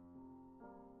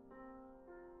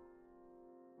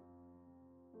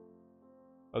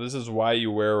 Oh, this is why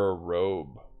you wear a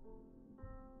robe.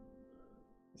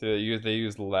 So they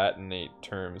use Latinate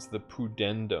terms, the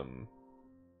pudendum.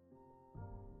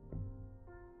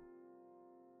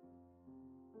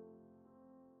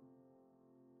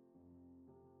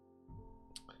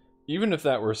 Even if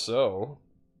that were so,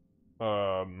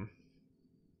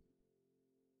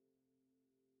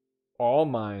 all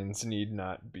minds need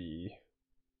not be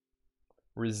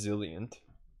resilient,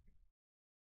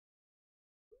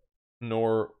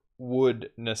 nor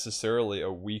would necessarily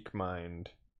a weak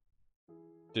mind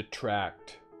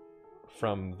detract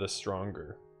from the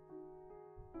stronger.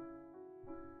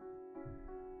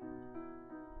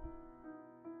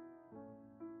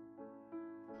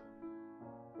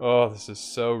 Oh, this is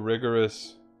so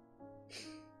rigorous.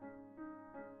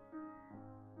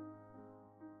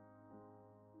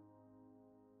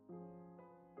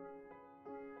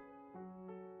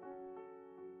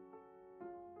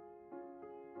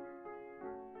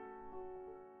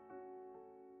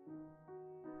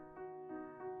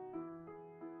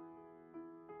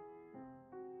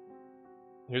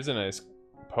 Here's a nice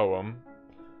poem.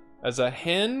 As a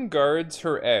hen guards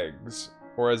her eggs,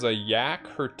 or as a yak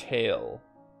her tail,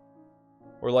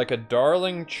 or like a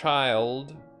darling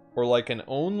child, or like an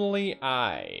only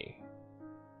eye,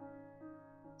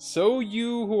 so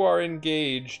you who are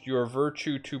engaged your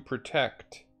virtue to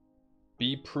protect,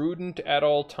 be prudent at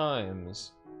all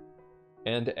times,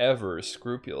 and ever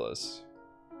scrupulous.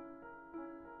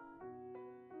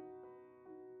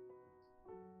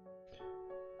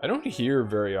 I don't hear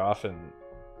very often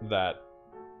that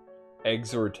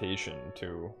exhortation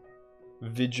to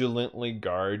vigilantly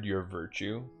guard your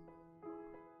virtue.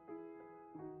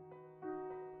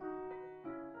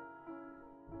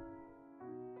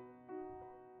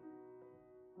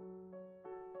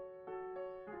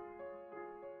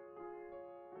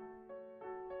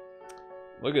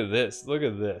 Look at this. Look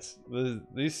at this.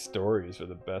 These stories are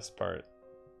the best part.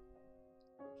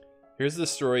 Here's the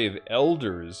story of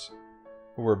elders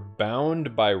who were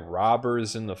bound by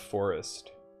robbers in the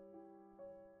forest.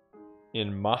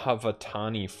 In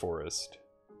Mahavatani forest.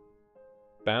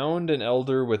 Bound an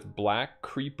elder with black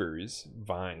creepers,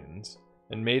 vines,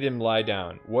 and made him lie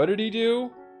down. What did he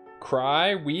do?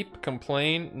 Cry, weep,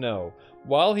 complain? No.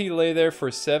 While he lay there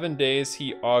for 7 days,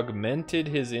 he augmented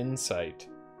his insight.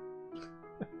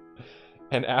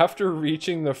 And after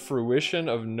reaching the fruition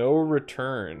of no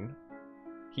return,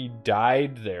 he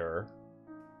died there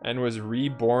and was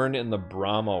reborn in the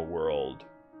Brahma world.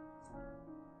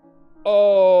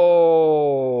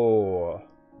 Oh!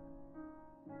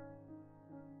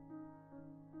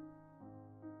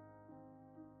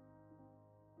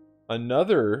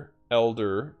 Another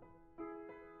elder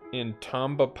in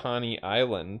Tambapani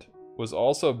Island was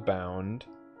also bound.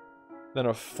 Then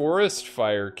a forest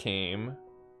fire came,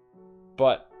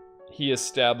 but he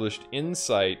established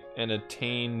insight and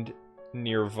attained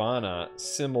nirvana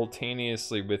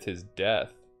simultaneously with his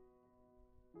death.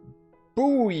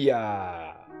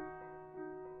 Booyah!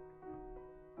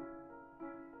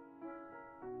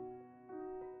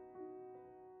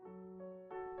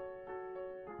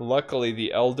 Luckily,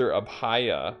 the elder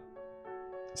Abhaya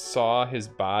saw his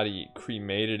body,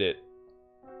 cremated it,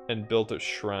 and built a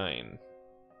shrine.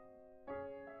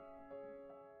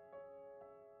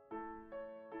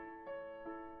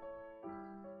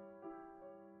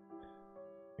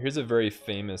 Here's a very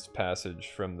famous passage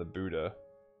from the Buddha.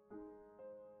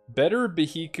 Better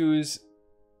bhikkhus,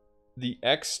 the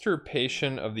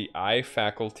extirpation of the eye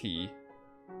faculty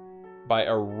by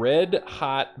a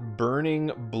red-hot,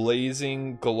 burning,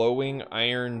 blazing, glowing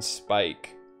iron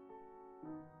spike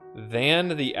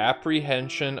than the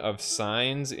apprehension of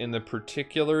signs in the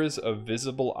particulars of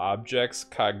visible objects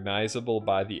cognizable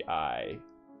by the eye.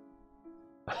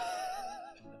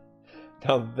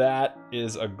 Now that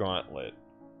is a gauntlet.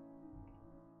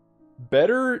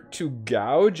 Better to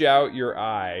gouge out your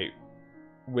eye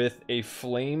with a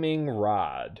flaming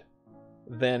rod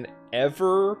than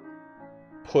ever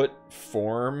put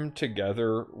form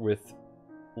together with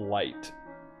light.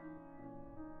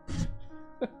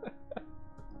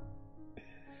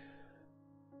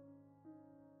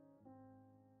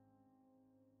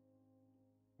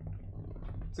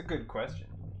 It's a good question.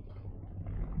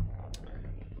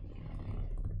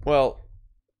 Well,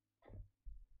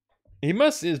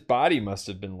 his body must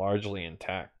have been largely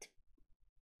intact.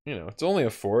 You know, it's only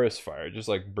a forest fire, just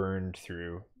like burned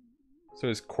through. So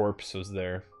his corpse was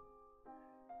there.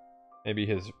 Maybe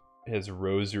his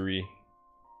rosary.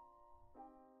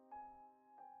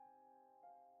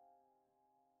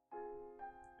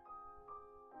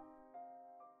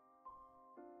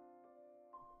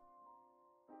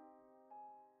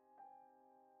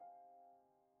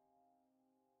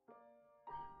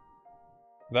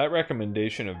 That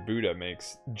recommendation of Buddha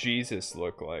makes Jesus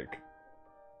look like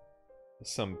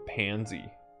some pansy.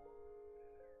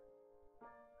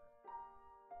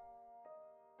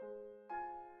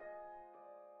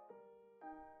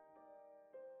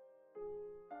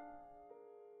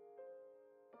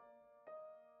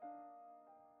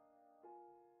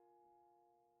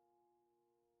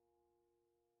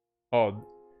 Oh.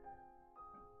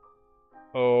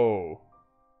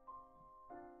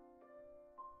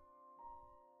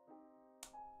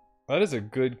 That is a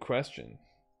good question.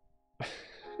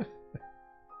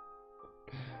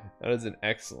 That is an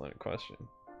excellent question.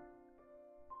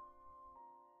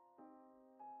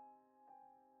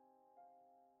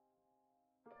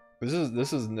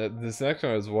 This next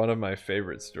one is one of my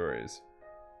favorite stories.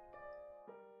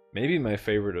 Maybe my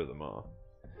favorite of them all.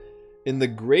 In the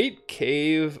great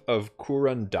cave of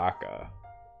Kurandaka,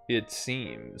 it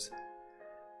seems,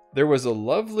 there was a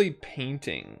lovely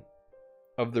painting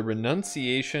of the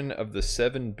renunciation of the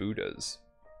 7 Buddhas.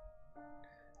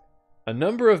 A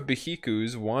number of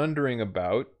bhikkhus wandering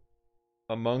about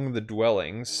among the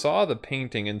dwellings saw the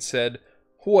painting and said,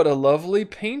 "What a lovely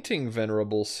painting,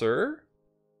 venerable sir."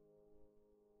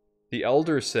 The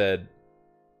elder said,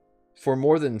 "For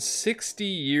more than 60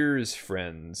 years,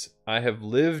 friends, I have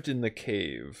lived in the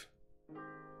cave,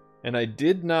 and I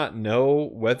did not know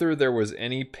whether there was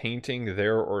any painting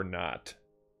there or not.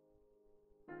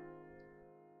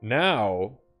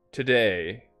 Now,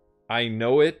 today, I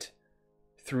know it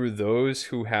through those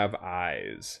who have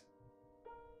eyes.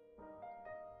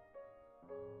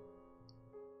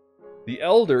 The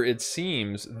elder, it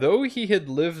seems, though he had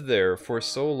lived there for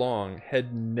so long,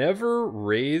 had never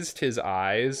raised his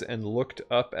eyes and looked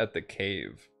up at the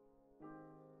cave.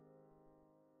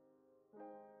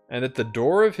 And at the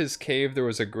door of his cave there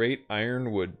was a great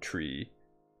ironwood tree,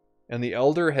 and the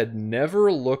elder had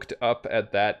never looked up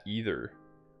at that either.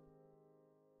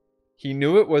 He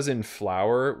knew it was in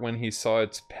flower when he saw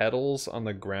its petals on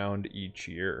the ground each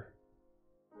year.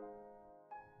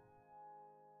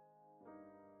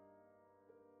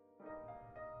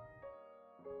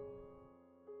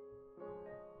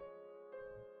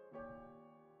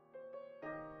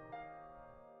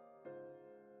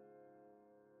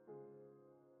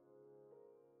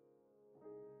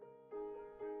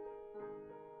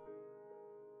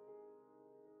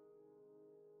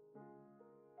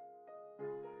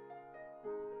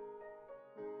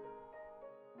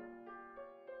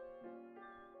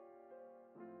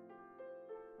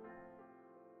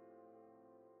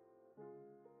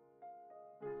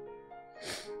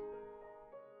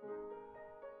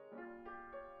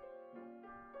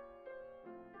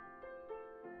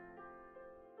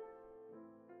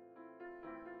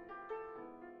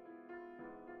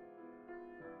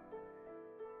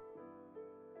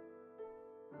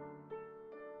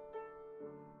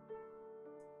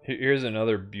 Here's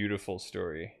another beautiful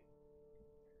story.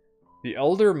 The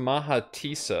elder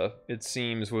Mahatisa, it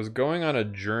seems, was going on a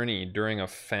journey during a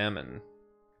famine,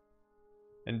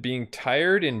 and being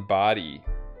tired in body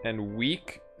and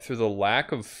weak through the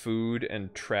lack of food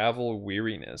and travel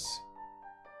weariness,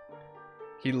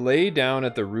 he lay down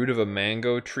at the root of a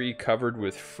mango tree covered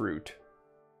with fruit.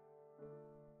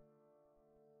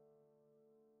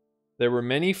 There were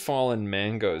many fallen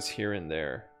mangoes here and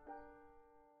there.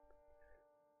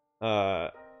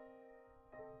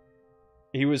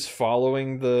 He was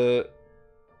following the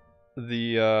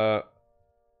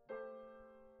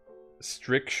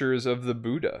strictures of the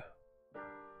Buddha.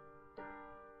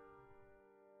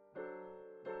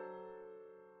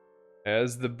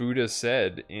 As the Buddha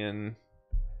said in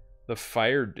the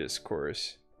Fire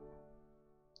Discourse,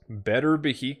 better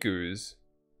bhikkhus,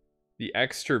 the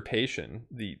extirpation,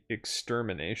 the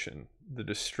extermination, the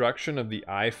destruction of the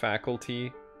eye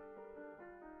faculty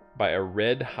by a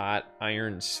red-hot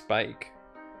iron spike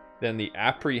than the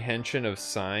apprehension of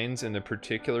signs and the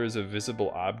particulars of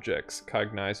visible objects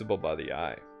cognizable by the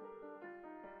eye.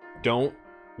 Don't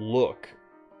look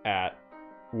at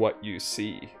what you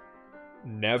see.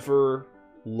 Never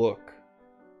look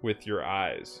with your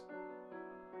eyes.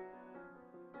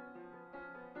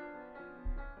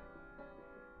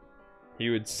 He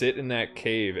would sit in that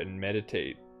cave and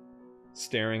meditate,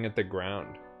 staring at the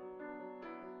ground.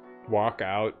 Walk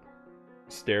out,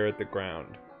 stare at the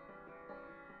ground.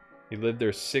 He lived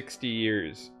there 60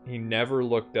 years. He never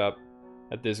looked up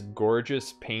at this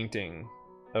gorgeous painting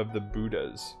of the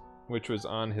Buddhas, which was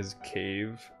on his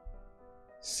cave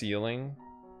ceiling.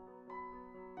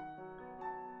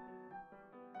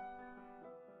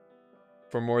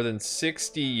 For more than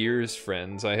 60 years,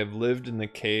 friends, I have lived in the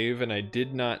cave, and I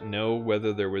did not know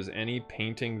whether there was any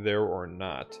painting there or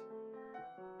not.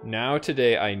 Now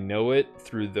today I know it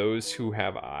through those who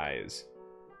have eyes.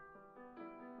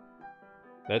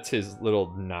 That's his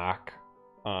little knock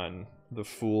on the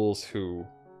fools who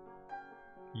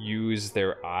use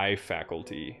their eye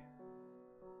faculty.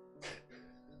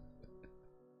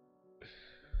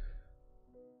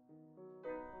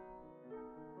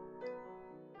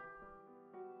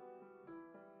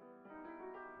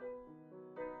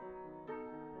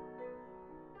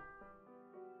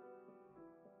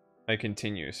 I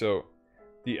continue. So,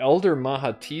 the elder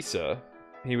Mahatisa,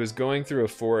 he was going through a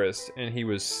forest and he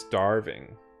was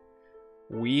starving,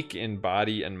 weak in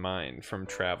body and mind from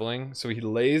traveling. So he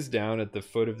lays down at the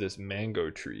foot of this mango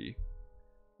tree,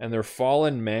 and there are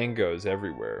fallen mangoes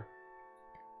everywhere.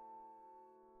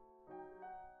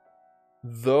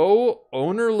 Though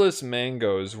ownerless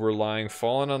mangoes were lying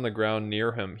fallen on the ground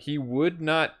near him, he would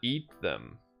not eat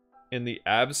them in the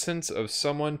absence of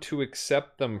someone to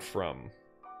accept them from.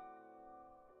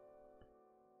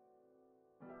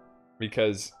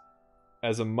 Because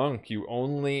as a monk, you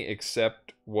only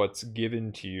accept what's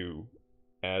given to you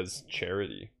as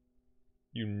charity.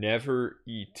 You never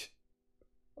eat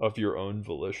of your own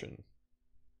volition.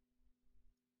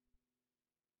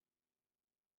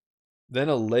 Then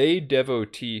a lay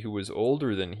devotee who was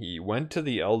older than he went to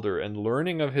the elder and,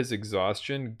 learning of his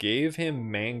exhaustion, gave him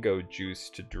mango juice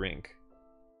to drink.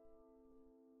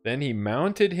 Then he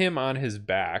mounted him on his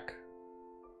back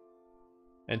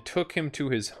and took him to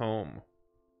his home.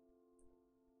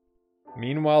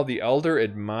 Meanwhile, the elder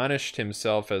admonished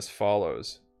himself as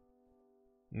follows: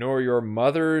 nor your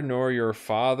mother, nor your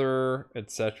father,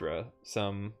 etc.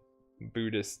 Some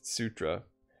Buddhist sutra.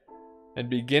 And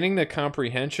beginning the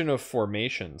comprehension of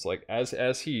formations, like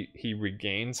as he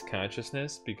regains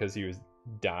consciousness because he was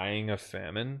dying of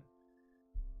famine,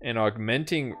 and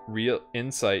augmenting real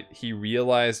insight, he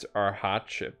realized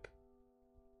arhatship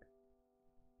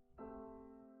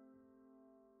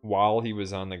while he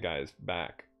was on the guy's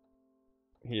back.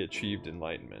 He achieved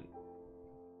enlightenment.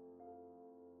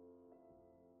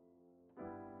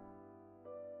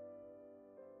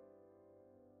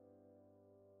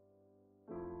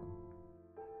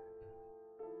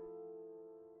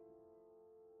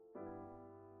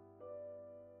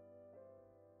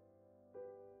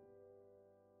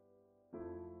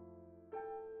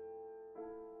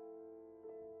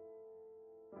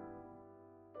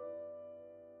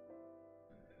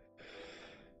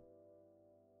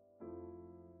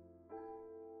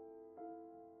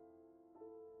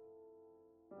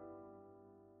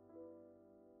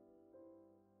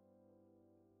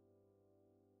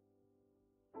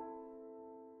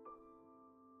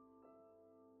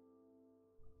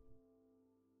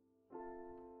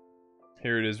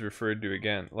 Here it is referred to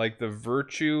again. Like the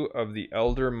virtue of the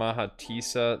elder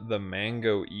Mahatisa, the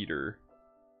mango eater,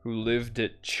 who lived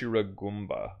at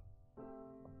Chiragumba.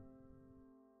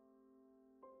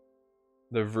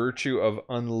 The virtue of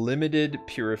unlimited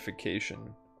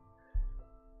purification,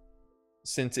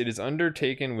 since it is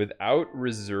undertaken without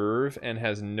reserve and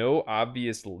has no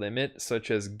obvious limit, such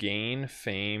as gain,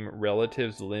 fame,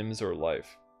 relatives, limbs, or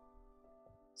life.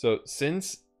 So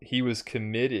since he was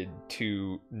committed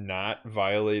to not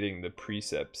violating the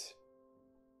precepts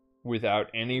without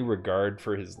any regard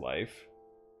for his life,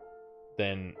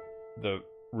 then the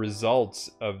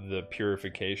results of the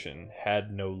purification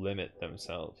had no limit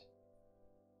themselves.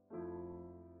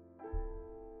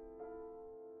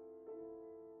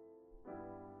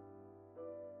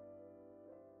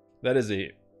 That is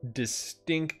a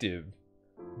distinctive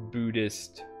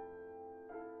Buddhist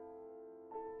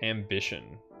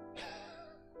ambition.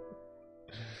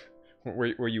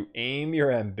 Where you aim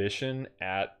your ambition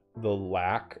at the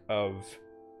lack of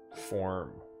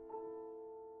form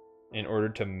in order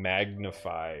to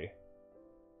magnify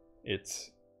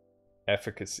its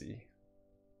efficacy.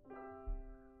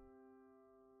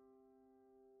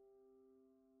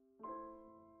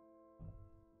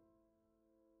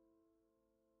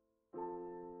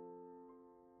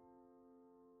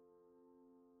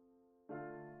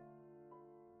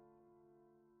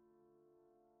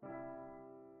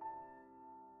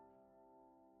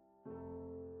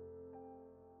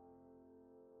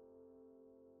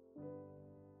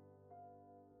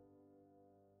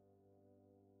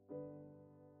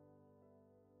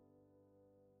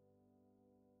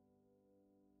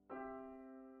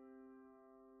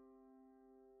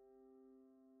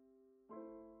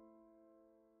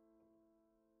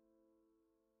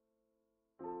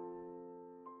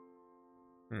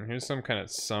 Here's some kind of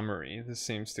summary. This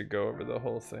seems to go over the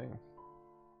whole thing.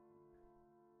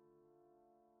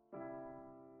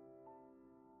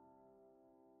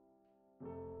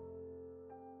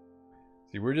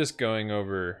 See, we're just going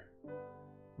over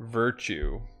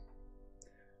virtue.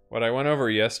 What I went over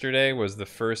yesterday was the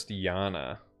first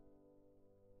jhana,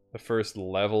 the first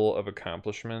level of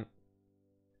accomplishment.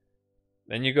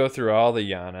 Then you go through all the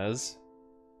jhanas.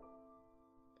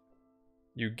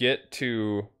 You get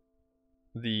to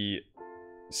the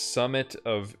summit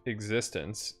of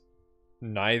existence,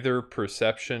 neither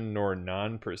perception nor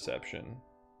non-perception.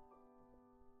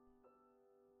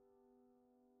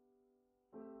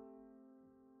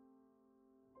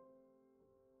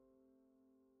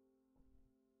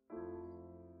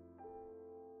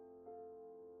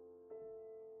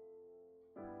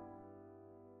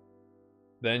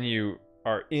 Then you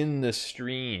are in the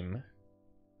stream.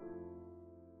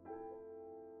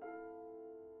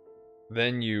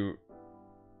 Then you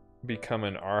become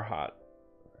an arhat.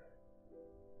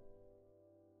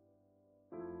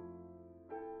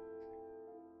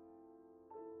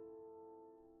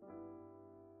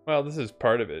 Well, this is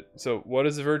part of it. So what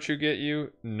does virtue get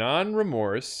you?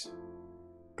 Non-remorse,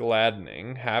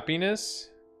 gladdening,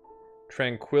 happiness,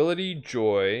 tranquility,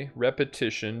 joy,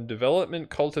 repetition, development,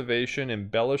 cultivation,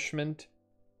 embellishment,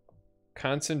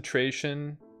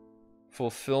 concentration,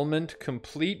 fulfillment,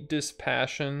 complete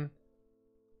dispassion,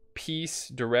 peace,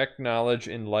 direct knowledge,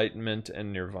 enlightenment,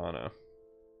 and nirvana.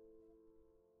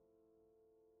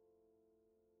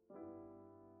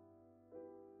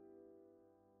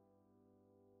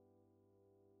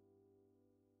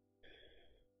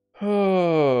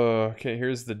 Oh, okay,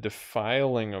 here's the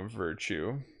defiling of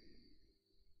virtue.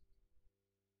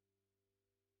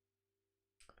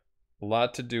 A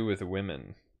lot to do with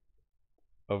women.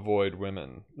 Avoid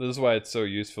women. This is why it's so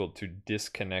useful to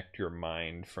disconnect your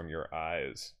mind from your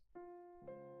eyes.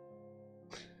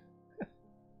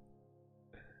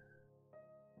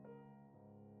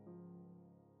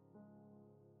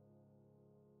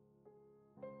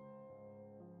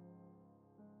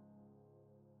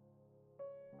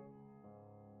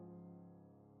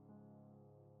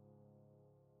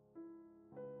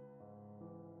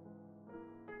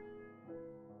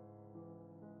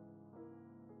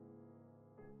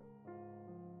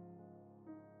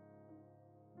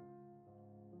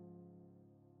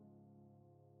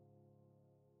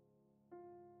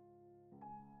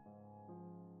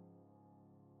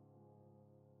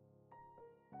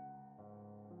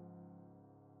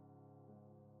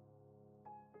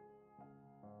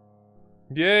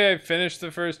 Yay, I finished the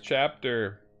first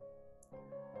chapter.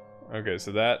 Okay,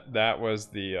 so that was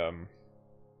the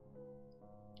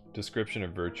description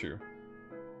of virtue.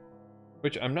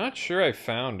 Which I'm not sure I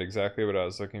found exactly what I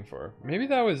was looking for. Maybe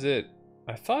that was it.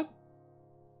 I thought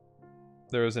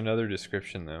there was another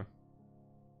description though.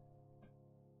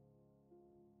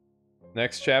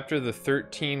 Next chapter, the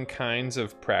 13 kinds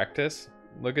of practice.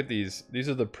 Look at these. These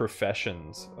are the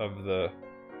professions of the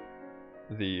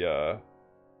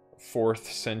 4th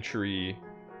century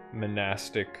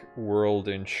monastic world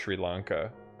in Sri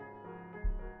Lanka.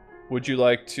 Would you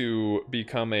like to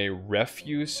become a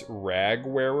refuse rag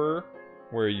wearer,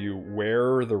 where you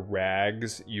wear the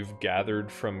rags you've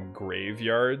gathered from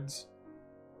graveyards?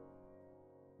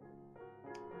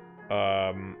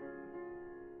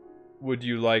 Would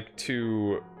you like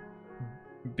to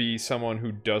be someone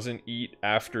who doesn't eat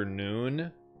after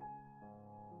noon?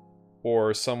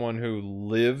 Or someone who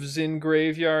lives in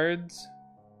graveyards?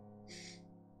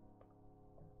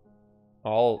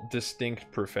 All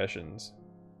distinct professions.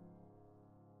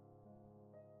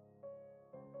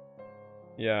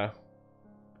 Yeah.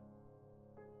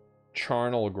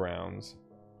 Charnel grounds.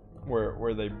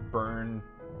 Where they burn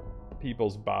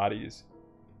people's bodies.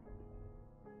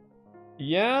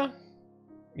 Yeah.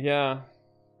 Yeah.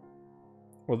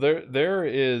 Well, there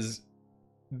is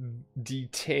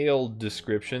detailed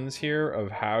descriptions here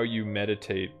of how you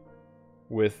meditate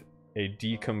with a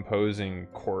decomposing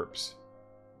corpse.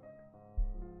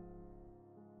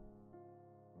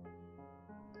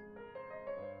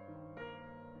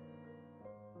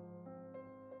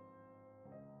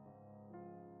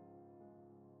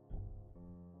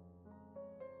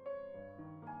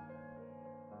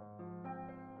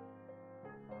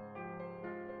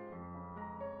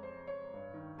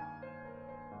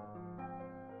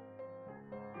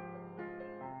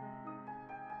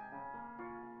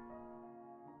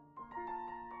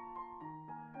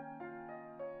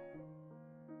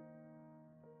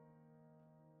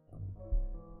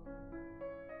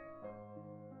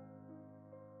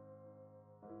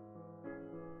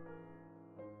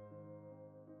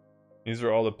 These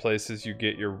are all the places you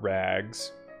get your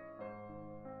rags.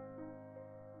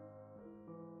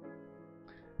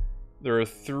 There are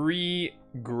 3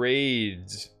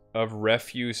 grades of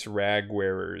refuse rag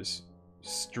wearers: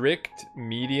 strict,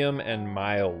 medium, and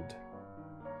mild.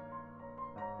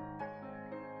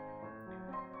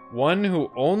 One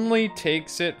who only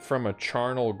takes it from a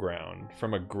charnel ground,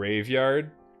 from a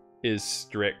graveyard, is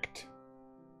strict.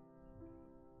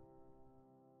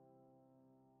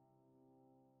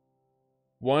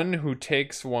 One who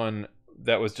takes one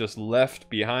that was just left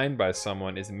behind by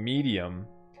someone is medium,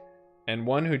 and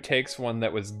one who takes one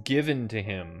that was given to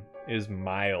him is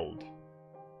mild.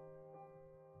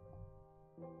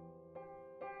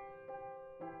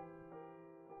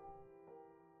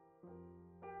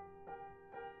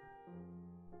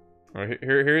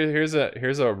 Here's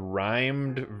a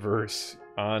rhymed verse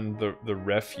on the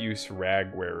refuse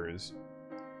rag wearers.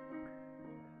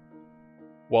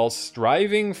 While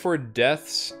striving for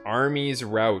death's army's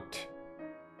rout,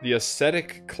 the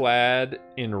ascetic clad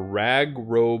in rag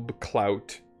robe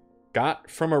clout,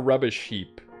 got from a rubbish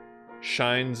heap,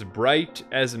 shines bright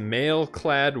as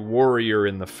mail-clad warrior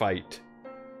in the fight.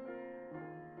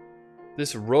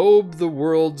 This robe the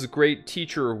world's great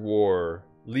teacher wore,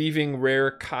 leaving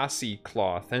rare Kasi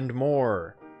cloth and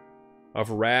more,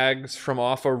 of rags from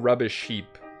off a rubbish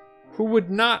heap. Who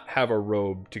would not have a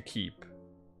robe to keep?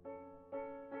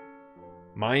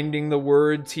 Minding the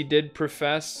words he did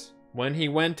profess when he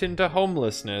went into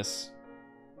homelessness,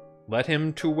 let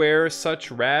him to wear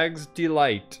such rags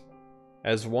delight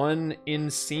as one in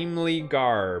seemly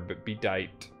garb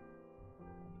bedight.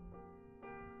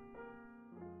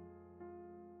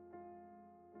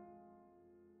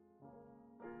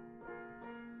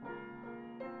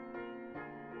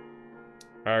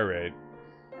 All right.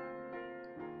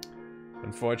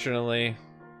 Unfortunately,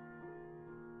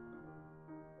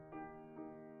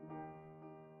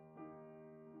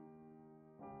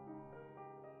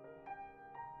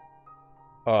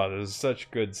 oh, there's such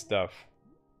good stuff.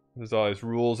 There's all these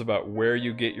rules about where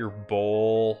you get your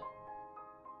bowl.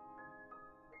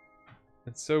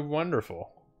 It's so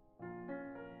wonderful.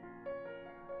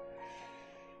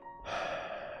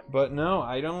 But no,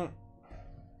 I don't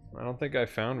think I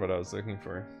found what I was looking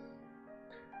for.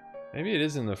 Maybe it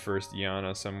is in the first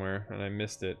Yana somewhere and I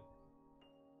missed it.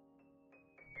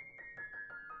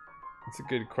 It's a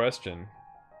good question.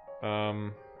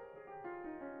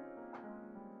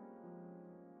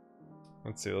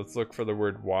 Let's see, let's look for the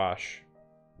word wash.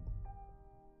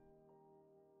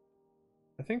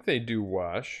 I think they do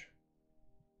wash.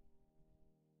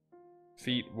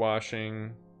 Feet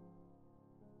washing.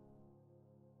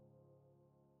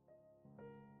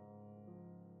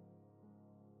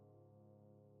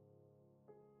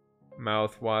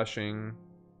 Mouth washing.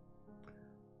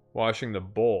 Washing the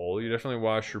bowl. You definitely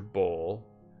wash your bowl.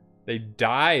 They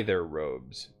dye their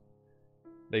robes.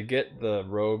 They get the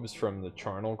robes from the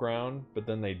charnel ground, but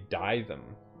then they dye them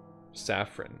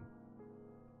saffron.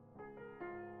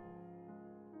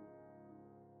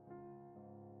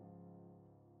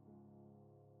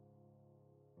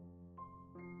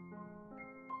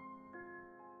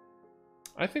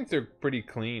 I think they're pretty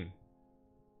clean.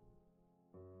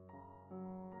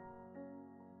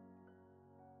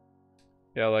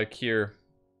 Yeah, like here.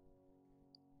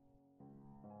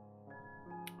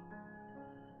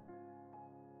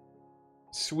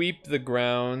 Sweep the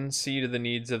ground, see to the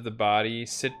needs of the body,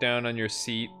 sit down on your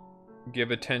seat, give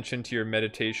attention to your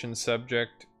meditation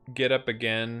subject, get up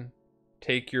again,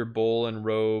 take your bowl and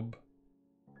robe,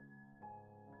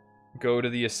 go to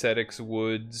the ascetic's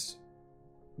woods,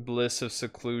 bliss of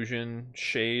seclusion,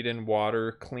 shade and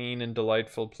water, clean and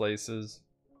delightful places.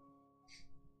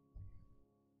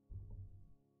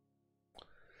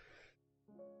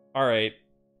 Alright,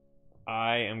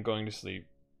 I am going to sleep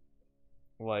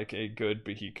like a good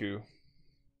Bahiku.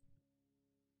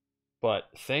 But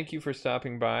thank you for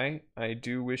stopping by. I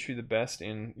do wish you the best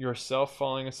in yourself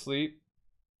falling asleep.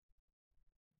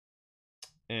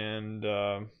 And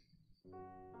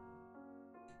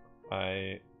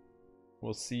I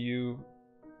will see you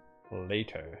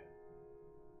later.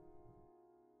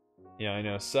 Yeah, I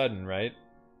know, sudden, right?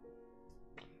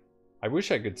 I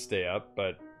wish I could stay up,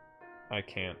 but I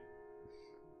can't.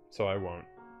 So I won't.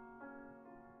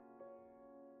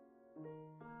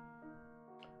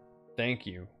 Thank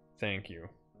you. Thank you.